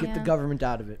scam. Get the government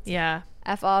out of it. Yeah.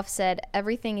 F off said,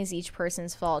 everything is each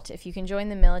person's fault. If you can join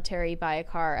the military, buy a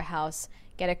car, a house,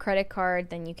 get a credit card,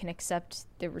 then you can accept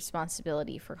the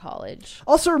responsibility for college.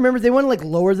 Also, remember, they want to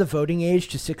lower the voting age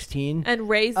to 16 and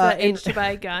raise the age to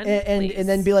buy a gun, and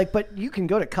then be like, but you can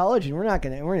go to college, and we're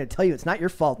gonna tell you it's not your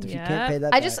fault if you can't pay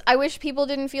that. I wish people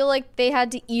didn't feel like they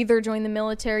had to either join the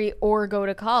military or go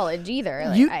to college either.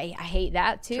 I hate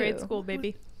that too. Trade school,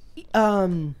 baby.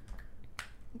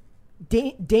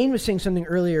 Dane was saying something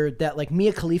earlier that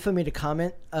Mia Khalifa made a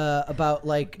comment about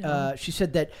she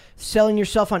said that selling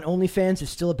yourself on OnlyFans is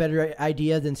still a better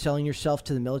idea than selling yourself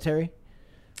to the military.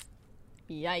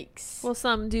 Yikes. Well,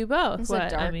 some do both.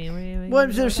 What? I mean,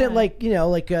 they're saying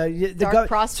the dark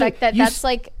prospect that's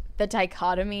the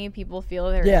dichotomy people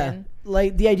feel they're in.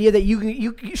 Like the idea that you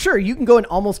can go and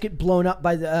almost get blown up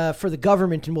by for the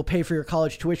government and will pay for your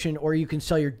college tuition, or you can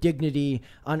sell your dignity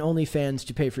on OnlyFans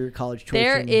to pay for your college tuition.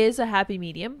 There is a happy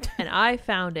medium, and I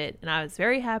found it, and I was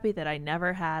very happy that I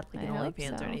never had an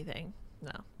OnlyFans or anything.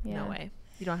 No way.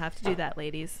 You don't have to do that,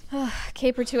 ladies.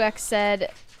 Caper2X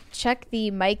said, check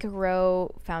the Mike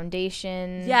Rowe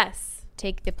Foundation. Yes.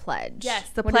 Take the pledge. Yes,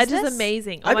 the pledge is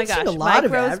amazing. Oh my gosh, Mike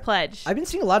Rowe's pledge. I've been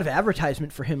seeing a lot of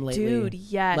advertisement for him lately. Dude,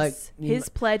 yes. His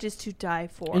pledge is to die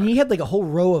for. And he had a whole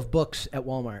row of books at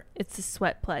Walmart. It's the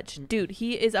sweat pledge. Dude,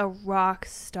 he is a rock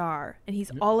star, and he's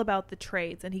all about the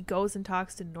trades, and he goes and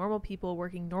talks to normal people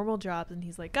working normal jobs, and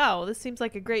he's like, oh, well, this seems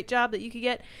like a great job that you could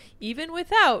get even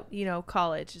without,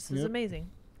 college. This is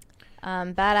amazing.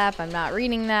 Bad app, I'm not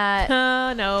reading that.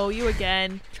 No, you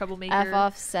again, troublemaker. F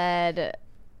off said,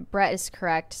 Brett is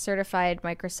correct. Certified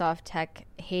Microsoft tech,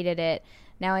 hated it.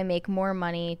 Now I make more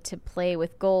money to play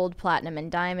with gold, platinum,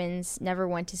 and diamonds. Never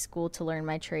went to school to learn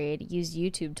my trade. Used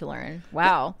YouTube to learn.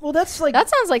 Wow. Well, that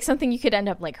sounds like something you could end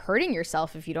up hurting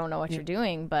yourself if you don't know what you're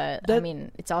doing. But I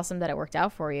mean, it's awesome that it worked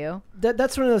out for you.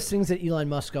 That's one of those things that Elon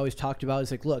Musk always talked about.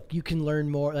 Is look, you can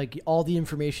learn more. All the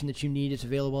information that you need is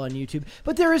available on YouTube.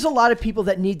 But there is a lot of people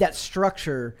that need that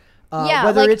structure.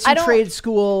 Whether it's in trade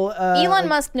school. Elon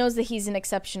Musk knows that he's an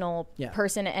exceptional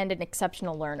person and an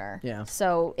exceptional learner. Yeah.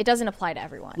 So it doesn't apply to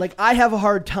everyone. I have a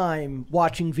hard time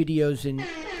watching videos in.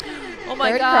 Oh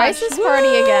my gosh. Crisis party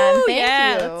again.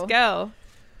 Thank you. Let's go.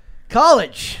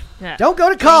 College. Yeah. Don't go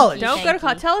to college. Don't go to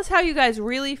college. Tell us how you guys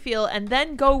really feel, and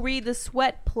then go read the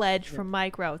sweat pledge from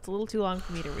Mike Rowe. It's a little too long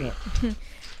for me to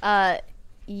read.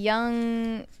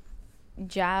 Young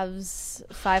Javs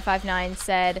 559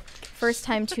 said, first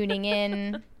time tuning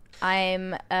in.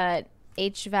 I'm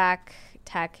HVAC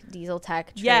tech, diesel tech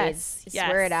trades. Yes. It's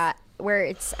where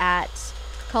it's at.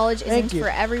 College isn't for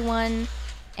everyone,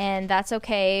 and that's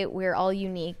okay. We're all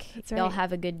unique. That's right. Y'all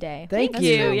have a good day. Thank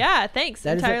you. True. Yeah, thanks.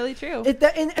 That entirely true.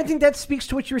 And I think that speaks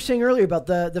to what you were saying earlier about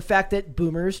the fact that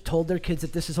boomers told their kids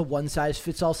that this is a one size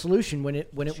fits all solution when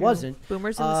it wasn't.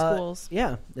 Boomers in the schools.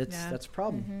 Yeah, that's a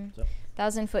problem. Mm-hmm. So.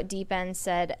 1,000 Foot Deep End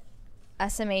said,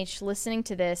 SMH, listening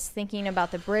to this, thinking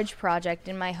about the bridge project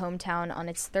in my hometown on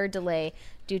its third delay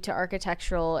due to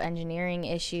architectural engineering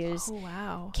issues. Oh,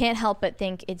 wow. Can't help but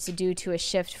think it's due to a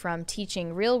shift from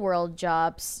teaching real-world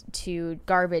jobs to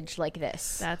garbage like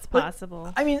this. That's possible.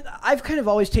 But, I mean, I've kind of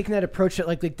always taken that approach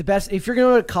that, the best, if you're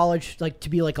going to go to college, to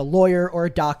be a lawyer or a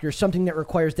doctor, something that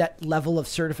requires that level of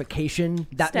certification,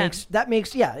 that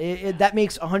makes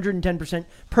 110%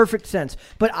 perfect sense.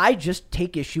 But I just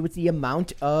take issue with the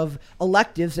amount of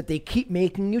electives that they keep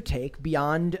making you take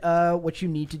beyond what you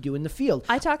need to do in the field.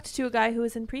 I talked to a guy who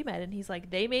was in pre-med, and he's like,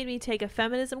 they made me take a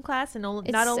feminism class, and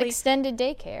not only extended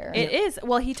daycare. It is.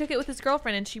 Well, he took it with his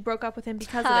girlfriend, and she broke up with him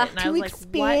because of it. And I was like,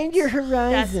 expand your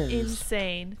horizons. That's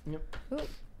insane. Yep. Oh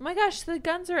my gosh, the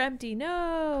guns are empty.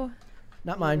 No,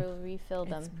 not mine. We'll refill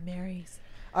them. It's Mary's.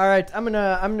 All right, I'm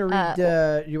gonna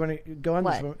read. You want to go on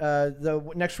what? This one?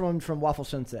 The next one from Waffle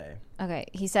Sensei. Okay,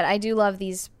 he said, I do love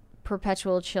these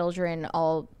perpetual children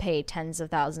all pay tens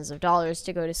of thousands of dollars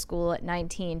to go to school at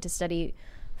 19 to study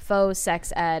faux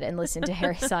sex ed and listen to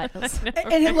Harry Styles.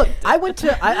 And look, I went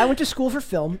to school for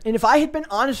film, and if I had been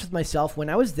honest with myself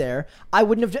when I was there, I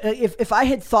wouldn't have. If I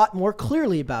had thought more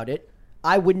clearly about it,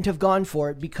 I wouldn't have gone for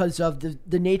it because of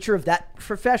the nature of that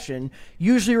profession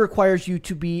usually requires you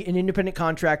to be an independent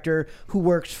contractor who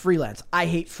works freelance. I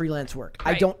hate freelance work.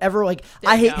 Right. I don't ever I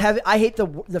hate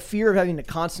the fear of having to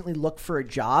constantly look for a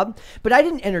job, but I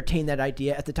didn't entertain that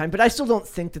idea at the time, but I still don't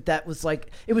think that was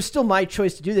it was still my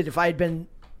choice to do that if I had been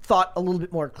thought a little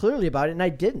bit more clearly about it, and I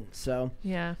didn't. So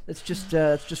yeah, it's just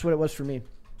what it was for me.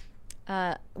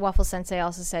 Waffle Sensei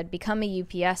also said, become a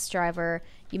UPS driver.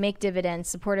 You make dividends,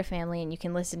 support a family, and you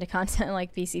can listen to content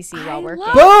like PCC while working.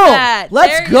 Boom!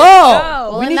 Let's go!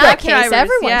 Well, We in need that case, drivers,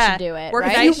 everyone yeah. should do it, Work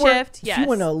right? night shift, If you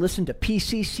want to listen to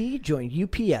PCC, join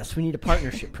UPS. We need a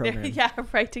partnership program. Yeah,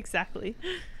 right, exactly.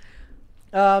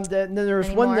 Then there was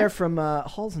Any one more? there from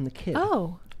Halls and the Kid.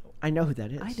 Oh, I know who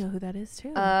that is. I know who that is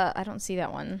too. I don't see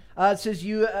that one. It says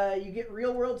you get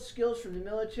real world skills from the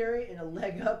military and a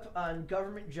leg up on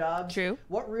government jobs. True.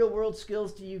 What real world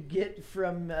skills do you get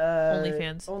from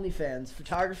OnlyFans?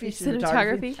 Photography,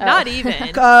 Cinematography? Oh. Not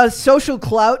even. Social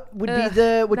clout would be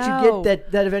what no. you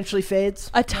get that eventually fades.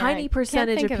 A tiny can't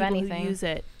percentage think of of people anything. who use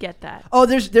it get that. Oh,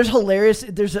 there's a hilarious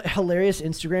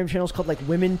Instagram channels called like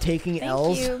Women Taking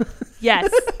L's. Thank you.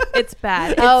 Yes, it's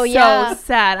bad. It's Oh, yeah. so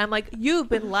sad. I'm like, you've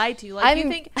been lied to. Like, you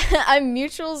think I'm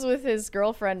mutuals with his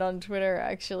girlfriend on Twitter,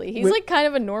 actually. He's like kind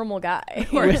of a normal guy.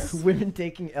 Women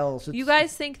Taking L's. you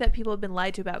guys think that people have been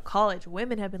lied to about college?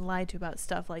 Women have been lied to about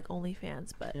stuff like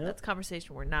OnlyFans, but that's a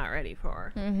conversation we're not ready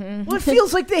for. Well, it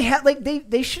feels like they had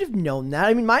they should have known that.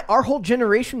 I mean, our whole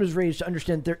generation was raised to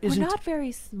understand there We're isn't. not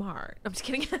very smart. I'm just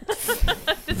kidding.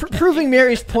 Proving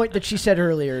Mary's point that she said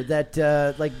earlier that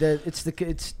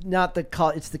it's not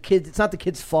the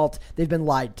kids' fault. They've been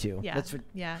lied to. Yeah, That's what.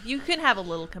 yeah. You can have a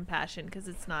little compassion because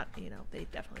it's not.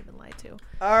 They've definitely been lied to.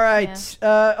 All right. There's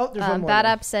one more. Bad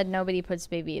there. Up said nobody puts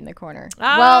baby in the corner.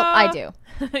 Ah. Well, I do.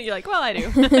 You're like, well, I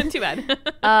do. Too bad.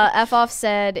 F off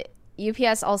said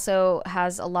UPS also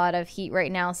has a lot of heat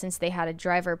right now since they had a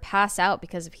driver pass out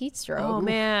because of heat stroke. Oh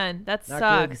man, that Not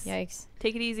sucks. Yikes.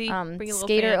 Take it easy. Bring a little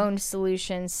Skater fan. Owned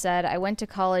Solutions said, I went to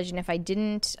college, and if I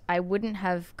didn't, I wouldn't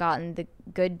have gotten the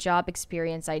good job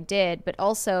experience I did, but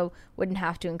also wouldn't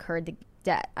have to incur the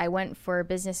debt. I went for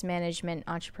business management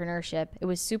entrepreneurship. It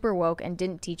was super woke and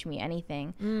didn't teach me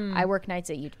anything. I work nights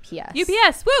at UPS.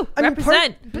 UPS, woo! I mean,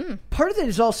 Represent. part of it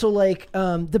is also like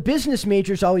the business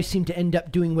majors always seem to end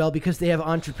up doing well because they have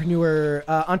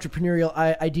entrepreneurial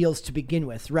ideals to begin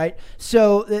with, right?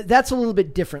 So that's a little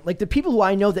bit different. Like the people who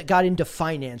I know that got into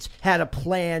finance had a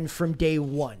plan from day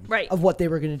one of what they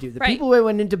were going to do. The people who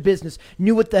went into business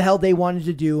knew what the hell they wanted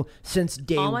to do since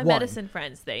day one. All my medicine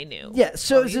friends, they knew. Yeah,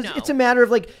 so it's a matter of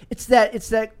like it's that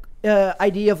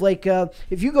idea of like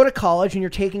if you go to college and you're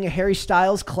taking a Harry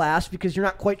Styles class because you're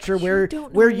not quite sure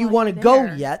where you want to go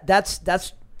yet,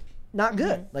 that's not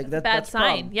good. Like that's bad a sign.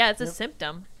 problem. Yeah, it's a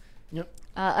symptom. Yep.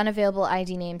 Unavailable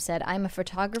ID name said, I'm a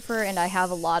photographer and I have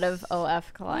a lot of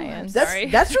OF clients.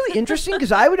 That's really interesting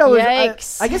because I would always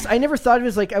Yikes. I guess I never thought of it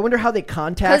as like I wonder how they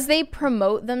contact Because they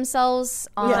promote themselves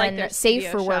on Like their safe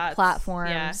studio for work shots.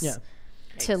 platforms. Yeah.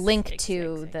 To link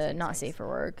to the not safe for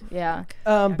work. Yeah.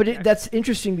 But that's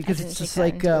interesting because I didn't it's take just that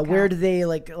like into where account. do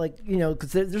they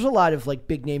because there's a lot of like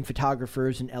big name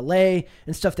photographers in LA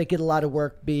and stuff that get a lot of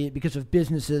work because of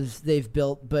businesses they've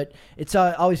built, but it's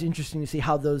always interesting to see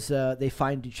how those they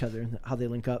find each other and how they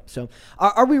link up. So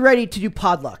are we ready to do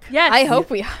Podluck? Yes. I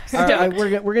hope we are. All right,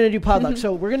 we're gonna do Podluck.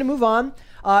 So we're gonna move on.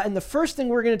 And the first thing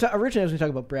we're going to talk, originally I was going to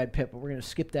talk about Brad Pitt, but we're going to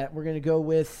skip that. We're going to go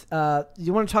with,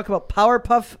 you want to talk about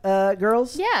Powerpuff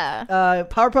Girls? Yeah.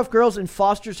 Powerpuff Girls and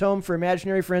Foster's Home for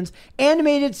Imaginary Friends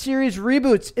animated series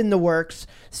reboots in the works.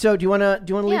 So do you want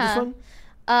to lead this one?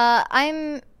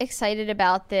 I'm excited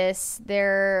about this.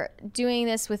 They're doing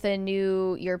this with a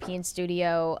new European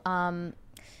studio. I'm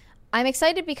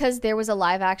excited because there was a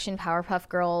live action Powerpuff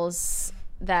Girls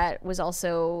that was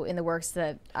also in the works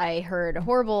that I heard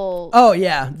horrible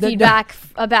feedback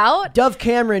about. Dove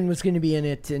Cameron was going to be in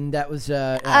it, and that was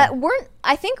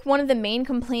I think one of the main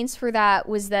complaints for that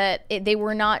was that they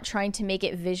were not trying to make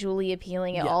it visually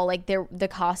appealing at all. Like the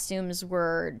costumes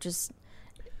were just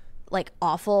like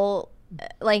awful.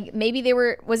 Like maybe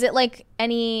was it like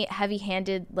any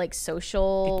heavy-handed like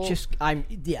social it's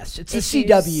the issues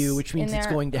CW, which means in it's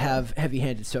there? going to have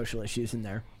heavy-handed social issues in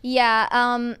there. Yeah,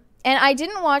 and I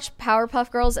didn't watch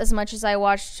Powerpuff Girls as much as I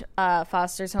watched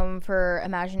Foster's Home for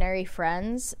Imaginary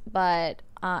Friends, but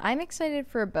I'm excited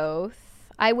for both.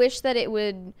 I wish that it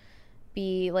would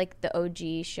be like the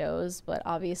OG shows, but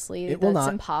obviously that's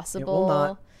impossible. It will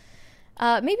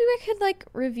not. Maybe we could like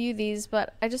review these,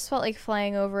 but I just felt like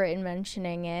flying over it and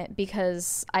mentioning it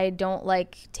because I don't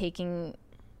like taking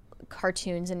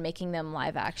cartoons and making them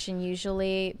live action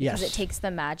usually because it takes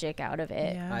the magic out of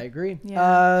it. I agree.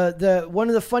 Yeah. One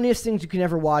of the funniest things you can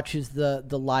ever watch is the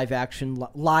live action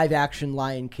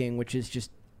Lion King, which is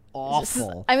just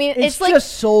awful. I mean, it's like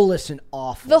just soulless and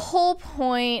awful. The whole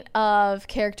point of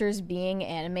characters being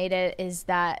animated is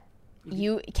that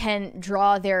you can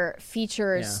draw their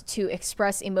features to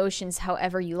express emotions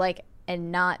however you like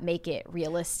and not make it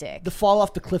realistic. The fall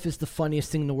off the cliff is the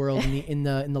funniest thing in the world in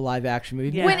the live action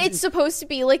movie. Yeah. When it's supposed to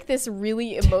be like this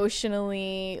really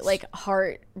emotionally like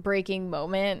heartbreaking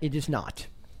moment. It is not.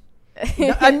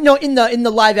 No, in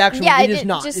the live action movie, it is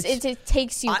not. It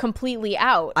takes you completely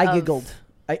out. I giggled.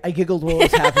 I giggled while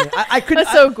it was happening. I couldn't.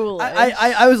 That's so cool.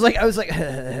 I was like.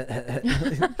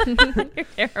 You're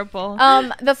terrible.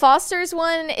 The Fosters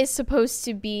one is supposed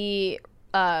to be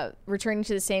returning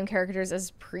to the same characters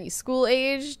as preschool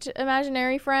aged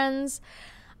imaginary friends.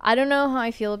 I don't know how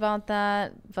I feel about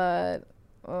that, but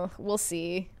we'll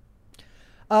see.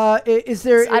 Is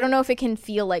there? I don't know if it can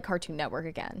feel like Cartoon Network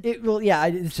again.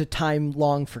 It's a time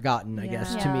long forgotten, I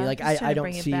guess, to me. Like I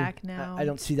don't see. I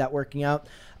don't see that working out.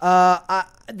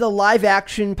 The live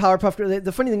action Powerpuff Girls.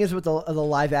 The funny thing is with the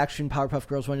live action Powerpuff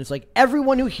Girls one is like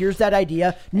everyone who hears that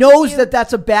idea knows that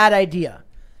that's a bad idea.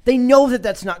 They know that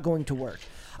that's not going to work.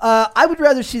 I would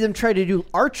rather see them try to do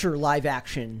Archer live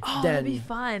action. Oh, than, that'd be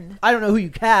fun. I don't know who you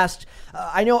cast.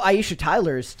 I know Aisha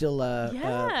Tyler is still.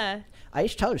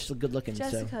 Aisha Tyler's still good looking.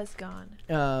 Jessica's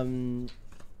gone.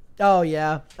 Oh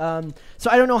yeah. So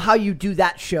I don't know how you do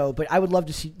that show, but I would love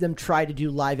to see them try to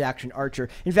do live action Archer.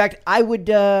 In fact, I would.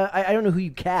 I don't know who you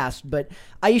cast, but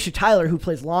Aisha Tyler, who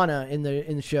plays Lana in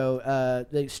the show,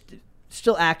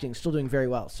 still acting, still doing very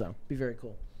well. So be very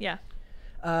cool. Yeah.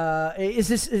 Is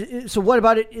this? So what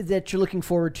about it that you're looking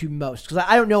forward to most? Because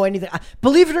I don't know anything.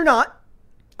 Believe it or not,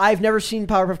 I've never seen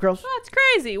Powerpuff Girls. Oh, it's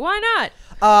crazy. Why not?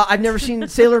 I've never seen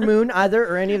Sailor Moon either,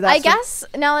 or any of that. I guess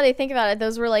now that I think about it,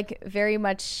 those were like very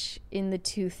much in the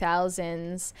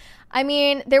 2000s. I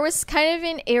mean, there was kind of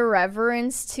an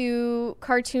irreverence to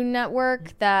Cartoon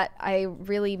Network that I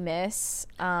really miss.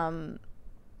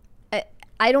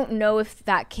 I don't know if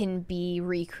that can be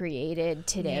recreated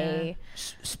today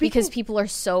because people are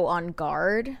so on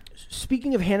guard.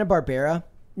 Speaking of Hanna-Barbera,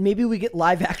 maybe we get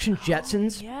live action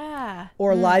Jetsons. Yeah.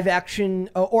 Or live action,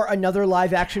 or another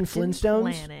live action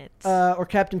Flintstones. Planet. Or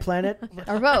Captain Planet.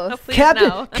 Or both.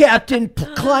 Captain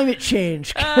Climate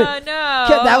Change. Oh,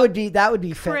 no. That would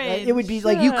be Cringe. It would be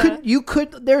like you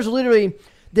could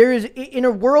there is in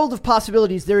a world of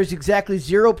possibilities, there is exactly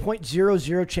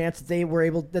 0.00 chance that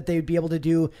they would be able to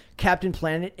do Captain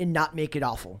Planet and not make it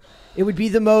awful. It would be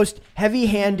the most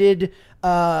heavy-handed.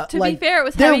 To be fair, it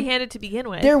was heavy-handed to begin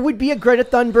with. There would be a Greta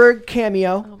Thunberg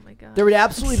cameo. Oh my god! There would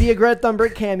absolutely be a Greta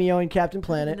Thunberg cameo in Captain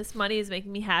Planet. And this money is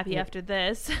making me happy after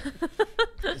this.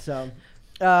 So,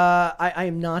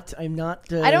 I'm not. I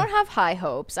don't have high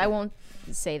hopes. I won't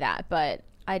say that, but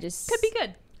I just could be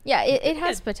good. Yeah, it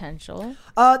has potential.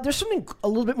 There's something a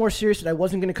little bit more serious that I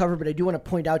wasn't going to cover, but I do want to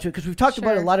point out to it because we've talked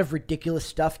about a lot of ridiculous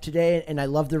stuff today, and I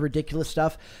love the ridiculous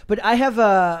stuff. But I have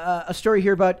a story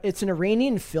here about it's an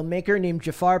Iranian filmmaker named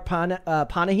Jafar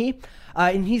Panahi,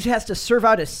 and he has to serve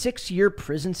out a 6-year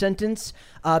prison sentence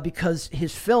because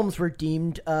his films were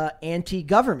deemed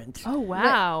anti-government. Oh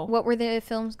wow! What were the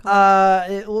films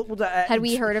called? Had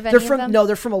we heard of any of them? No,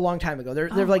 they're from a long time ago.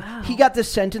 They're like he got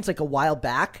this sentence like a while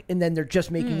back, and then they're just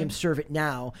making him serve it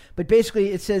now. But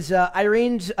basically, it says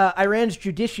Iran's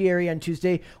judiciary on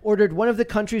Tuesday ordered one of the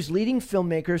country's leading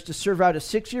filmmakers to serve out a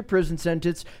 6-year prison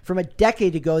sentence from a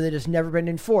decade ago that has never been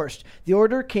enforced. The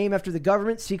order came after the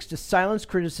government seeks to silence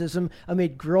criticism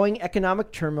amid growing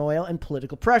economic turmoil and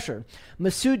political pressure.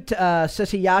 Masoud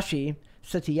Satiyeshi,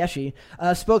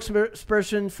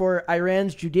 spokesperson for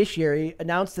Iran's judiciary,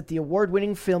 announced that the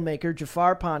award-winning filmmaker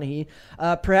Jafar Panahi,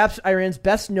 perhaps Iran's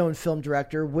best-known film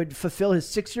director, would fulfill his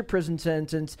 6-year prison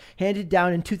sentence handed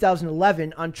down in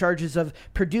 2011 on charges of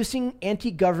producing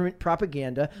anti-government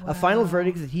propaganda, a final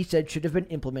verdict that he said should have been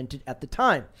implemented at the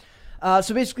time.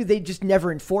 So basically, they just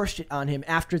never enforced it on him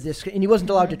after this, and he wasn't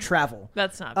allowed to travel.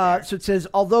 That's not fair. So it says,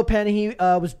 although Panahi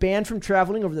was banned from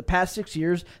traveling over the past 6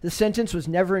 years, the sentence was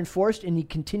never enforced, and he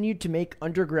continued to make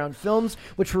underground films,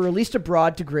 which were released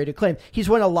abroad to great acclaim. He's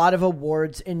won a lot of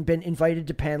awards and been invited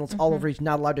to panels all over. He's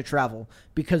not allowed to travel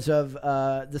because of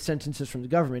the sentences from the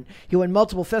government. He won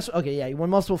multiple festivals. He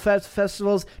won multiple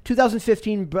festivals.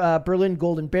 2015 Berlin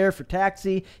Golden Bear for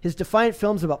Taxi. His defiant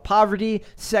films about poverty,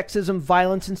 sexism,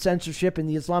 violence, and censorship censorship in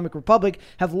the Islamic Republic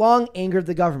have long angered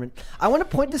the government. I want to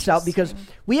point this out because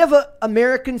we have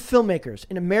American filmmakers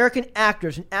and American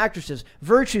actors and actresses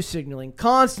virtue signaling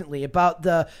constantly about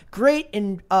the great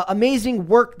and amazing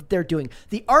work that they're doing.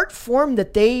 The art form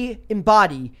that they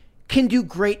embody can do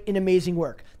great and amazing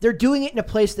work. They're doing it in a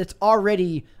place that's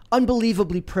already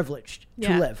unbelievably privileged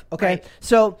to live. Okay. Right.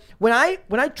 So when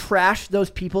I trash those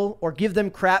people or give them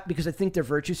crap because I think they're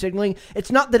virtue signaling,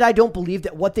 it's not that I don't believe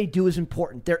that what they do is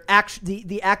important. Their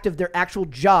the act of their actual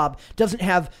job doesn't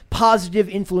have positive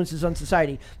influences on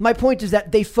society. My point is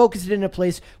that they focus it in a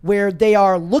place where they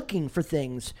are looking for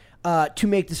things to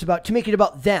make it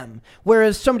about them,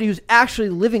 whereas somebody who's actually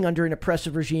living under an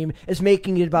oppressive regime is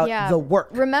making it about the work.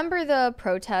 Remember the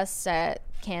protests at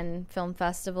Cannes Film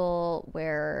Festival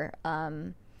where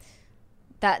one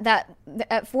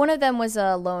of them was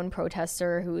a lone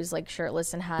protester who was like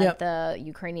shirtless and had the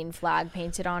Ukrainian flag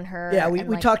painted on her. Yeah,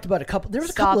 we talked about a couple. There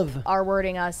was a couple of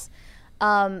R-wording us.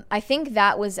 I think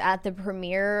that was at the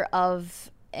premiere of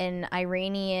an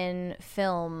Iranian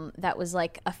film that was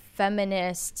like a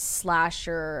feminist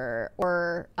slasher,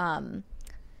 or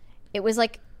it was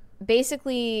like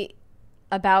basically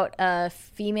about a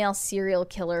female serial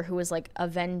killer who was like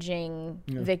avenging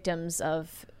victims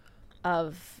of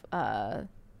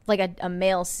like a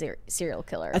male serial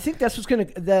killer. I think that's what's gonna.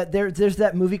 There's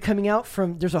that movie coming out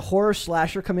there's a horror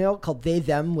slasher coming out called They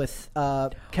Them with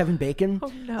Kevin Bacon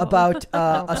about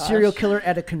a serial killer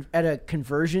at a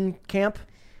conversion camp.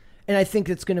 And I think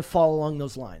it's going to fall along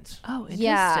those lines. Oh, interesting.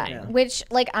 Yeah, which,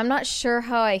 like, I'm not sure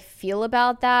how I feel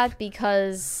about that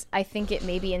because I think it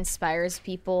maybe inspires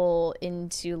people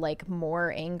into, like,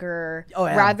 more anger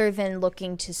rather than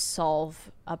looking to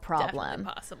solve a problem.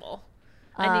 Definitely possible.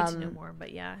 I need to know more,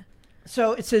 but yeah.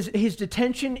 So it says his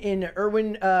detention in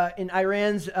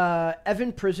Iran's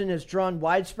Evin prison has drawn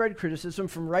widespread criticism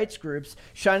from rights groups,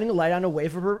 shining a light on a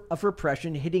wave of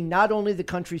repression hitting not only the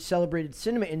country's celebrated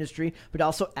cinema industry, but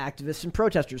also activists and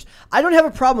protesters. I don't have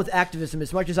a problem with activism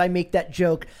as much as I make that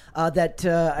joke I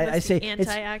say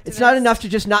it's not enough to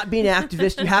just not be an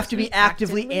activist. You have to be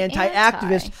actively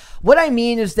anti-activist. What I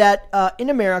mean is that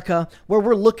in America, where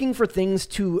we're looking for things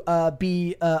to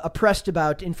be oppressed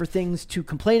about and for things to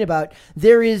complain about,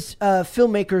 there is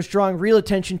filmmakers drawing real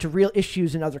attention to real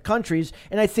issues in other countries,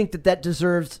 and I think that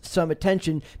deserves some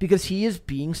attention because he is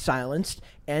being silenced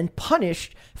and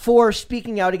punished for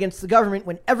speaking out against the government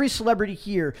when every celebrity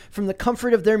here, from the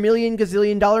comfort of their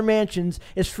 $1,000,000,000 mansions,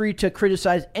 is free to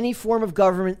criticize any form of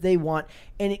government they want,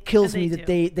 and it kills me that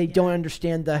they don't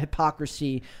understand the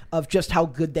hypocrisy of just how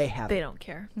good they have it. They don't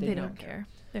care. They don't care.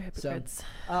 They're hypocrites.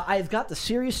 So, I've got the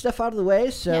serious stuff out of the way,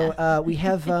 so we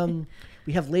have...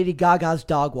 We have Lady Gaga's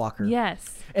dog walker.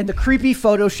 Yes. And the creepy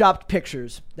photoshopped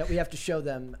pictures that we have to show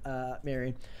them,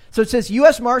 Mary. So it says,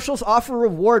 U.S. Marshals offer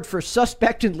reward for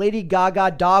suspect in Lady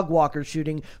Gaga dog walker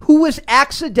shooting who was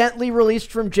accidentally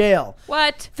released from jail.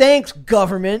 What? Thanks,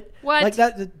 government. What? Like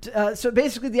that. So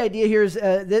basically the idea here is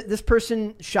this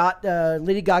person shot,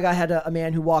 Lady Gaga had a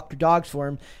man who walked her dogs for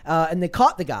him, and they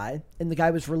caught the guy, and the guy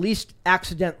was released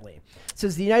accidentally. It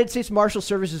says the United States Marshal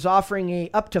Service is offering a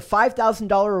up to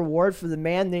 $5,000 reward for the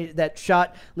man that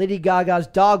shot Lady Gaga's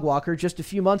dog walker just a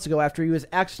few months ago after he was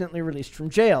accidentally released from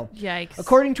jail. Yikes.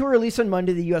 According to a release on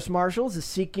Monday, the U.S. Marshals is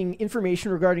seeking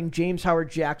information regarding James Howard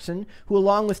Jackson, who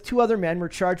along with two other men were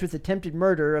charged with attempted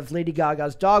murder of Lady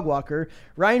Gaga's dog walker,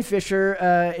 Ryan Fisher,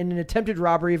 in an attempted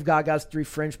robbery of Gaga's 3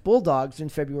 French bulldogs in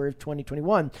February of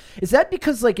 2021. Is that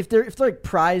because, like, if they're like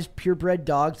prized purebred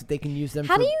dogs, that they can use them?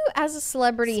 How do you, as a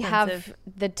celebrity, have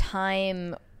the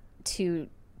time to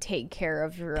take care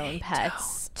of your own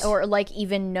pets or like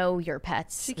even know your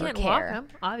pets? She can't walk them,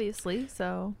 obviously.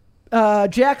 So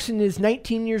Jackson is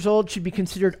 19 years old, should be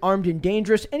considered armed and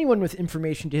dangerous. Anyone with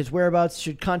information to his whereabouts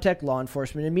should contact law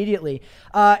enforcement immediately.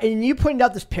 And you pointed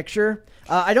out this picture.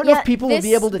 I don't know if people will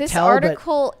be able to tell. This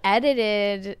article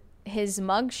edited his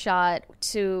mugshot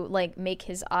to like make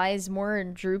his eyes more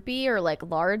droopy or like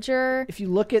larger. If you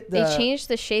look at they changed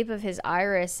the shape of his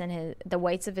iris and the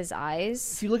whites of his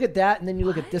eyes. If you look at that and then you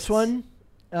look at this one,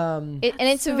 and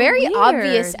it's so a very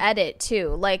obvious edit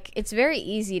too. Like it's very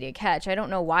easy to catch. I don't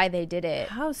know why they did it.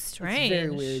 How strange. It's very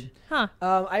weird. Huh.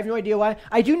 I have no idea why.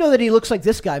 I do know that he looks like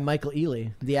this guy, Michael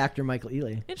Ealy, the actor Michael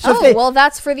Ealy. So well,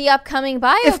 that's for the upcoming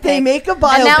biopic. If they make a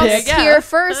biopic, announced here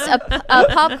first, a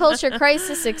Pop Culture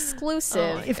Crisis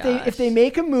exclusive. If they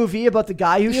make a movie about the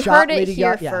guy who you shot heard it Lady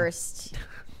here Gaga, first.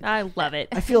 I love it.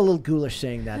 I feel a little ghoulish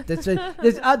saying that.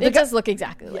 It does look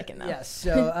exactly like him, though. Yes.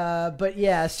 So, but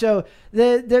yeah. So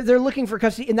they're looking for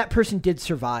custody, and that person did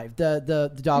survive.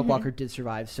 The dog walker did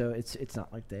survive. So it's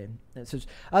not like they. It says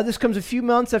this comes a few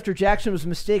months after Jackson was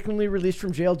mistakenly released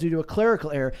from jail due to a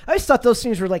clerical error. I always thought those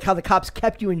things were like how the cops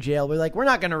kept you in jail. We're like, we're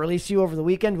not going to release you over the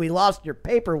weekend. We lost your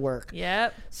paperwork.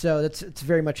 Yep. So it's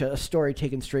very much a story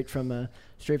taken straight from the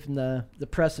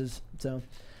presses. So.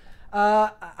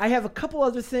 I have a couple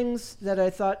other things that I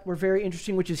thought were very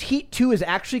interesting, which is Heat 2 is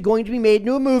actually going to be made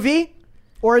into a movie,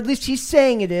 or at least he's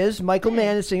saying it is. Michael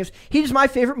Mann is saying it. Heat is my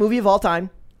favorite movie of all time,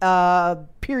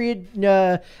 period.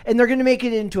 And they're going to make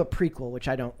it into a prequel, which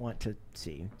I don't want to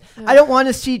see. I don't want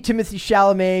to see Timothée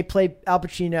Chalamet play Al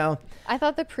Pacino. I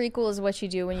thought the prequel is what you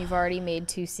do when you've already made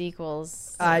 2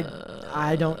 sequels. I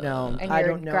don't know. And I you're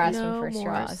don't know. grasping No for more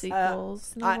straws.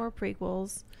 sequels. No more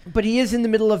prequels. But he is in the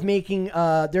middle of making,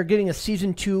 they're getting a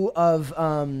season 2 of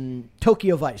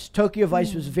Tokyo Vice. Tokyo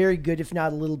Vice was very good, if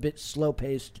not a little bit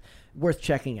slow-paced, worth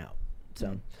checking out.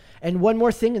 So, and one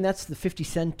more thing, and that's the 50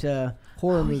 Cent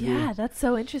horror movie. Yeah, that's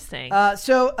so interesting.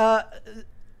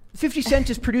 50 Cent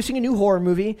is producing a new horror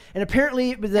movie, and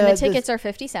apparently and the tickets are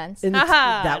 50 cents. And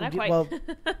Not quite. Well,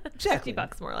 exactly.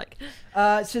 $50 more like.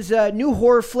 It says new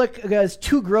horror flick is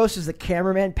too gross as the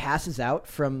cameraman passes out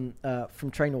from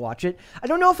trying to watch it. I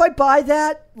don't know if I buy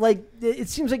that. Like, it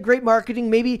seems like great marketing.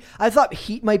 Maybe I thought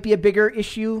heat might be a bigger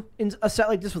issue in a set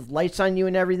like this with lights on you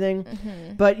and everything.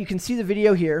 But you can see the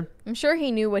video here. I'm sure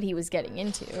he knew what he was getting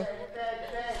into.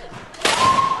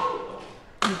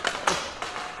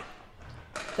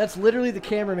 That's literally the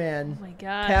cameraman Oh my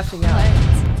God. passing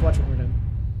out. Let's watch what we're doing.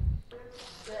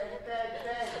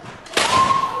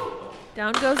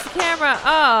 Down goes the camera.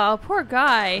 Oh, poor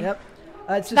guy. Yep.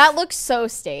 It's just, That looks so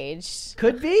staged.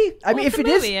 could be. I mean, it's if a it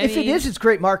is, movie. I if it mean- is, it's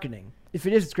great marketing. If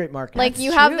it is, it's great marketing. Like, That's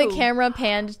you have the true. camera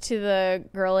panned to the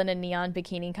girl in a neon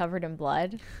bikini covered in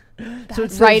blood. So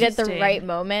it says Right at the interesting. right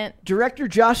moment. Director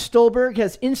Josh Stolberg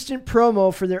has instant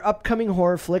promo for their upcoming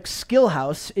horror flick, Skill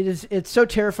House. It's so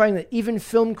terrifying that even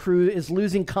film crew is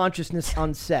losing consciousness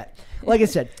on set. Like I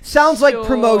said, sounds like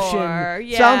promotion.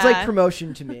 yeah. Sounds like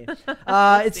promotion to me.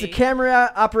 It's the see.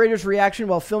 camera operator's reaction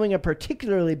while filming a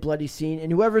particularly bloody scene,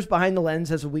 and whoever's behind the lens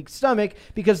has a weak stomach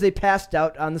because they passed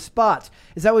out on the spot.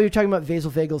 Is that what you're talking about?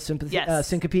 Vasovagal sympathy, Yes.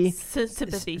 syncope?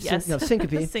 Sympathy, Syn- yes. no,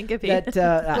 syncope. Syncope. That,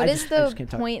 What I is just- I just the can't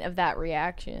talk. point of that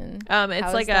reaction? It's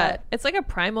How like is it's like a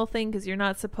primal thing because you're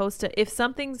not supposed to. If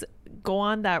something's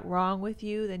gone that wrong with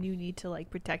you, then you need to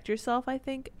like protect yourself. I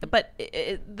think, but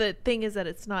the thing is that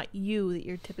it's not you that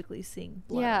you're typically seeing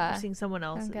blood. Yeah. You're seeing someone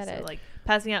else's. get So, it. like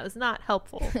passing out is not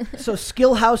helpful. So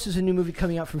Skill House is a new movie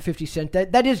coming out from 50 Cent.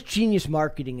 That is genius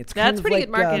marketing. It's kind That's of pretty like,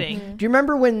 good marketing. Do you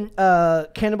remember when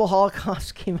Cannibal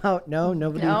Holocaust came out? No,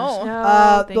 nobody. No.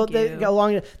 No, thank they you. got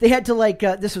along. They had to like.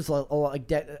 This was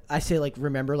I say like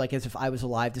remember like as if I was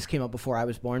alive. This came out before I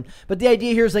was born. But the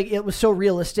idea here is like it was so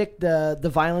realistic. The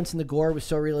violence and the gore was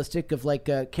so realistic of like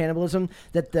cannibalism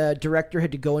that the director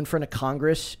had to go in front of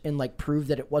Congress and like prove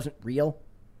that it wasn't real.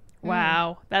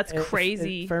 Wow, that's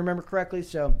crazy. If I remember correctly.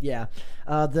 So yeah,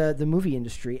 the movie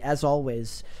industry, as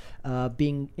always,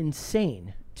 being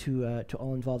insane to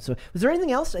all involved. So was there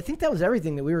anything else? I think that was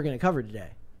everything that we were going to cover today.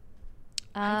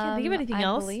 I can't think of anything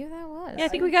else. I believe that was. Yeah, I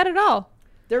think we got it all.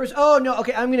 There was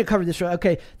okay, I'm going to cover this right.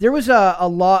 Okay, there was a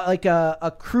law like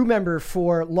a crew member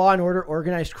for Law and Order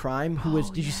Organized Crime who was.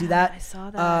 Did you see that? I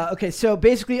saw that. Okay, so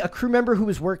basically, a crew member who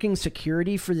was working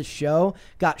security for the show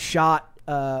got shot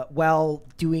while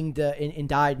doing and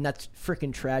died, and that's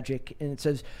freaking tragic. And it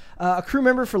says a crew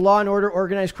member for Law and Order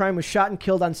Organized Crime was shot and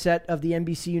killed on set of the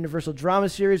NBC Universal drama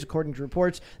series, according to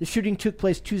reports. The shooting took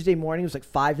place Tuesday morning. It was like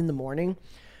 5 a.m.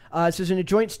 It says in a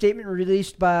joint statement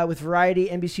released with Variety,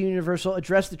 NBC Universal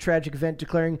addressed the tragic event,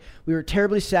 declaring, "We were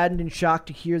terribly saddened and shocked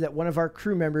to hear that one of our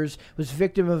crew members was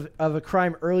victim of a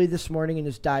crime early this morning and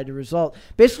has died as a result."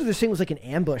 Basically, they're saying it was like an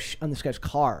ambush on this guy's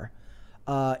car.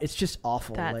 It's just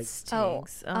awful. That like,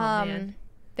 stinks. Oh, man.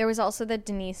 There was also the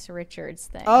Denise Richards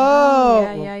thing.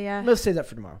 Yeah. Let's save that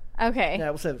for tomorrow. Okay. Yeah,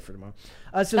 we'll save it for tomorrow.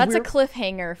 That's a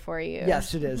cliffhanger for you.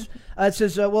 Yes, it is. It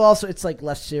says, also, it's like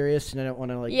less serious, and I don't want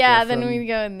to like. Yeah, go then from- we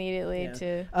go immediately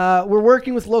to. We're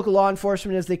working with local law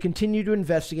enforcement as they continue to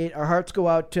investigate. Our hearts go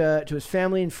out to his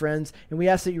family and friends, and we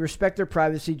ask that you respect their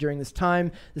privacy during this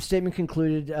time. The statement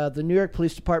concluded, the New York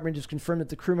Police Department has confirmed that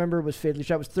the crew member was fatally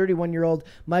shot was 31-year-old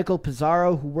Michael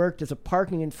Pizarro, who worked as a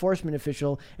parking enforcement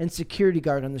official and security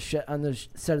guard on the set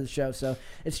of the show. So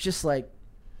it's just like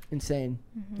insane.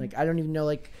 Like I don't even know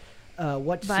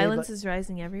what to Violence say. is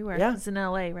rising everywhere. Yeah. It's in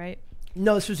LA, right?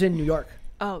 No, this was in New York.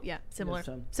 Oh yeah, similar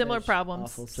so similar it's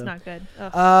problems. awful, It's so. not good.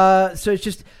 Ugh. So it's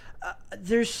just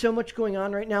there's so much going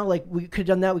on right now. Like we could have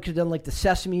done that. We could have done like the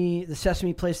Sesame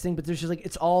Place thing. But there's just like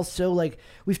it's all so like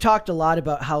we've talked a lot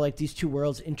about how like these two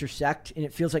worlds intersect, and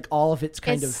it feels like all of it's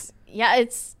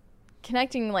it's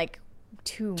connecting like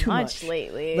too much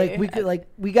lately. Like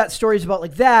we got stories about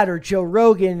like that or Joe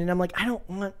Rogan, and I'm like I don't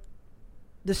want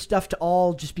this stuff to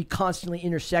all just be constantly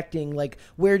intersecting. Like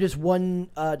where does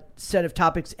one set of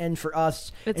topics end for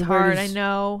us? It's hard, I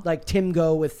know. Like Tim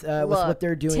go with what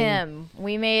they're doing. Tim,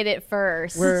 we made it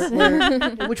first.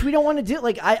 Which we don't want to do.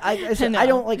 Like I said, I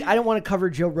don't want to cover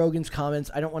Joe Rogan's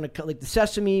comments. I don't want to like the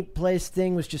Sesame Place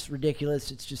thing was just ridiculous.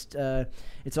 It's just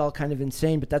it's all kind of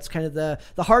insane. But that's kind of the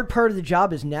hard part of the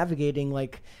job is navigating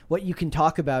like what you can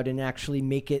talk about and actually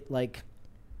make it like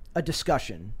a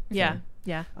discussion. Yeah. So.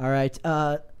 Yeah. All right.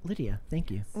 Lydia, thank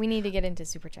you. We need to get into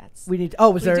super chats. We do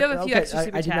have a few extra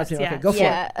super chats. Okay, go for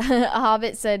it. A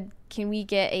Hobbit said, "Can we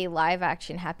get a live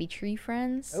action Happy Tree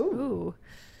Friends?" Ooh.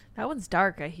 That one's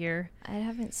dark, I hear. I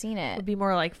haven't seen it. It would be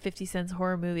more like 50 Cent's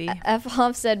horror movie.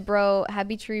 F-Hoff said, "Bro,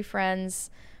 Happy Tree Friends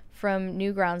from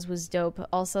Newgrounds was dope.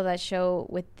 Also that show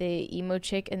with the emo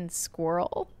chick and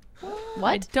squirrel." What?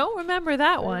 I don't remember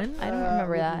that one. I don't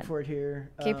remember that. For it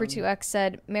here. Caper2X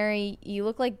said, "Mary, you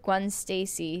look like Gwen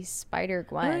Stacy, Spider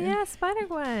Gwen." Oh yeah, Spider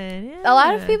Gwen. Yeah. A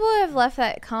lot of people have left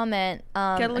that comment,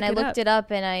 and I look looked it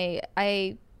up, and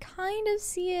I kind of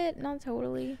see it, not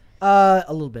totally. A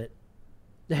little bit.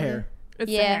 The hair.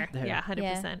 It's Yeah. the hair. Yeah,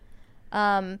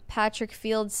 100%. Patrick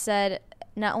Fields said,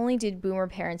 "Not only did boomer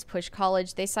parents push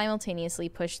college, they simultaneously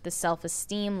pushed the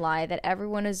self-esteem lie that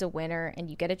everyone is a winner and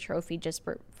you get a trophy just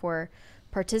for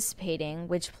participating,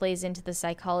 which plays into the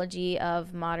psychology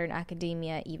of modern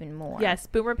academia even more." Yes,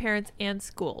 boomer parents and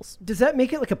schools. Does that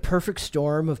make it like a perfect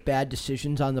storm of bad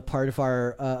decisions on the part of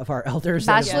our elders?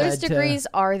 Bachelor's degrees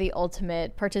are the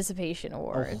ultimate participation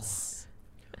awards.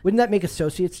 Wouldn't that make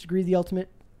associate's degree the ultimate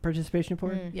participation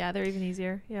award? Yeah, they're even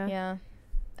easier. Yeah.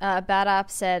 Bad App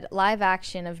said, "Live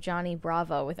action of Johnny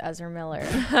Bravo with Ezra Miller."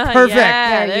 Perfect.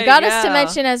 Yeah, you got us to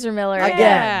mention Ezra Miller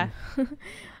again.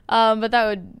 But that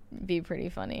would be pretty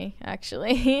funny,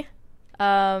 actually.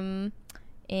 And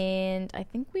I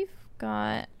think we've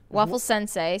got Waffle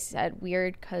Sensei said,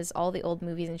 "Weird because all the old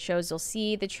movies and shows you'll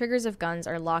see, the triggers of guns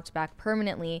are locked back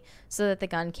permanently so that the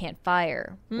gun can't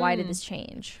fire. Why did this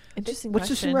change?" Interesting. What's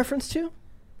this in reference to?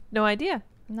 No idea.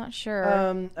 I'm not sure.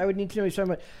 I would need to know what you're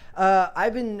talking about.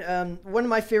 I've been one of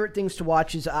my favorite things to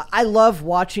watch is I love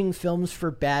watching films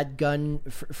for bad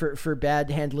for bad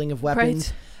handling of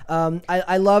weapons. Right.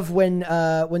 I love when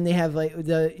they have like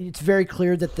it's very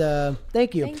clear that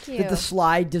thank you that the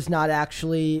slide does not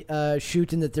actually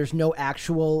shoot and that there's no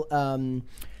actual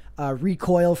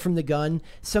recoil from the gun.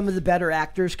 Some of the better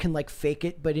actors can like fake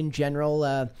it, but in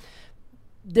general.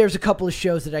 There's a couple of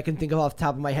shows that I can think of off the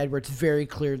top of my head where it's very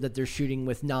clear that they're shooting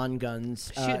with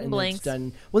non-guns. Shooting blanks.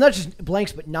 Done, well, not just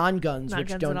blanks, but non-guns, not which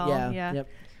guns don't. At all. Yeah.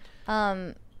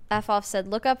 Yep. F-Off said,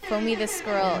 "Look up Foamy the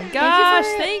Squirrel." Gosh,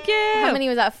 thank you. How many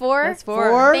was that? 4? That's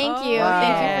 4. Thank you. Wow.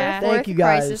 Thank you for Thank you, fourth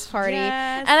guys. crisis party.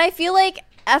 Yes. And I feel like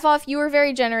F-Off, you were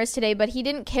very generous today, but he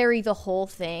didn't carry the whole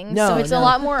thing. No, so it's a no.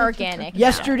 lot more organic.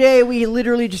 Yesterday, we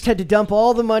literally just had to dump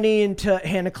all the money into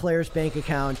Hannah Claire's bank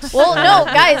account. Well, no,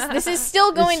 guys, this is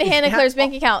still going to Hannah Claire's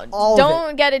bank account. All of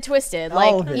Don't get it twisted. All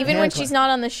Like, of it. even Hannah when Claire. she's not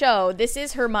on the show, this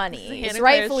is her money. It's Hannah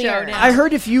rightfully Claire's show earned. now. I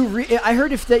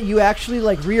heard if that you actually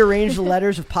like rearrange the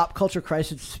letters of Pop Culture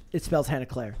Crisis, it spells Hannah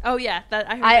Claire. Oh yeah,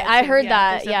 I heard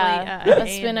that. Yeah,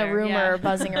 That's been a rumor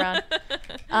buzzing around.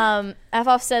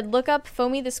 F-Off said, "Look up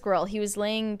Foamy the Squirrel. He was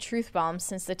laying truth bombs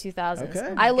since the 2000s."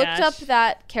 Okay. I looked up Gosh.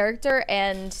 that character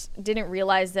and didn't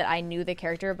realize that I knew the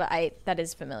character, but that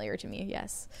is familiar to me.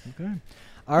 Yes. Okay.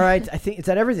 All right. I think is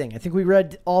that everything. I think we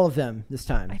read all of them this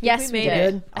time. Yes, we made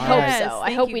did. it. I All hope right. so.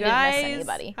 I hope we didn't miss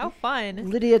anybody. How fun.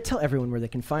 Lydia, tell everyone where they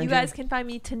can find You guys can find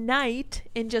me tonight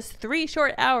in just 3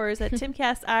 short hours at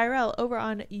Timcast IRL over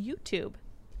on YouTube.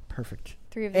 Perfect.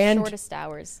 3 of the And- shortest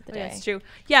hours of the Oh, day. yeah, it's true.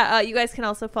 Yeah, you guys can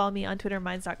also follow me on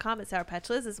twitterminds.com at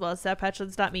sourpatchliz as well as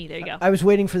sourpatchliz.me. There you go. I was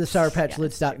waiting for the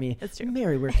sourpatchlids.me. That's true.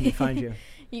 Mary, where can we find you?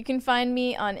 You can find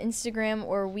me on Instagram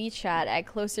or WeChat at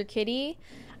Closer Kitty.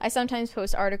 I sometimes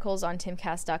post articles on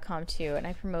timcast.com too, and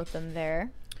I promote them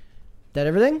there. That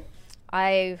everything?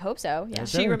 I hope so. Yeah. Yes,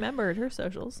 She sir. remembered her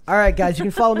socials. All right, guys, you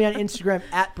can follow me on Instagram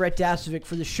at Brett Dasovic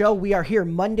for the show. We are here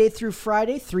Monday through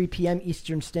Friday, 3 p.m.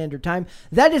 Eastern Standard Time.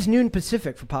 That is noon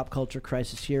Pacific for Pop Culture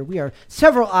Crisis here. We are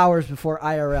several hours before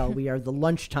IRL. We are the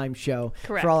lunchtime show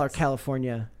Correct. for all our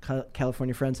California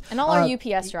friends. And all our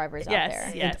UPS drivers out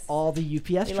there. Yes. And all the UPS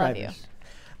We love drivers.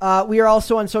 We are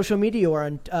also on social media. We're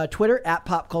on Twitter at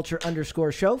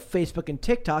popculture_show, Facebook and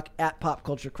TikTok at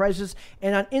popculturecrisis,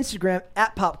 and on Instagram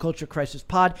at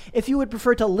popculturecrisispod. If you would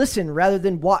prefer to listen rather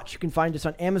than watch, you can find us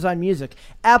on Amazon Music,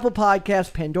 Apple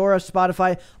Podcasts, Pandora,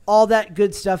 Spotify, all that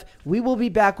good stuff. We will be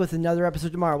back with another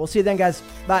episode tomorrow. We'll see you then, guys.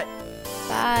 Bye.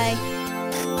 Bye.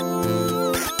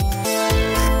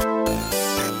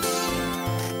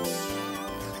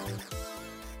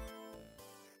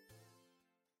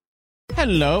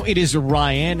 Hello, it is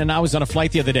Ryan, and I was on a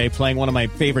flight the other day playing one of my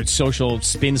favorite social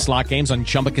spin slot games on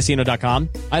ChumbaCasino.com.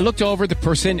 I looked over at the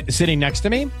person sitting next to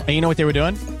me, and you know what they were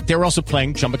doing? They were also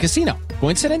playing Chumba Casino.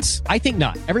 Coincidence? I think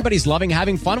not. Everybody's loving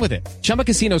having fun with it. Chumba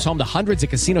Casino is home to hundreds of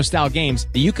casino-style games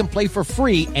that you can play for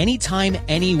free anytime,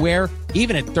 anywhere,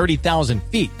 even at 30,000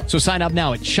 feet. So sign up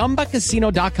now at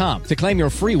ChumbaCasino.com to claim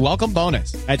your free welcome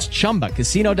bonus. That's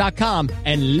ChumbaCasino.com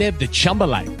and live the Chumba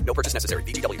life. No purchase necessary.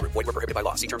 VGW. Void where prohibited by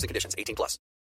law. See terms and conditions. 18+.